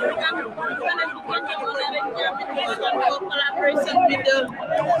 Collaboration with the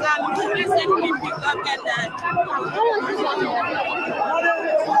recent people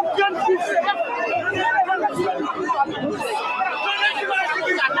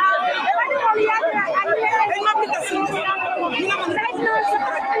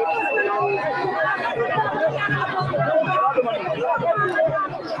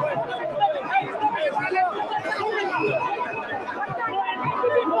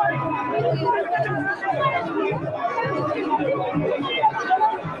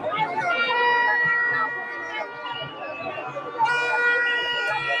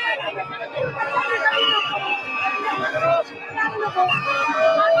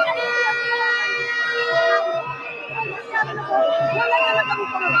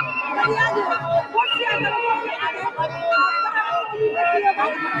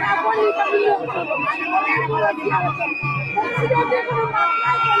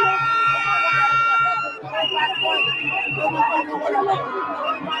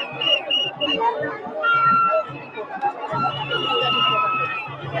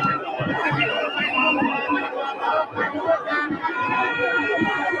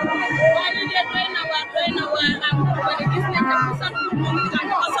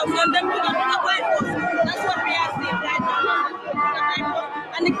That's what we are seeing right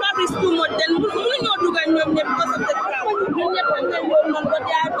now. And the crowd is too much. Then we know do because of the crowd. We never know what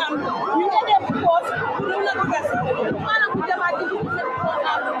they are come. We never because we know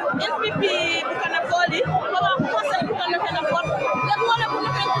NPP can afford it. Our person can afford. Then one of them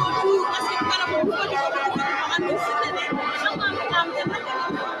can go to as if can afford and we sit there.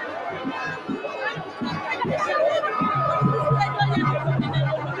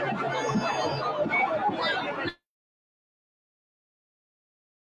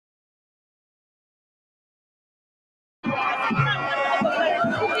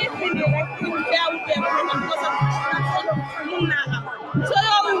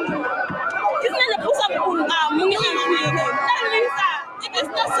 It is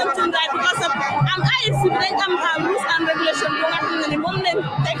not something that because of IEC rules and regulations go at the moment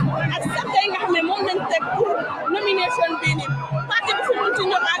accepting the moment nomination being party to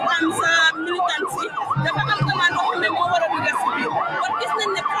militancy the command of the more of the city. But this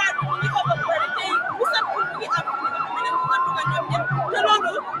is the part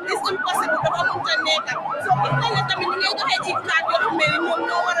it's impossible to come to Neka. So if they let them in the head, you can't get to me, you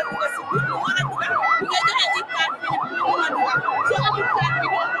know what to do. You want to do. You get the head, you can't do. So I'm glad we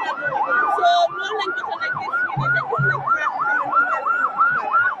don't do. So no link to like this.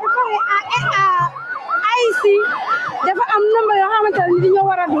 I see. Dafa am number yoo xamante ne ñoo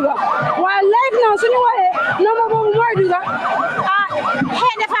war a dugal waaye live now suñu waxee number boobu mooy dugal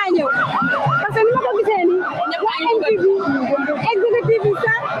xëy dafa ñëw parce que ni ma ko gisee nii waa NPP executive bi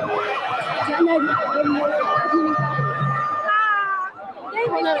sax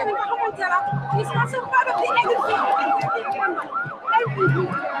it's also part of the executive NPP.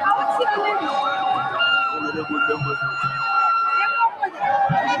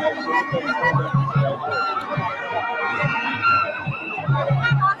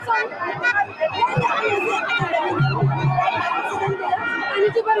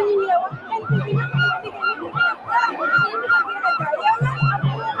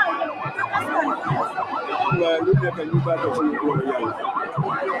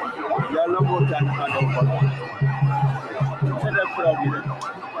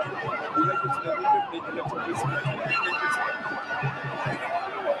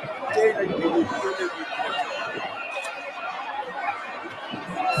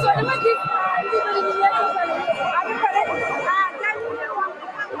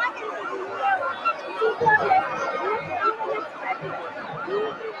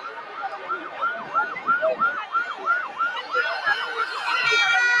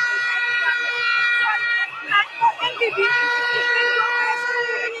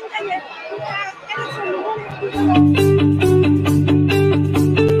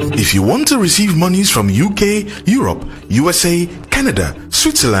 If you want to receive monies from UK, Europe, USA, Canada,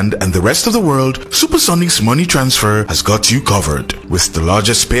 Switzerland, and the rest of the world, Supersonic's money transfer has got you covered. With the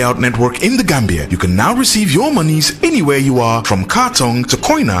largest payout network in the Gambia, you can now receive your monies anywhere you are, from Kartong to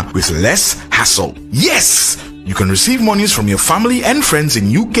Koina, with less hassle. Yes! You can receive monies from your family and friends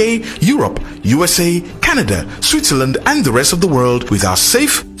in UK, Europe, USA, Canada, Switzerland, and the rest of the world with our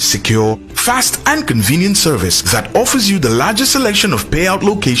safe, secure, fast, and convenient service that offers you the largest selection of payout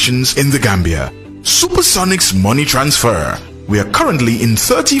locations in the Gambia. Supersonic's money transfer. We are currently in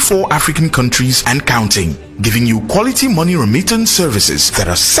 34 African countries and counting, giving you quality money remittance services that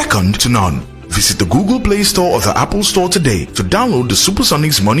are second to none. Visit the Google Play Store or the Apple Store today to download the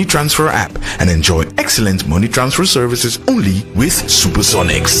Supersonics Money Transfer app and enjoy excellent money transfer services only with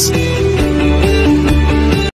Supersonics.